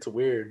 It's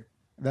weird.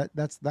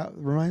 That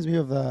reminds me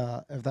of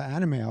the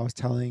anime I was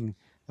telling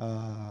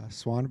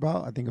Swan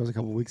about. I think it was a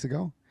couple weeks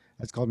ago.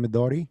 It's called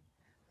Midori,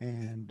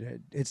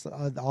 and it's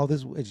all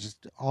this. It's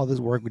just all this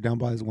work done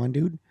by this one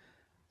dude.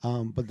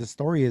 But the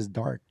story is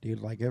dark,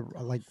 dude. Like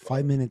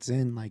 5 minutes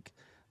in, like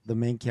the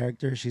main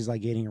character, she's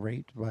like getting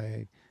raped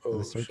by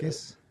the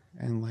circus,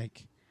 and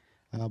like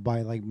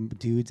by like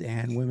dudes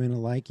and women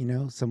alike. You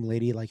know, some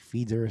lady like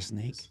feeds her a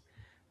snake.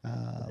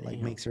 Like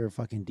makes her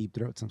fucking deep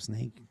throat some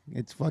snake.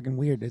 It's fucking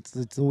weird. It's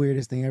the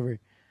weirdest thing ever.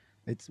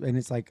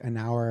 It's like an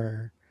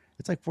hour.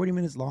 It's like 40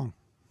 minutes long,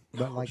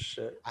 but like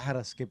I had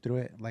to skip through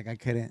it. Like I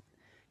couldn't,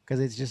 because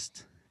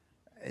it's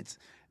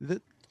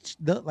the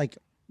like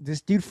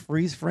this dude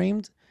freeze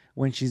framed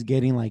when she's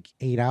getting like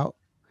ate out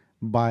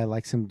by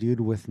like some dude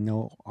with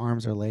no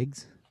arms or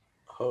legs.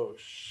 Oh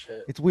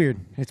shit! It's weird.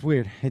 It's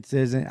weird. It's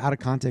out of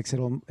context.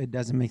 It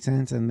doesn't make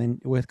sense, and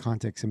then with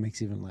context, it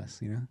makes even less.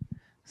 You know,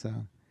 so.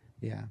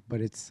 Yeah, but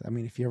I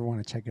mean, if you ever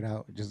want to check it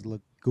out, just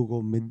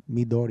Google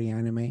Midori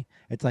anime.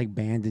 It's like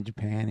banned in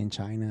Japan and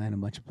China and a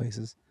bunch of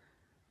places.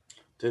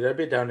 Dude, I'd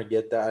be down to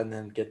get that and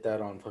then get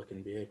that on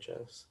fucking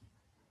VHS.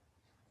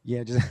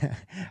 Yeah, just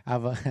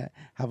have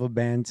a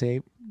band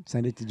tape,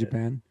 send it to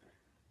Japan.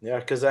 Yeah,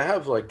 because I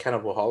have like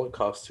Cannibal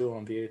Holocaust too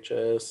on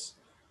VHS.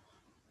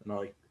 And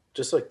like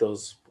just like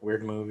those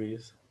weird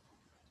movies.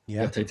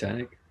 Yeah,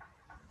 Titanic.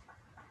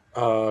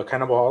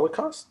 Cannibal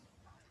Holocaust?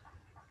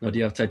 No, do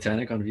you have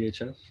Titanic on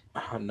VHS?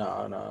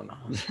 No.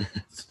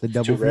 The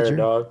double too feature? Rare,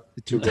 dog.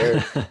 Too rare.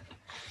 I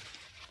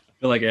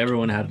feel like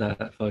everyone had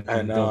that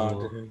fucking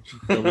double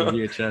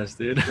VHS,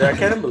 dude. Yeah, I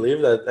can't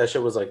believe that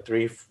shit was like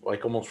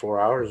almost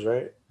 4 hours,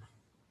 right?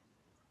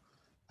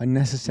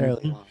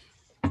 Unnecessarily.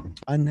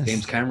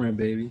 James Cameron,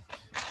 baby.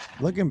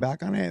 Looking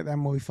back on it, that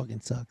movie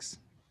fucking sucks.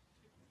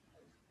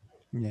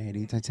 Yeah,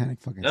 dude, Titanic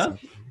fucking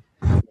sucks.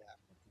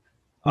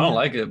 I don't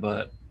like it,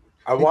 but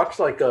I watched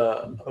like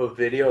a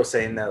video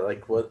saying that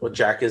like what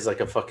Jack is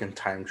like a fucking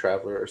time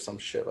traveler or some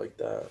shit like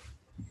that.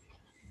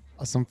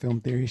 Some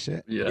film theory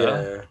shit.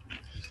 Yeah.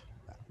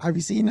 Have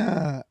you seen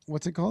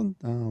what's it called?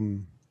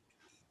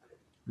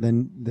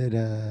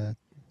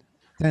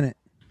 Tenet.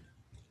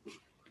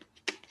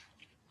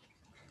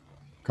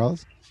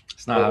 Carlos?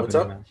 It's not happening, what's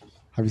up? man.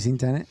 Have you seen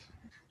Tenet?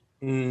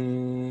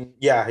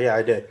 Yeah,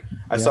 I did.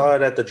 I saw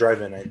it at the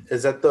drive-in.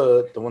 Is that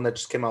the one that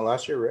just came out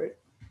last year, right?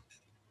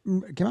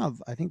 It came out,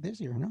 I think,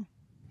 this year, no?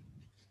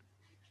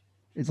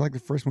 It's like the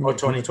first one.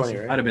 2020,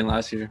 right? Might have been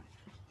last year.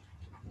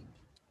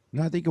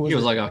 No, I think it was. It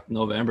was like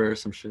November or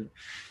some shit.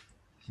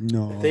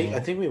 No.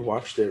 I think we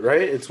watched it,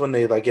 right? It's when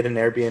they like get an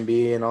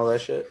Airbnb and all that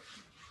shit.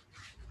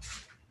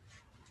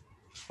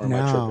 Or am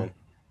I tripping?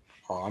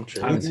 Oh, I'm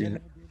tripping. I haven't seen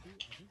it.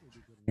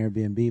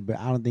 Airbnb, but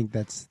I don't think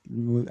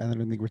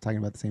we're talking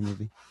about the same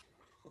movie.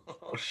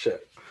 Oh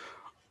shit.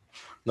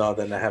 No,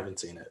 then I haven't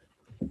seen it.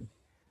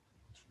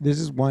 There's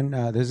this one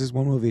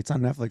movie. It's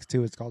on Netflix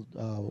too. It's called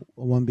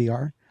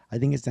 1BR. I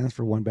think it stands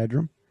for one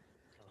bedroom.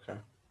 Okay.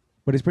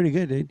 But it's pretty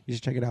good, dude. You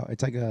should check it out.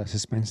 It's like a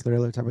suspense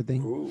thriller type of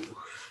thing. Ooh,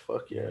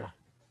 fuck yeah.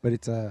 But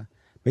it's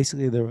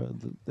basically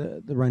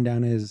the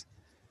rundown is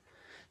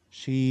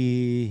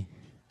she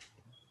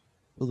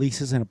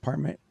leases an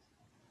apartment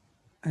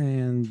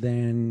and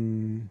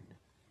then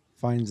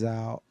finds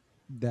out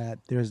that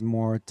there's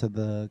more to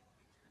the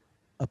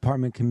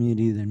apartment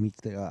community than meets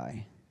the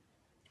eye.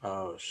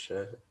 Oh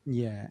shit.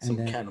 Yeah, Some and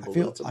then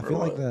cannibalism I feel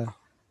like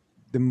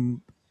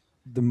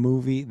the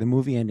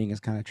movie ending is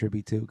kind of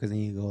trippy too, because then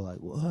you go like,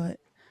 what?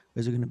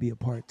 Is there gonna be a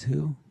part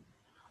 2?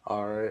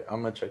 All right,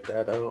 I'm gonna check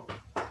that out.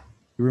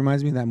 It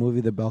reminds me of that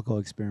movie, The Belko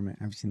Experiment.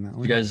 Have you seen that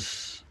one? You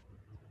guys?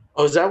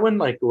 Oh, is that when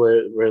like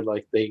where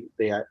like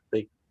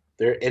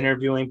they're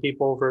interviewing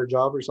people for a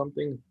job or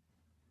something,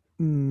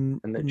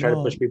 and they try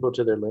to push people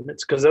to their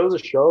limits? Because there was a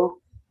show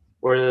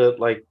where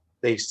like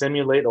they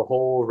simulate a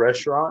whole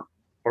restaurant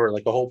or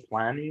like a whole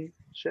planning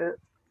shit,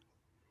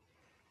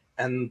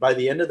 and by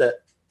the end of that,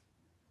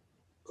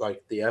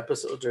 like the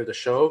episodes or the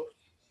show,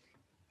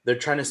 they're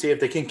trying to see if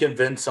they can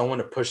convince someone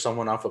to push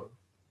someone off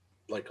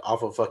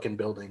a fucking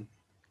building.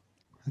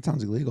 That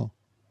sounds illegal.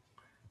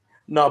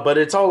 No, but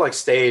it's all like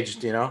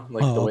staged, you know,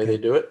 like the way they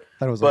do it.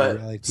 That was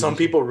but some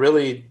people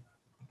really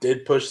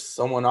did push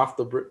someone off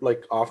the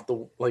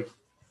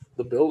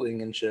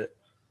building and shit.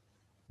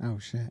 Oh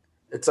shit!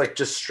 It's like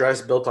just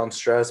stress built on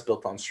stress,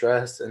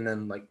 and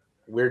then like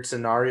weird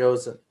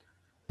scenarios and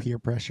peer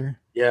pressure.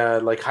 Yeah,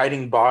 like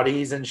hiding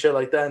bodies and shit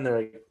like that, and they're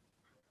like,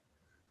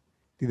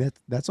 dude,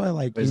 that's why I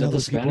like. Is that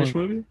the Spanish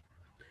movie?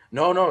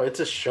 No,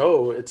 it's a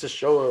show. It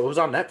was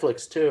on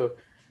Netflix too.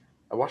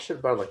 I watched it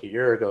about like a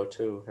year ago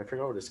too. I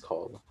forgot what it's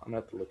called. I'm gonna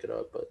have to look it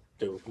up. But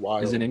dude,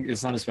 wild. Is it?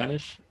 It's not in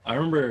Spanish. I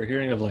remember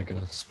hearing of like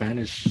a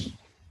Spanish.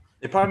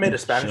 They probably made a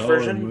Spanish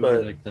version,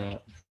 but like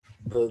that.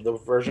 The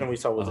version we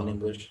saw was in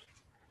English.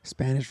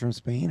 Spanish from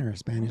Spain or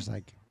Spanish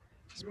like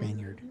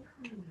Spaniard?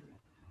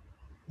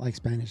 Like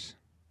Spanish.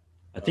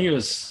 I think it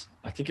was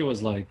I think it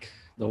was like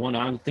the one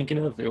I'm thinking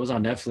of. It was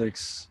on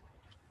Netflix,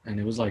 and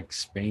it was like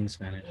Spain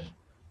Spanish.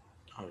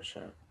 Oh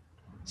shit.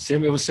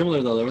 It was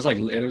similar though. There was like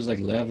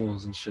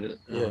levels and shit.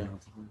 I Yeah. don't know.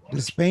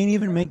 Does Spain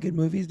even make good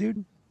movies,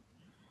 dude?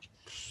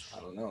 I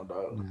don't know,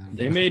 dog. Nah,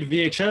 They made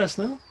VHS,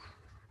 no?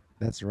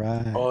 that's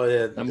right. Oh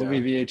yeah. That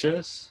movie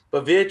VHS.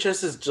 But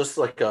VHS is just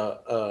like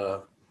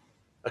a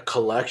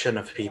collection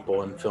of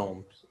people in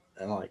films,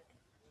 and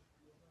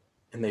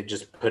they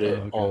just put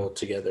it all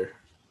together.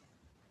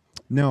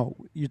 No,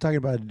 you're talking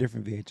about a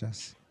different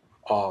VHS.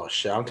 Oh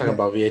shit! I'm talking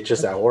about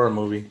VHS, that horror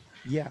movie.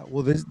 Yeah,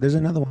 well, there's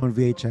another one with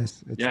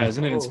VHS. It's Yeah, like-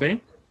 isn't it in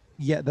Spain?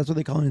 yeah, that's what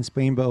they call it in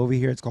Spain, but over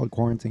here it's called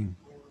Quarantine.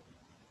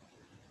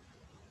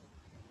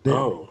 They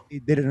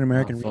did it in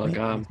American. Fuck, remake,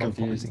 I'm it's called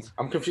confused. Quarantine.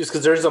 I'm confused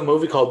because there's a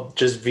movie called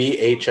just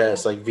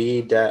VHS, like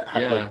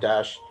like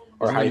dash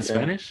or Isn't it in hyphen.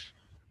 Spanish?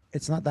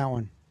 It's not that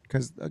one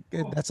because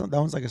that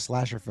one's like a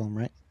slasher film,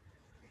 right?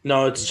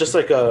 No, it's just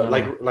like a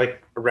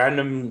like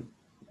random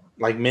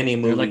like mini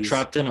They're movies. like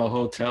trapped in a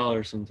hotel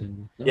or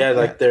something. No? Yeah,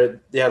 like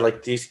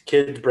like these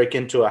kids break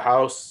into a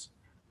house,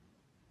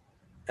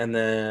 and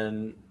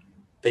then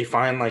they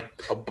find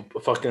like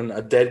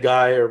a dead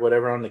guy or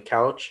whatever on the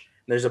couch.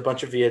 And there's a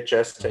bunch of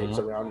VHS tapes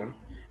around them,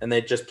 and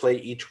they just play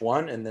each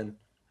one, and then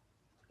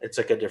it's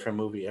like a different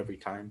movie every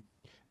time.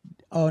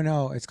 Oh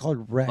no, it's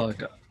called Wreck.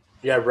 Fuck.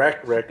 Yeah,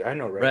 Wreck. I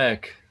know Wreck.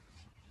 Wreck.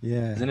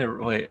 Yeah. Isn't it?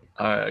 Wait.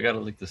 All right, I gotta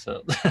look this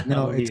up.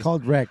 No, it's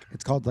called Rec.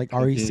 It's called like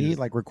REC, Confused.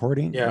 like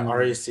recording. Yeah, you know?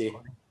 REC.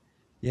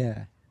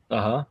 Yeah,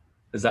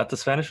 Is that the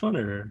Spanish one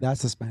or?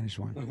 that's the Spanish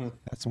one. Mm-hmm.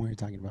 That's the one you're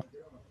talking about.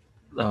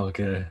 Oh,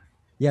 okay.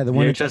 Yeah, the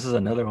one. VHS is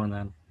another one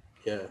then.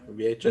 Yeah,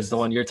 VHS. Is the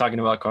one you're talking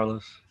about,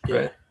 Carlos? Yeah.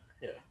 Right.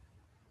 Yeah.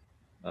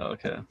 Oh,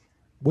 okay.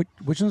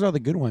 Which ones are the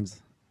good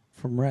ones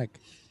from Rec?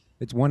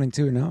 It's 1 and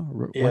 2,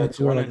 no? Yeah, it's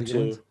are one like and the good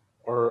ones? two,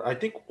 or I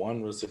think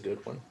one was a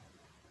good one.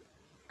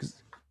 'Cause-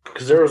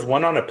 Because there was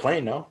one on a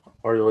plane, no,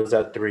 or was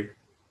that 3?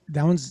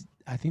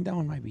 I think that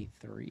one might be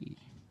 3.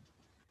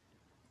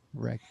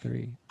 Rec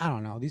 3. I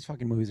don't know. These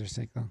fucking movies are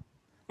sick though.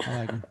 I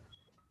like them.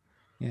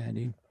 Yeah,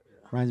 dude.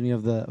 Reminds me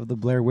of the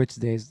Blair Witch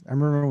days. I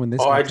remember when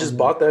this. Oh, guy I told just me-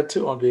 bought that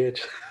too on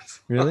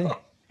VHS. Really?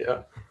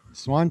 Yeah.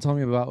 Swan told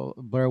me about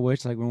Blair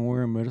Witch like when we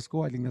were in middle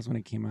school. I think that's when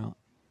it came out.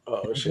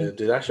 Oh shit,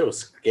 dude, that shit was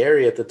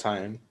scary at the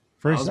time.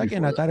 For a That was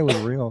second, I before thought it was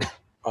real.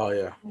 Oh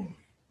yeah.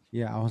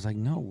 Yeah, I was like,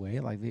 no way.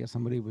 Like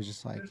somebody was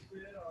just like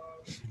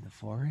in the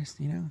forest,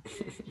 you know,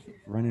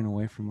 running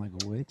away from like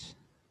a witch.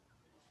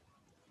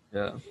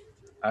 Yeah.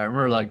 I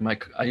remember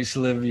like I used to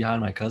live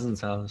behind my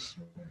cousin's house,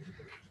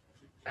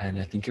 and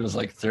I think it was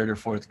like 3rd or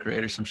 4th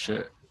grade or some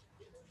shit.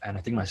 And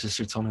I think my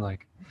sister told me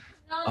like,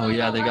 oh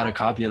yeah, they got a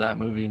copy of that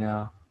movie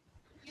now.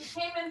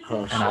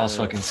 Oh, And I was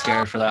shit. fucking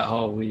scared for that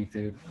whole week,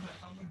 dude.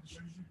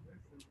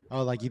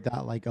 Oh, like you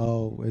thought like,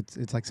 oh,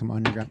 it's like some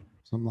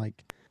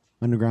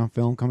underground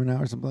film coming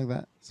out or something like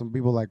that. Some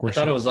people like were. I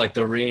thought it was like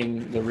the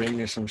ring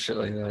or some shit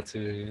like that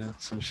too. You know,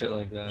 some shit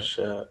like that.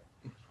 Shit.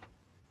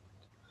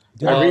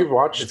 Dude, I Well,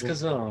 rewatched It's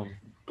because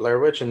Blair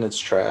Witch and it's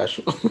trash.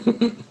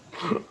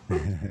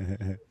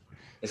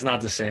 it's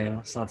not the same.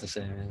 It's not the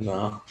same. Man.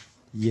 No.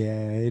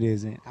 yeah, it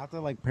isn't. After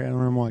like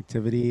Paranormal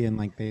Activity and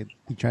like they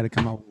try to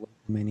come out with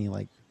many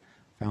like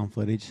found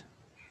footage.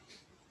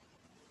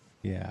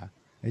 Yeah,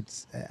 I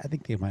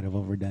think they might have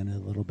overdone it a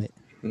little bit.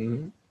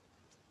 hmm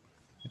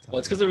Well,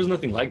 it's because there was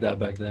nothing like that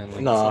back then.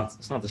 Like, No.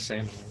 it's not the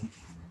same.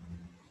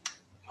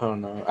 I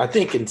don't know. I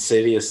think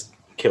Insidious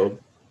killed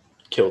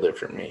it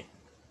for me.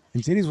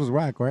 Insidious was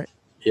whack, right?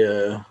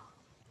 Yeah.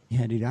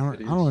 Yeah, dude. I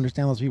don't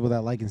understand those people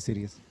that like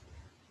Insidious.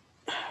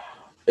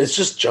 It's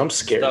just jump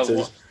scares. That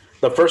one-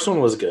 The first one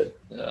was good.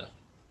 Yeah.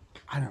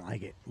 I don't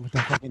like it. With the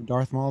fucking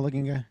Darth Maul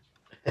looking guy.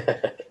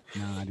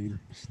 Nah, dude.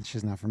 It's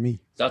just not for me. Is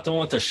that the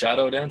one with the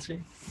shadow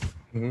dancing?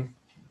 hmm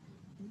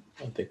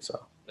I think so.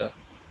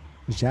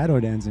 Shadow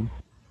dancing.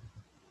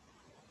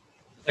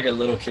 Like a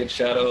little kid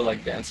shadow,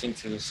 like dancing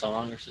to the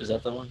song. Is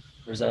that the one?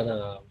 Or is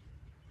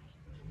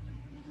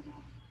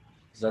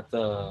that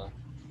the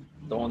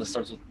one that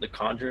starts with The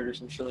Conjured or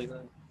some shit like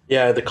that?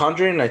 Yeah, The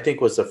Conjuring I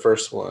think was the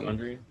first one.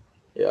 Conjuring.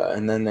 Yeah,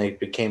 and then they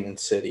became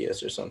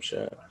Insidious or some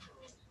shit.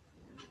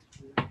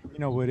 You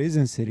know what is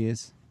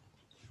Insidious?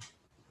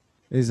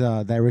 Is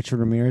that Richard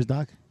Ramirez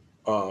doc?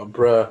 Oh,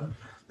 bruh.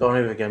 Don't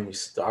even get me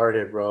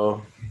started,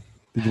 bro.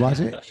 Did you watch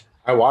it?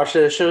 I watched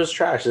it. It shit was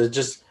trash. They're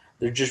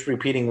just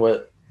repeating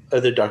what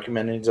other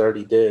documentaries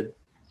already did.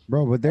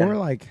 Bro, but they were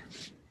like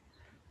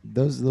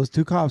those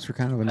two cops were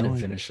kind of I didn't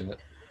annoying. finish it.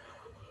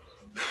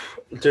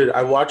 Dude,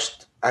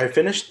 I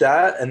finished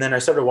that and then I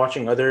started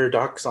watching other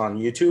docs on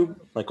YouTube,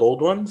 like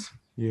old ones.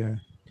 Yeah.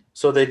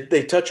 So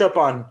they touch up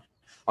on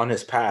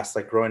his past,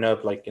 like growing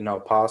up like in El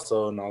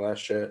Paso and all that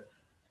shit.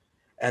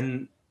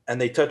 And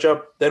they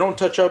don't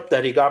touch up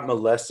that he got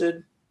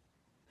molested,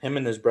 him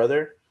and his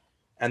brother.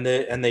 And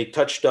they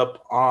touched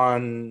up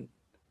on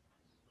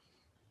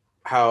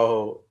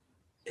how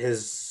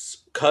his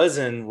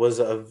cousin was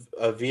a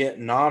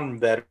Vietnam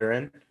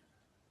veteran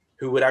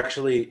who would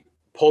actually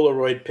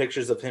Polaroid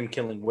pictures of him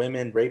killing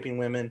women, raping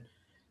women,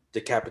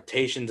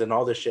 decapitations, and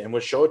all this shit, and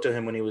would show it to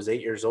him when he was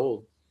 8 years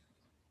old.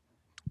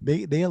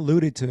 they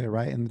alluded to it,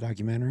 right, in the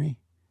documentary.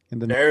 In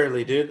the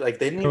Barely, dude. Like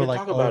they didn't they were even like,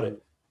 talk about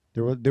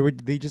oh,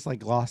 it. they just like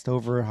glossed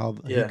over how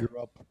he Yeah. grew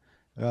up.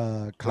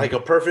 Like a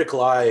perfect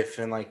life,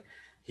 and like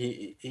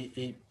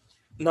he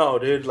no,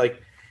 dude.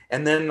 Like,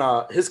 and then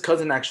his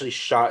cousin actually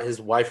shot his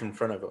wife in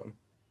front of him.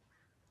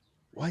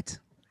 What?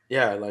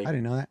 Yeah, I like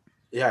didn't know that.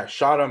 yeah,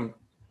 shot him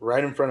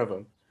right in front of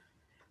him.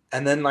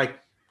 And then like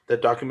the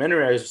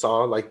documentary I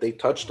saw, like they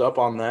touched up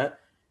on that,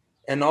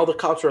 and all the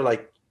cops were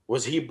like,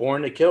 "Was he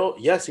born to kill?"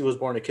 Yes, he was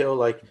born to kill.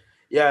 Like,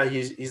 yeah,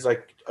 he's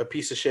like a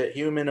piece of shit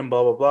human and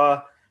blah blah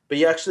blah. But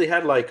he actually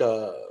had like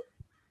a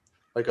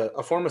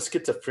form of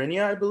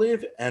schizophrenia, I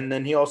believe, and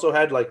then he also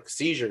had like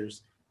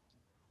seizures.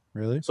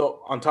 Really?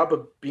 So on top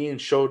of being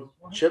showed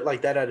shit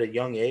like that at a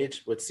young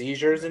age with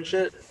seizures and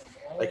shit,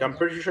 like I'm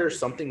pretty sure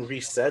something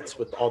resets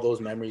with all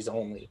those memories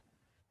only.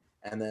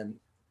 And then,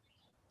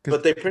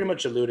 but they pretty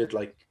much alluded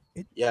like,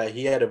 yeah,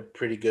 he had a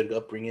pretty good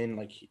upbringing.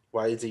 Like,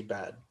 why is he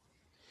bad?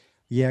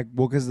 Yeah,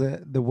 well, because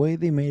the way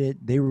they made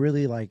it, they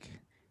really like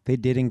they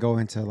didn't go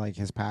into like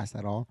his past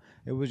at all.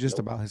 It was just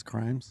about his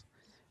crimes.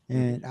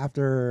 And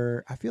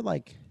after, I feel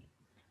like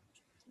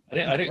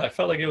I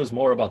felt like it was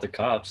more about the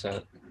cops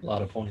at a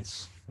lot of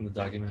points in the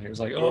documentary. It was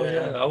like, oh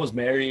yeah, I was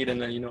married, and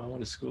then I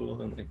went to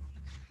school, and like,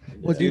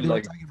 well, dude, they were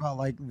like talking about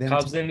like them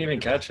cops didn't even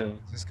catch him.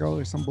 Cisco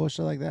or some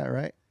bullshit like that,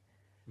 right?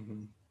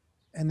 Mm-hmm.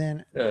 And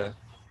then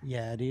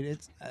Yeah, dude,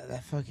 it's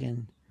that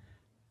fucking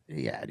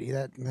dude,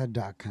 that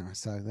doc kind of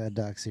sucked. That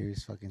doc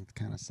series fucking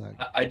kind of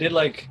sucked. I did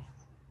like.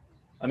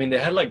 I mean, they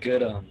had like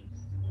good.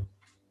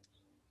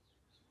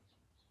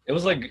 It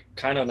was like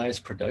kind of nice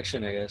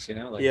production, I guess.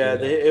 Like yeah,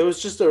 good, it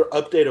was just an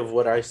update of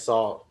what I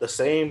saw. The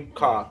same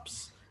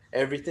cops,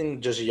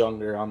 everything just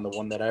younger on the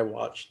one that I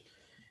watched.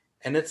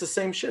 And it's the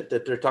same shit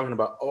that they're talking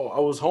about. Oh, I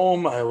was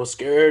home. I was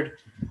scared.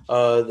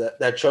 That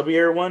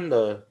chubbier one,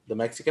 the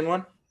Mexican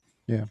one.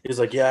 Yeah. He's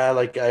like, yeah,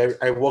 like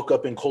I woke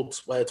up in cold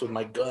sweats with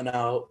my gun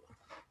out,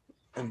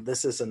 and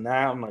this and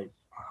that. I'm like,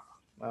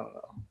 I don't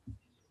know.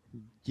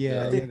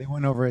 Yeah, they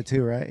went over it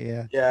too, right?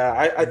 Yeah.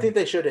 Yeah, I think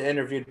they should have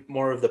interviewed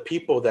more of the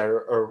people that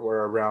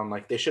were around.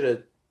 Like they should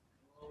have.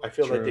 I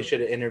feel like they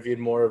should have interviewed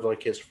more of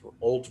like his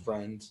old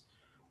friends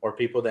or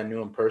people that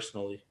knew him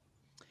personally.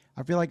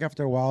 I feel like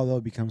after a while though,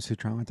 it becomes too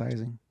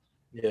traumatizing.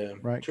 Yeah,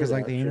 right. Because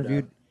like they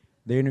interviewed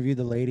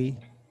the lady,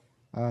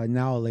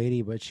 now a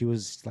lady, but she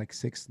was like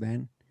 6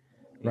 then,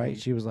 right?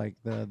 She was like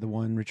the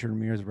one Richard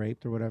Ramirez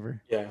raped or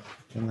whatever. Yeah.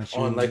 And like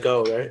and let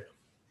go, right?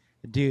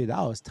 Dude, that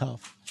was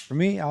tough for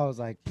me. I was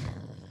like,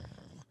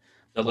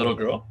 the little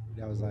girl.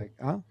 I was like,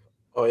 huh?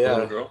 Oh yeah, the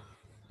little girl.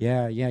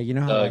 Yeah. You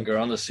know how the like,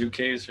 girl on the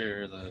suitcase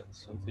or the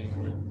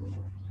something.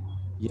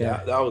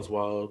 Yeah, that was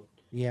wild.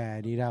 Yeah,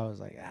 dude, I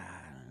was like, I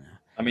don't know.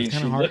 I mean,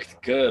 she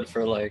looked good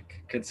for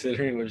like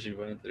considering what she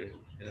went through.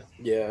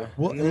 Yeah.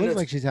 Well, it looks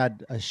like she's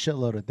had a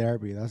shitload of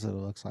therapy. That's what it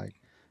looks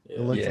like. Yeah.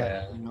 It looks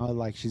like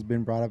like she's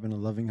been brought up in a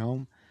loving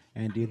home,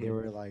 and dude, they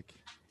were like,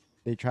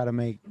 they try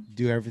to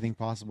do everything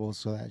possible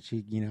so that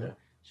she,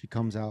 she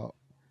comes out.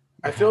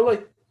 I feel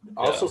like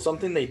also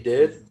something they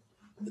did,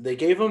 they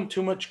gave him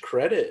too much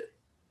credit.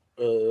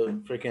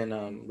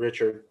 Freaking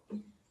Richard,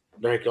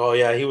 like, oh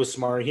yeah, he was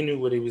smart. He knew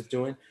what he was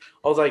doing.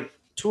 I was like,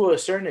 to a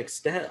certain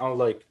extent, I was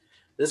like,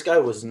 this guy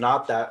was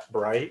not that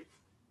bright,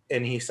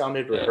 and he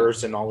sounded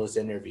rehearsed in all his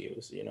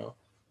interviews.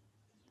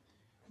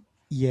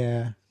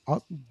 Yeah,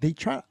 they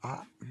try.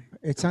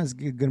 It sounds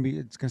gonna be.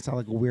 It's gonna sound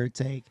like a weird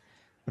take,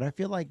 but I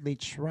feel like they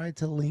tried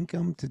to link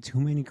him to too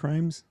many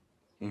crimes.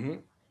 Mm-hmm.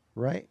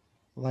 Right?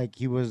 Like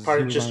he was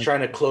just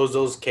trying to close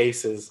those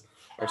cases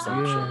or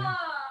something.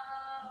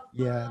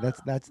 Yeah, that's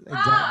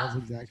the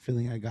exact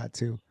feeling I got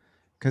too,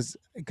 because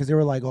they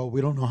were like, oh,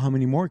 we don't know how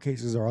many more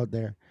cases are out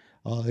there.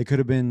 It could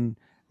have been,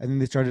 and then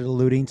they started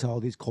alluding to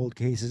all these cold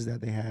cases that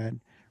they had,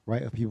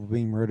 right, of people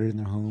being murdered in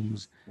their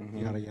homes,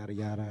 yada yada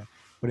yada.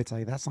 But it's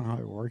like that's not how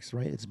it works,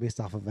 right? It's based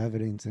off of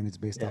evidence, and it's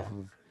based off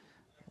of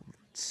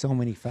so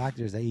many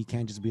factors that you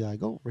can't just be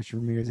like, oh, Richard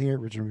Ramirez here,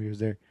 Richard Ramirez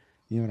there.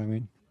 You know what I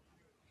mean?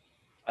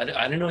 I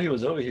didn't know he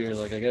was over here.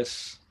 Like, I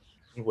guess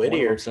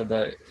Whittier said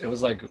that it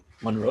was like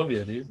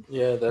Monrovia, dude.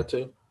 Yeah, that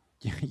too.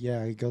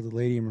 Yeah, he killed the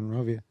lady in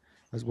Monrovia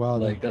as well.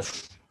 Like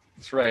that's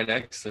right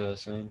next to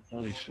us, man.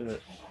 Holy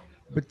shit!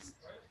 But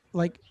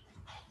like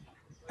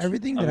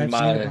everything that I've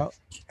seen about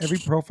every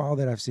profile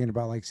that I've seen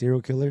about like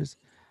serial killers,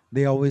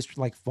 they always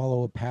like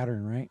follow a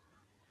pattern, right?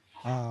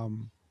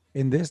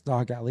 In this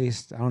doc, at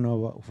least, I don't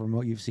know from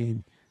what you've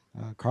seen,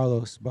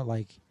 Carlos, but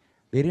like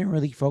they didn't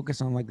really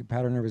focus on like the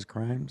pattern of his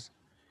crimes,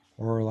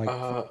 or like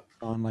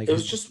on like it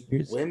was just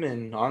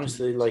women.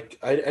 Honestly, like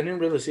I didn't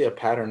really see a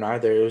pattern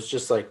either. It was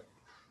just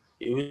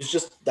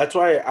that's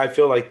why I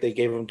feel like they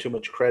gave him too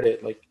much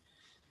credit. Like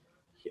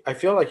I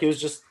feel like he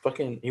was just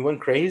he went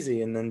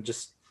crazy and then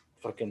just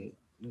fucking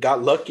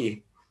got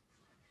lucky.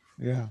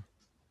 Yeah.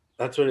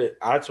 That's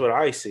what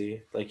I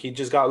see. Like he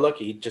just got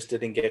lucky. He just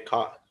didn't get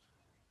caught.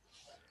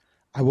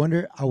 I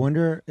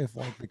wonder if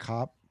like the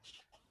cop,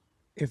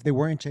 if they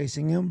weren't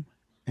chasing him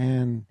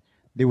and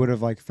they would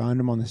have like found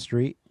him on the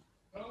street,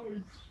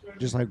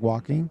 just like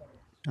walking.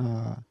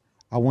 I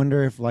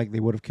wonder if like they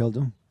would have killed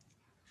him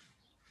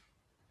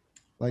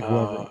Like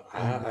whoever.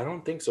 I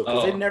don't think so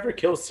because they Oh. never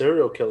kill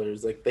serial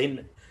killers. Like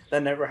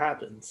that never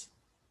happens.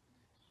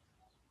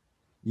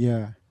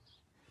 Yeah,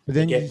 but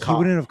They then get he caught.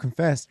 wouldn't have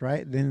confessed,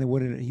 right? Then he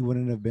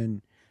wouldn't have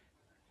been.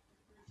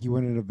 He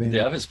wouldn't have Did they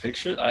been. have his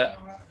picture?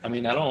 I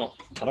mean, I don't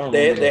remember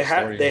They the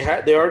had story.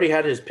 they already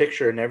had his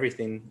picture and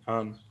everything.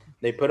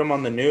 They put him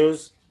on the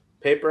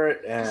newspaper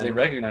 'Cause they and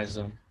recognized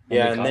him.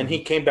 yeah, and then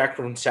he came back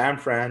from San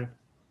Fran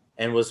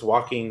and was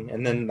walking,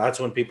 and then that's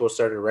when people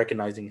started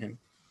recognizing him.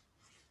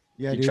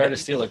 Yeah, He dude. tried to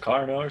steal a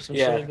car, no, or some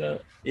Yeah. shit like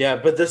that. Yeah,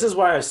 but this is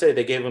why I say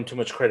they gave him too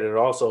much credit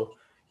also,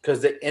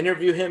 because they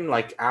interview him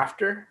like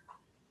after,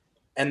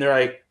 and they're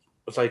like,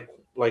 it's like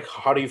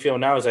how do you feel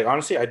now? He's like,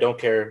 honestly, I don't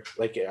care.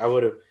 Like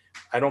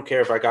I don't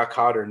care if I got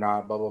caught or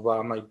not. Blah blah blah.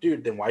 I'm like,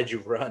 dude, then why'd you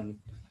run?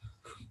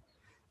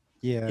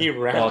 Yeah. He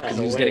ran. Well, because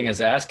he was away. getting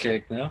his ass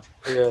kicked, no?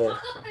 Yeah.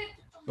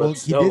 But Well,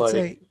 still,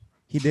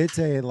 he did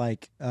say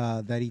like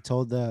that he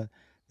told the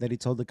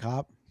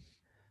cop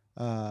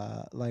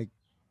like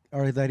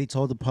or that he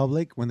told the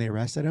public when they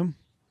arrested him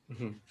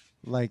Mhm.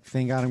 like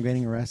thank God I'm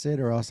getting arrested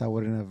or else I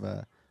wouldn't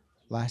have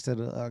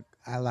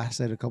I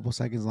lasted a couple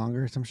seconds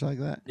longer or some shit like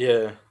that.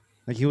 Yeah.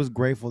 Like he was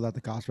grateful that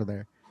the cops were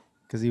there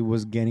because he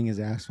was getting his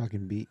ass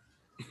fucking beat.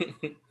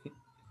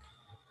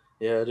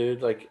 Yeah,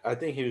 dude. Like I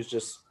think he was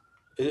just.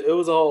 It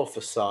was all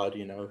facade,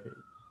 you know.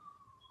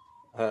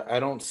 I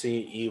don't see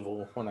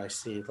evil when I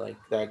see like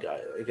that guy.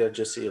 Like, I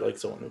just see like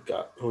someone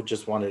who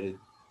just wanted to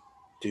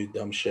do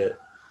dumb shit.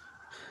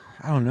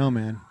 I don't know,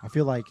 man. I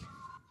feel like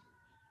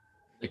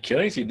The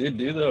killings he did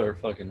do though are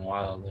fucking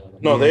wild. Though.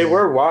 No, they Yeah.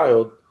 were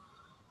wild.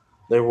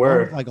 They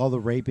were. like all the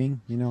raping,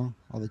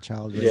 all the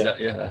child rape.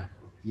 Yeah,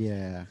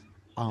 Yeah.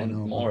 I don't and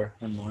know. more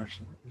and more.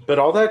 But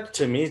all that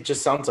to me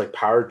just sounds like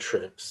power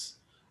trips,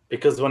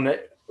 because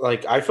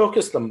like I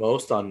focus the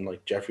most on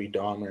like Jeffrey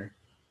Dahmer,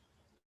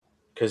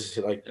 because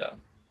like Yeah.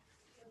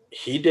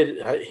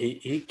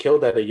 he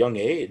killed at a young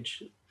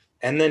age,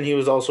 and then he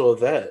was also a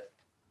vet.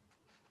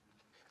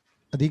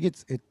 I think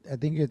it's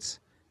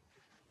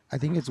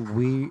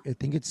weird. I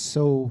think it's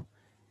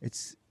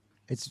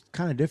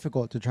kind of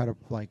difficult to try to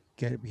like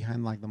get it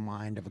behind like the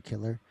mind of a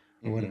killer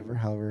or whatever,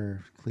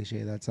 however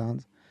cliche that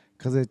sounds,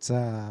 because it's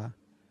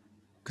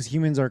because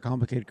humans are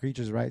complicated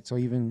creatures, right? So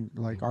even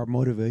like our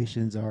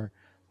motivations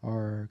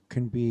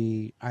can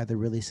be either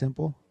really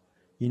simple,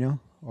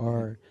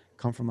 or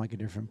come from like a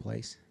different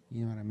place.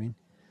 You know what I mean?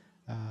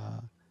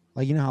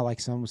 Like how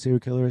like some serial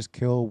killers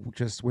kill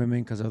just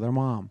women because of their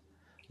mom.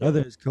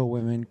 Others kill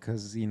women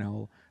because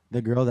the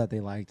girl that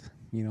they liked,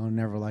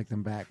 never liked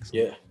them back. So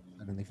Yeah.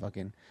 then they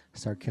fucking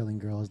start killing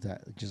girls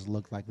that just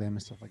look like them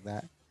and stuff like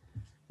that.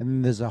 And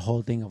then there's a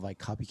whole thing of like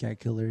copycat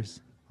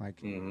killers, like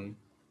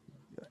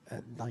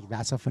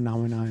that's a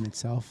phenomenon in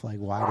itself. Like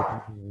why do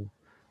people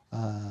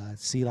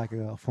see like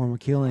a form of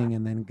killing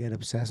and then get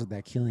obsessed with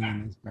that killing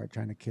and then start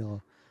trying to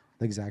kill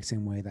the exact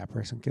same way that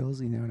person kills?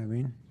 You know what I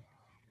mean?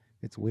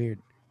 It's weird.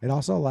 It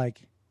also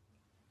like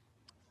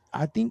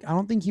I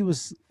don't think he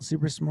was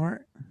super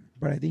smart,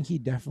 but I think he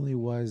definitely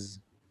was.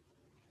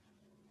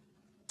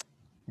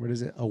 What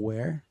is it?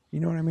 Aware. You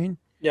know what I mean?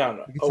 Yeah,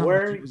 Like, it's not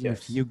like he was in a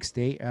fugue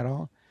state at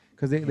all,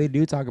 because they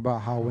do talk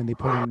about how when they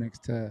put him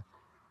next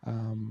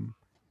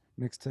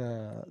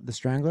to the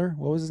Strangler,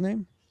 what was his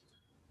name?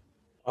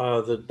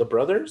 The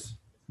brothers.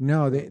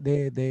 No,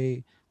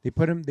 they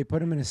put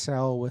him in a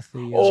cell with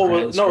the. Oh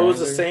well, no, it was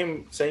the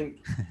Strangler? same.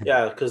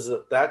 Yeah, because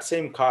that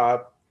same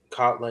cop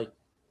caught like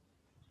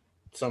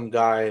some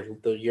guy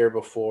the year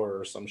before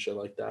or some shit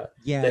like that.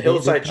 Yeah, the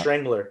Hillside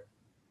Strangler.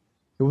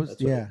 It was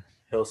That's what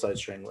Hillside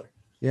Strangler.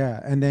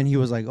 Yeah, and then he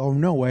was like, "Oh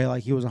no way!"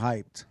 Like he was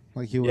hyped.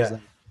 Like he was. Yeah.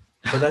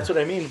 But that's what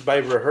I mean by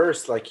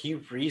rehearsed. Like he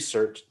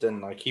researched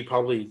and like he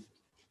probably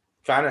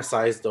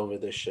fantasized over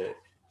this shit.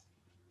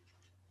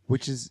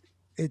 Which is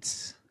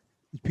it's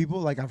people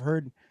like I've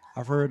heard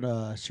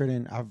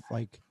certain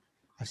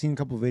I've seen a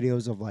couple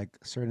videos of like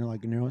certain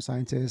like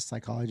neuroscientists,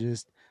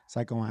 psychologists,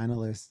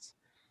 psychoanalysts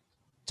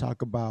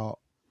talk about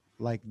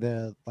like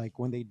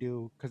when they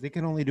do, because they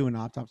can only do an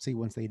autopsy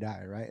once they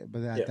die, right?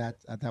 But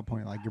at that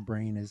point, like your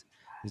brain is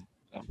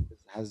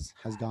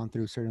has gone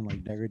through certain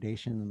like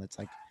degradation, and it's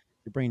like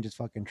your brain just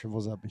fucking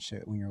shrivels up and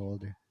shit when you're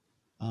older.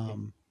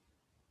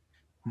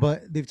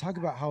 But they've talked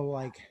about how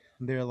like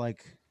their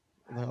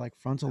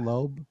frontal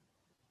lobe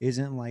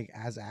isn't like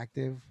as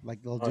active.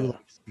 Like they'll do like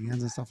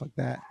scans and stuff like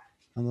that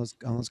on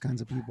those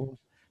kinds of people,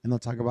 and they'll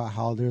talk about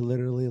how they're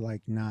literally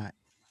like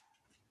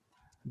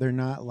they're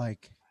not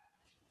like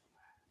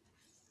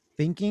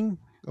thinking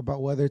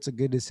about whether it's a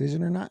good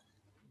decision or not.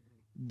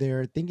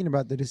 They're thinking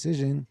about the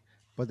decision,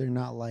 but they're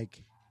not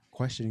like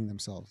questioning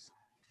themselves.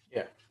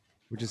 Yeah.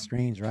 Which is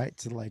strange, right?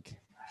 To like,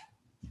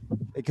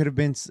 it could have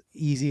been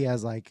easy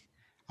as like,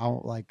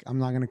 I'm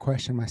not gonna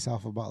question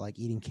myself about like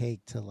eating cake,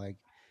 to like,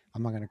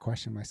 I'm not gonna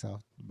question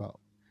myself about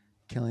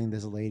killing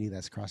this lady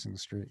that's crossing the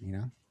street.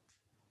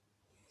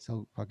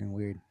 So fucking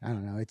weird. I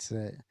don't know. It's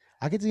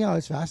I can see how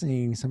it's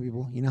fascinating. Some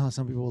people, how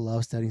some people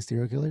love studying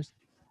serial killers.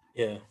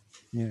 Yeah.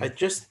 Yeah. I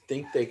just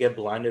think they get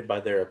blinded by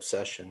their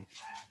obsession.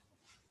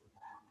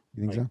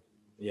 You think so?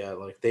 Yeah,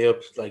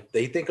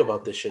 they think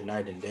about this shit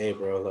night and day,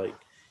 bro. Like,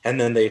 and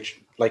then they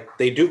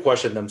do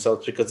question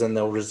themselves because then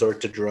they'll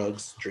resort to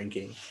drugs,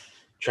 drinking,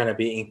 trying to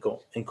be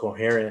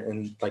incoherent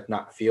and like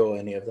not feel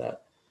any of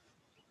that.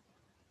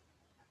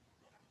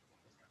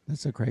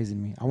 That's so crazy to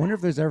me. I wonder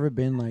if there's ever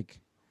been like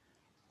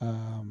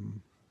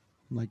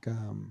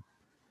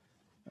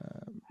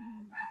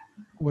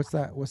what's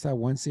that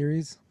one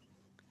series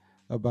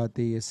about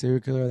the serial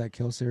killer that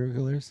kills serial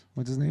killers?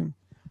 What's his name?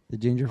 The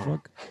ginger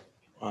fuck?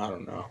 I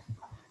don't know.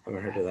 I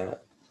haven't heard of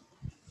that.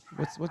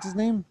 What's his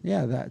name?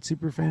 Yeah, that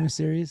super famous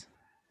series.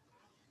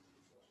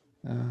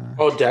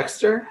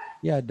 Dexter?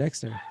 Yeah,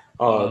 Dexter.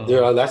 Oh,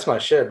 dude, that's my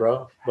shit,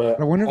 bro. But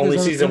I wonder if only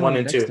there's ever season been 1 like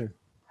and Dexter. 2.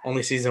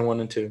 Only season 1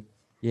 and 2.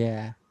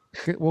 Yeah.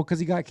 Well, because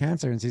he got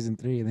cancer in season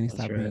 3, and then he That's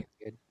stopped right. being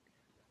good.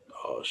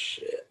 Oh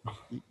shit.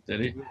 Did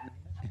he?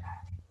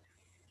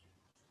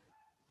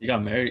 He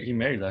got married. He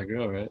married that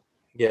girl, right?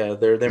 Yeah,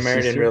 they're His married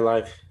in sister? real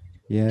life.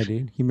 Yeah,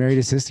 dude. He married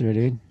his sister,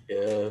 dude.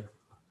 Yeah.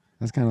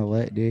 That's kind of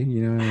lit, dude.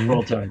 You know what I mean?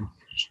 Roll time.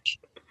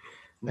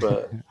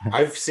 But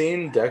I've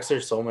seen Dexter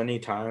so many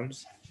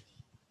times.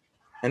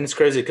 And it's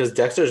crazy because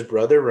Dexter's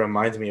brother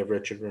reminds me of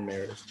Richard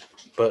Ramirez,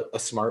 but a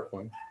smart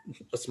one,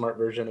 a smart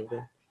version of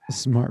him.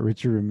 Smart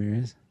Richard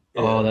Ramirez.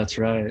 Oh, that's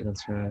right.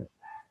 That's right.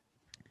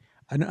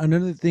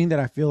 Another thing that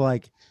I feel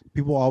like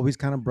people always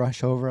kind of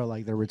brush over,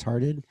 like they're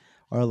retarded,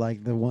 or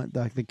like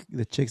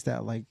the chicks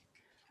that like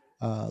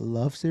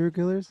love serial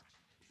killers,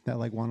 that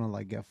like want to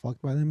like get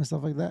fucked by them and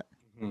stuff like that.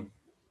 Mhm.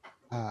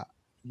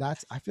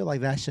 I feel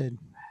like that should.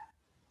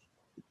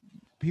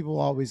 People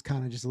always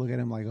kind of just look at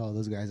him like, oh,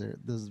 those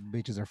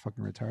bitches are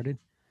fucking retarded.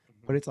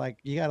 But it's like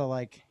you gotta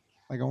like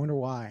I wonder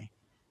why,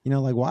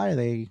 like why are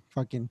they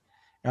fucking?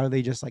 Are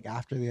they just like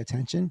after the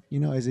attention?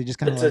 Is it just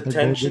kind of It's like they're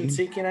gold attention digging?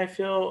 seeking, I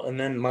feel, and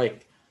then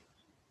like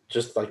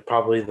just like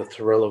probably the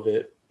thrill of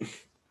it.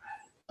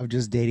 Of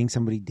just dating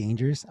somebody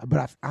dangerous? But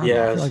I don't know. I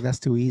Yes. feel like that's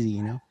too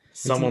easy.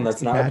 Someone It's that's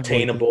the not bad boy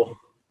thing. obtainable.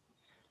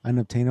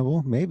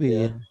 Unobtainable? Maybe.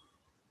 Yeah.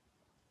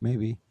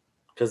 Maybe.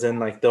 Because then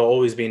like they'll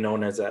always be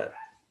known as that.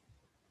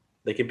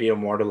 They could be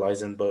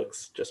immortalized in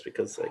books just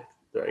because like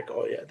they're like,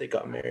 oh yeah, they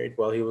got married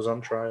while he was on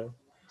trial.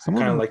 Some of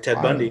Kind of them like are Ted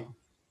fire, Bundy. though.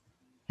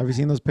 Have you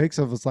seen those pics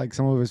of like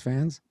some of his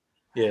fans?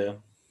 Yeah.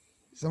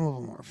 Some of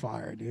them are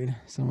fire, dude.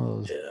 Some of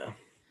those Yeah.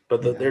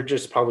 But Yeah. they're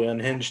just probably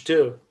unhinged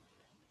too.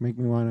 make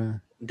me want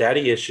to.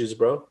 Daddy issues,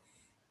 bro.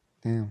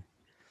 Damn.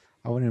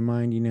 I wouldn't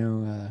mind,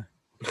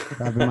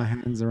 wrapping my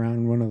hands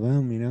around one of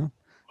them,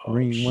 Oh,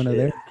 bringing one of shit.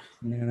 theirs.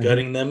 You know what I mean?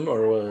 Gutting them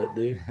or what,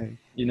 dude?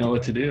 You know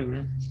what to do,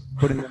 bro.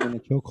 Putting them in a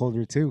choke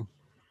holder too.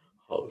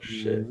 Oh You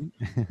shit. know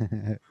what I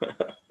mean?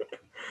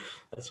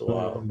 That's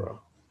wild, bro.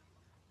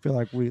 feel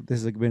like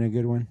this has been a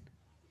good one.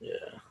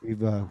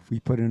 Yeah. We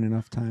put in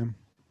enough time.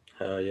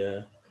 Hell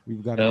yeah.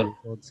 We've got Yep. our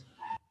results.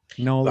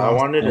 No But I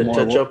loss. wanted No to more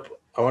touch up.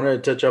 I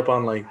wanted to touch up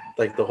on like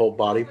the whole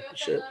body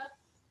shit.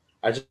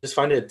 I just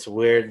find it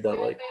weird that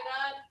like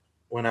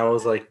when I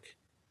was like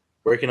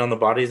working on the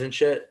bodies and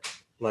shit,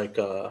 like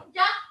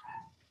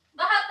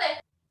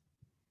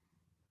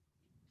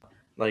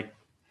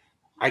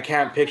I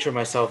can't picture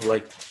myself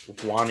like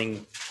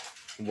wanting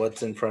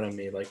what's in front of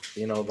me, like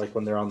like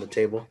when they're on the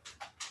table.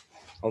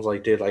 I was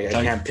like, dude, like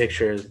I can't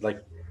picture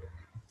like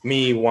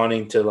me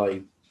wanting to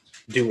like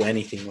do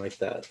anything like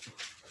that.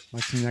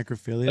 Like some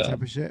necrophilia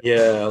type of shit.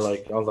 Yeah,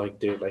 like I was like,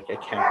 dude, like I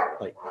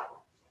can't like.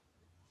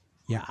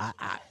 Yeah,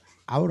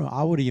 I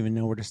wouldn't even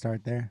know where to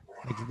start there.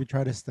 Like if you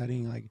try to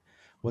studying like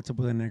what's up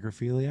with a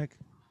necrophiliac,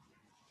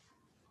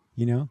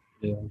 Yeah.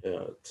 Yeah,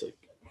 it's like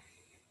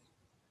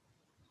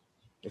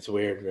it's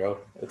weird, bro.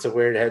 It's a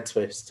weird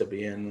headspace to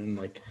be in, and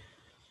like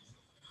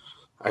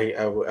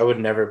I would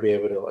never be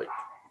able to like.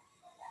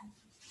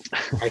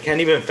 I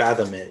can't even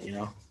fathom it,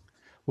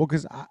 Well,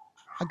 because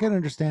I can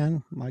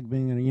understand like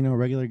being a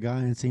regular guy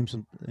and seeing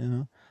some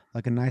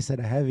like a nice set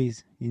of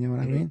heavies. You know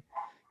what I mean?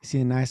 You see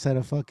a nice set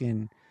of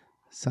fucking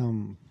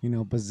some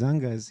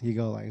bazungas. You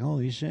go like,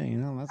 holy shit,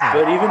 that's.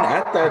 But even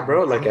at that,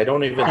 bro, like I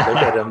don't even look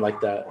at them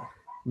like that.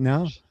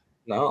 No.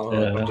 No,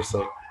 Yeah. I'm just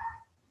like,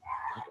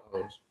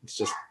 oh,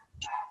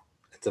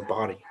 it's a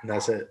body. And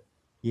that's it.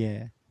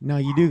 Yeah. No,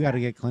 you do got to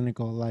get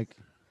clinical. Like,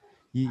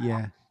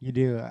 you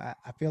do.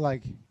 I feel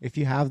like if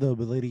you have the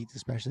ability,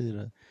 especially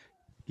to,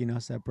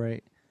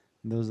 separate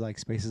those like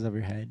spaces of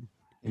your head,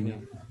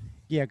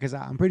 yeah, because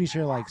I'm pretty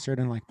sure like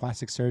certain like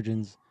plastic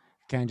surgeons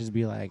can't just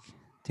be like,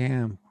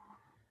 damn,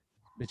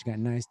 bitch got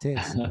nice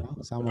tits. So I'm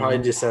Probably gonna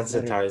do better.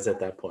 desensitized at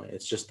that point.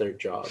 It's just their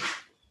job.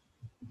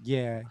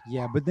 Yeah,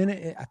 but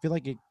then I feel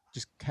like it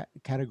just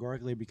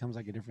categorically becomes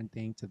like a different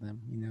thing to them.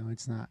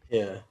 It's not.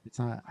 Yeah. It's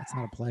not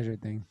a pleasure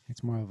thing.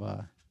 It's more of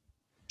a.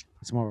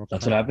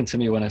 That's what happened to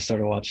me when I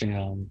started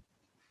watching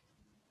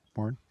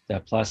porn.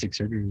 That plastic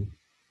surgery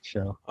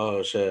show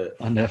Oh shit.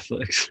 on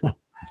Netflix.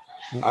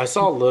 I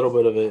saw a little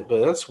bit of it,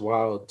 but that's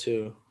wild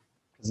too.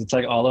 Because it's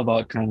like all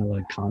about kind of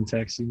like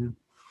context,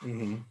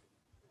 Mm-hmm.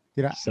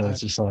 So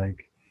it's just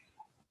like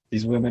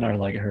these women are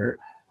like hurt.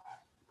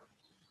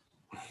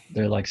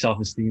 Their like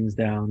self-esteem is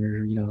down,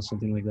 or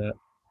something like that.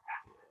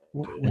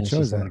 What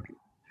shows that?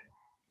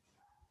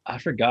 I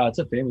forgot. It's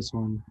a famous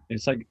one.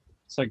 It's like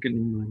in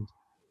England.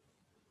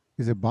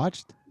 Is it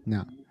botched?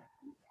 No,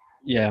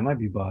 Yeah, it might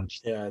be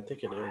botched. Yeah, I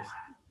think it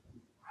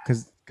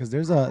is. because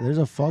there's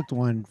a fucked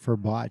one for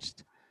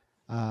botched.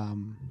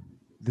 Um,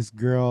 this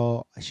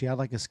girl, she had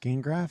like a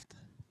skin graft,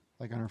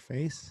 like on her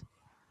face.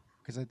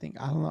 Because I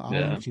don't know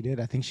Yeah. what she did.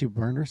 I think she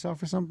burned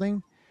herself or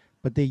something.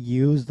 But they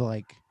used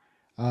like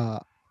uh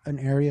an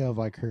area of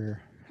like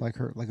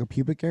a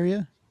pubic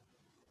area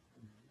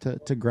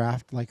to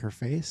graft like her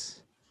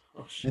face.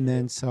 Oh, shit. And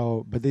then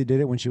but they did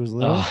it when she was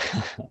little.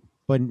 Oh.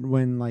 But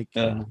when like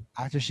Yeah.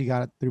 after she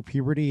got through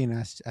puberty and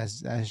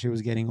as she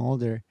was getting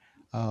older,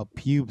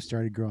 pubes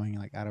started growing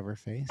like out of her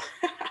face.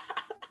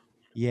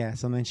 Yeah,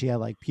 so then she had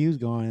like pubes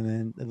going, and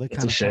then it looked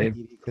That's a kind of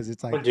shame. because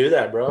it's Don't like, do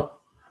that, bro.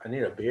 I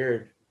need a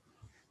beard.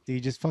 do you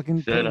just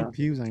fucking Shut put your up.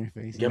 pubes on your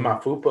face? Get my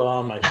fupa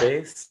on my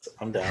face.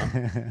 I'm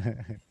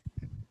down.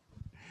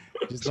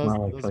 Just Smell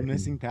like those fucking-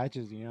 missing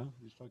patches, you know?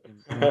 Just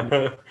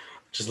fucking.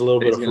 Just a little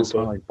bit It's of gonna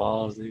smell fupa. like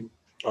balls, dude.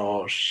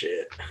 Oh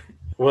shit.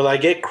 Will I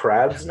get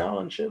crabs now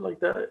and shit like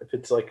that? If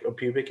it's like a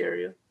pubic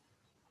area,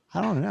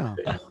 I don't know.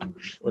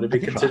 would it be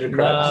I think- considered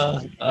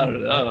crabs? Nah, I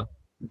don't know.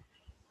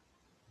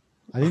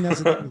 I think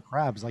that's the thing with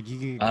crabs. Like you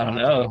can get I don't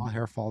crabs with know. all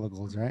hair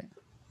follicles, right?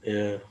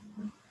 Yeah.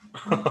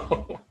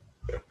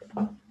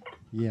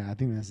 Yeah, I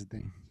think that's the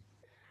thing.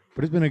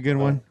 But it's been a good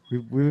one.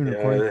 We've been Yeah,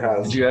 recording. it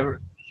has. Did you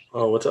ever?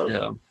 Oh, what's up?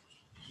 Yeah.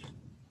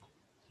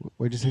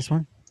 What'd you say,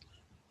 Swan?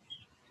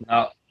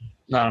 No.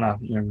 Never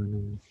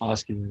mind. I'll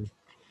ask you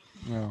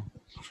later.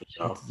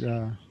 Oh,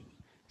 No.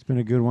 it's been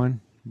a good one,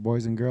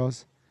 boys and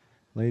girls,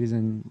 ladies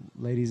and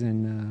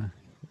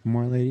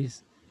more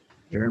ladies.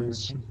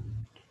 Germs.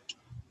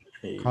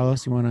 Hey.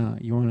 Carlos, you wanna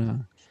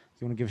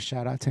give a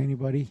shout out to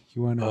anybody?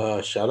 You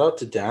wanna Shout out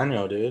to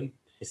Daniel, dude.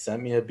 He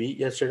sent me a beat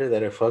yesterday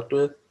that I fucked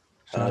with.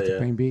 shout out to yeah.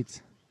 Pain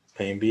Beats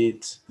Pain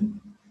beats.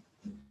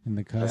 in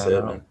the cut? That's Shout it,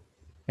 out. man.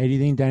 Hey, do you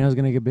think Daniel's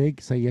gonna get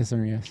big? Say yes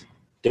or yes.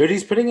 Dude,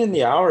 he's putting in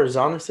the hours,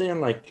 honestly, and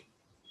like,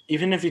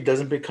 even if he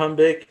doesn't become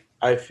big,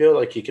 I feel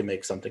like he can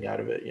make something out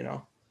of it, you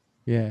know?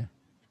 Yeah,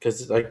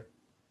 Because like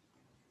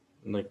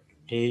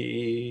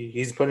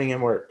he's putting in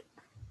work.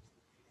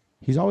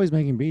 he's always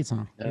making beats,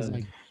 huh? He's Yeah.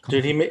 like,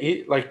 Dude,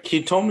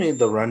 he told me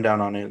the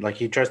rundown on it. Like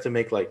he tries to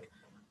make like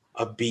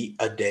a beat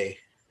a day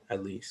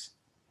at least,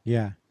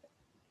 yeah,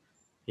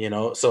 you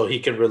know, so he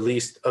can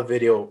release a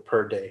video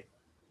per day.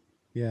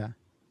 yeah.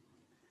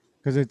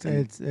 Because it's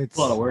It's a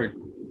lot of work.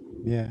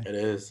 yeah. It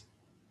is.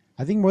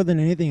 I think more than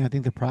anything, I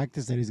think the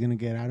practice that he's gonna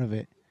get out of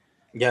it.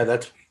 Yeah,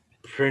 that's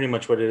pretty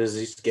much what it is.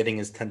 He's getting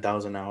his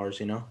 10,000 hours,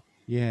 you know.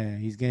 Yeah,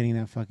 he's getting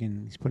that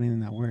fucking. He's putting in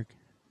that work.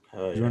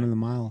 Oh He's yeah. running the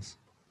miles,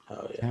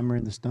 Oh yeah.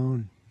 hammering the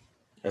stone.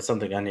 That's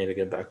something I need to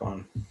get back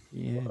on.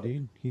 Yeah,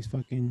 dude. He's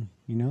fucking.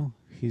 You know,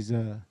 he's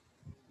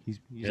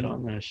Get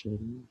on that shit.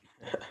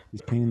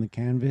 he's painting the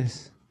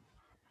canvas.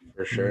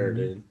 For sure, Mhm.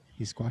 dude.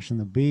 He's squashing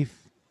the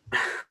beef.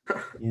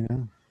 You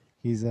know,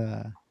 he's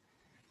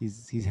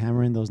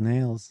hammering those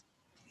nails.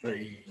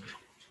 You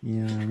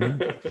know what I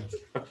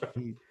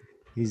mean?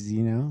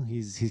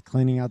 He's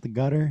cleaning out the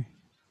gutter.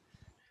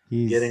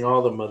 He's Getting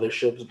all the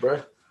motherships,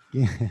 bro.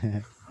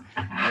 yeah,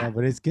 yeah,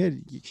 but it's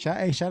good.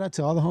 Shout out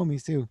to all the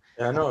homies too.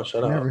 Yeah, I know.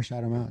 Shut I up. never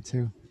shout them out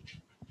too.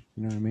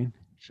 You know what I mean?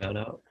 Shout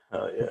out.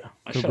 Oh yeah.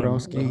 I shout 'em out,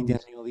 Dobrowski, though.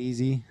 Daniel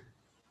Easy,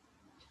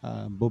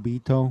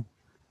 Bobito,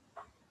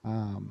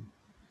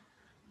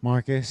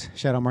 Marcus.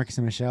 Shout out Marcus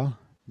and Michelle.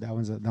 That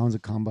one's a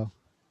combo.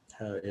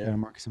 Hell Shout yeah. out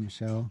Marcus and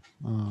Michelle.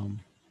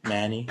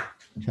 Manny,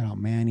 Shout out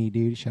Manny,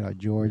 dude. Shout out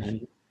George.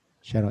 Manny.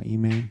 Shout out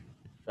E-Man.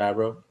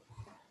 Fabro.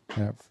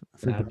 Shout out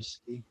Fabs.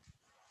 Fabrizi.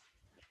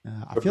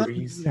 I feel like we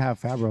Fabriz. need to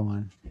have Fabro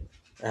on.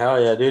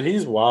 Hell yeah, dude.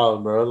 He's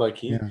wild, bro.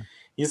 Like Yeah.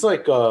 he's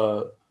like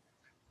I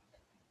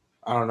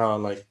don't know,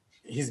 like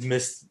he's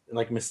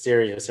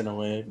mysterious in a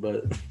way,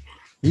 but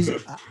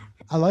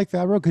I like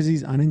Fabro because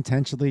he's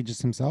unintentionally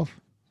just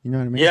himself. You know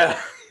what I mean? yeah.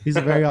 He's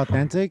very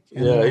authentic.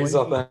 And Yeah, the he's way-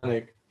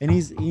 authentic. And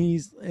he's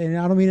and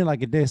I don't mean it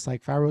like a diss.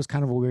 Like Fabro's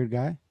kind of a weird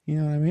guy. You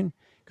know what I mean?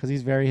 Because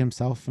he's very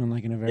himself and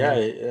like in a very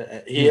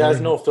Yeah, he has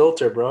no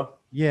filter, bro.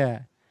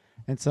 yeah.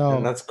 And so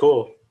And that's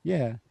cool.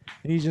 yeah,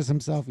 and he's just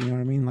himself. You know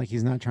what I mean? Like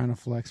he's not trying to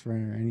flex for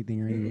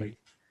anything or Mm-hmm. anybody.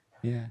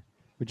 Yeah,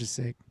 which is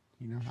sick.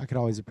 You know, I could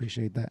always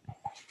appreciate that.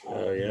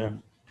 Oh yeah,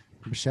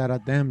 But shout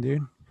out them,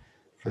 dude.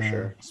 for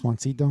sure.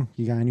 Swancito,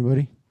 you got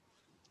anybody?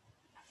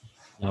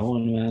 No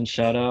one, man.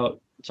 Shout out.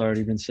 It's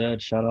already been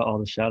said. Shout out all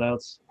the shout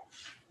outs.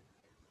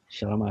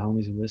 Shout out my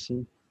homies who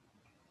listen.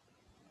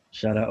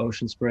 Shout out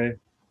Ocean Spray.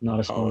 Not a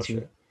Oh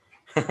sponsor.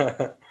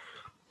 shit.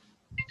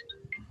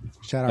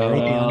 Shout out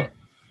Raytheon.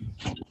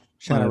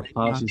 Shout my out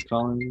pops Raytheon, is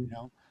calling me. you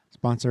know,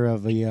 sponsor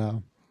of the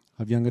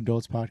of Young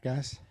Adults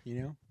podcast.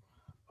 You know.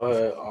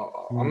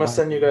 I'm gonna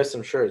send you guys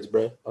some shirts,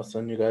 bro. I'll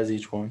send you guys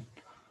each one.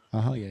 Oh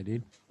hell yeah,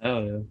 dude.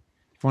 Hell yeah.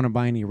 If you want to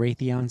buy any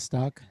Raytheon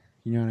stock,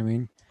 you know what I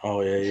mean?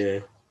 Oh yeah.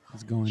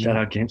 It's going. Shout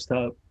in. out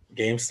GameStop.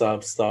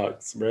 GameStop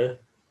stocks, bro.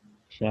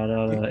 Shout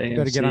out You AMC.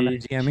 better get on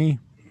that GME.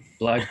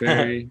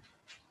 BlackBerry.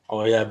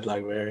 Oh yeah,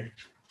 BlackBerry.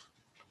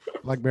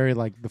 BlackBerry,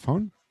 like the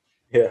phone.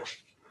 Yeah.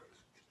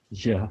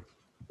 Yeah.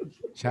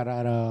 Shout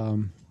out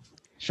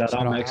Shout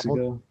out Mexico.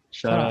 Apple.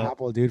 Shout out.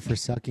 Apple, dude, for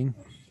sucking.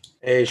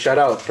 Hey, shout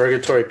out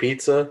Purgatory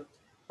Pizza.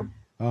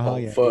 Oh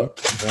yeah, fuck.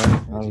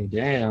 Oh dude.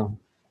 damn.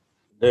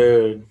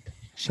 Dude.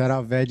 Shout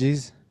out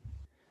Veggies.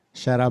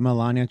 Shout out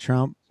Melania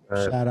Trump.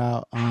 Right. Shout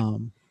out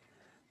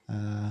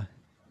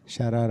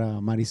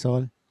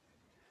Marisol.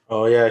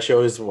 Oh yeah, she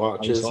always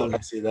watches. Marisol. I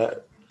see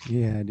that.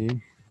 Yeah,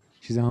 dude.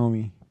 She's a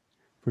homie.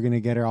 We're gonna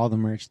get her all the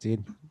merch,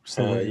 dude. We're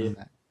still working on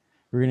that.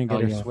 We're gonna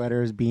get her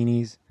sweaters,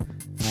 beanies,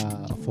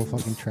 a full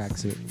fucking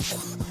tracksuit.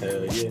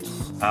 Hell yeah.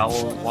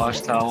 Towels,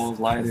 wash towels,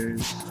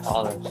 lighters,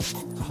 all that.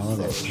 All of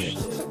that shit.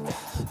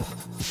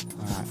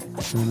 Alright,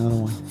 do another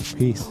one.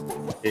 Peace.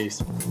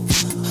 Peace.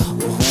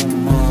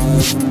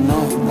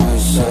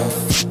 Myself.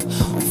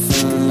 I'm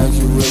feeling like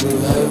you really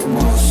hate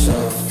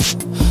myself.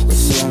 They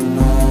say I'm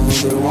not who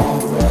they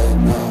want right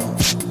now.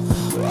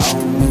 I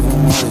don't even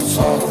wanna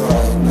talk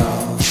right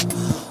now.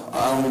 I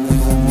don't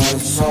even wanna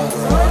talk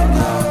right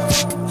now.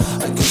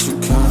 I guess you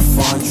can't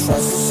find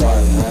trust as I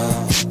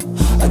have.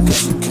 I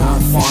guess you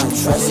can't find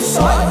trust as I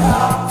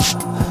have.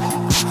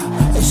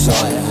 As I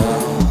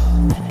have.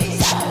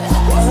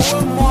 Who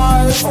am I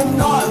if I'm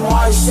not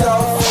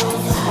myself?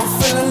 I'm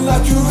feeling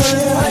like you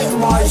really hate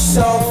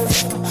myself.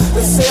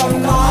 They say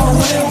I'm not who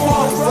they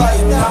want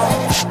right now.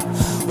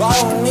 I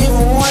don't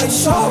even wanna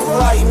talk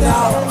right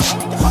now.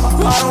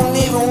 I don't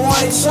even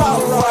wanna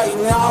talk right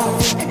now.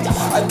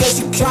 I guess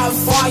you can't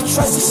find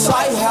trust as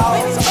I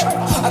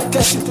have. I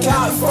guess you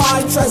can't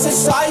find trust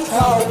as I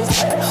have.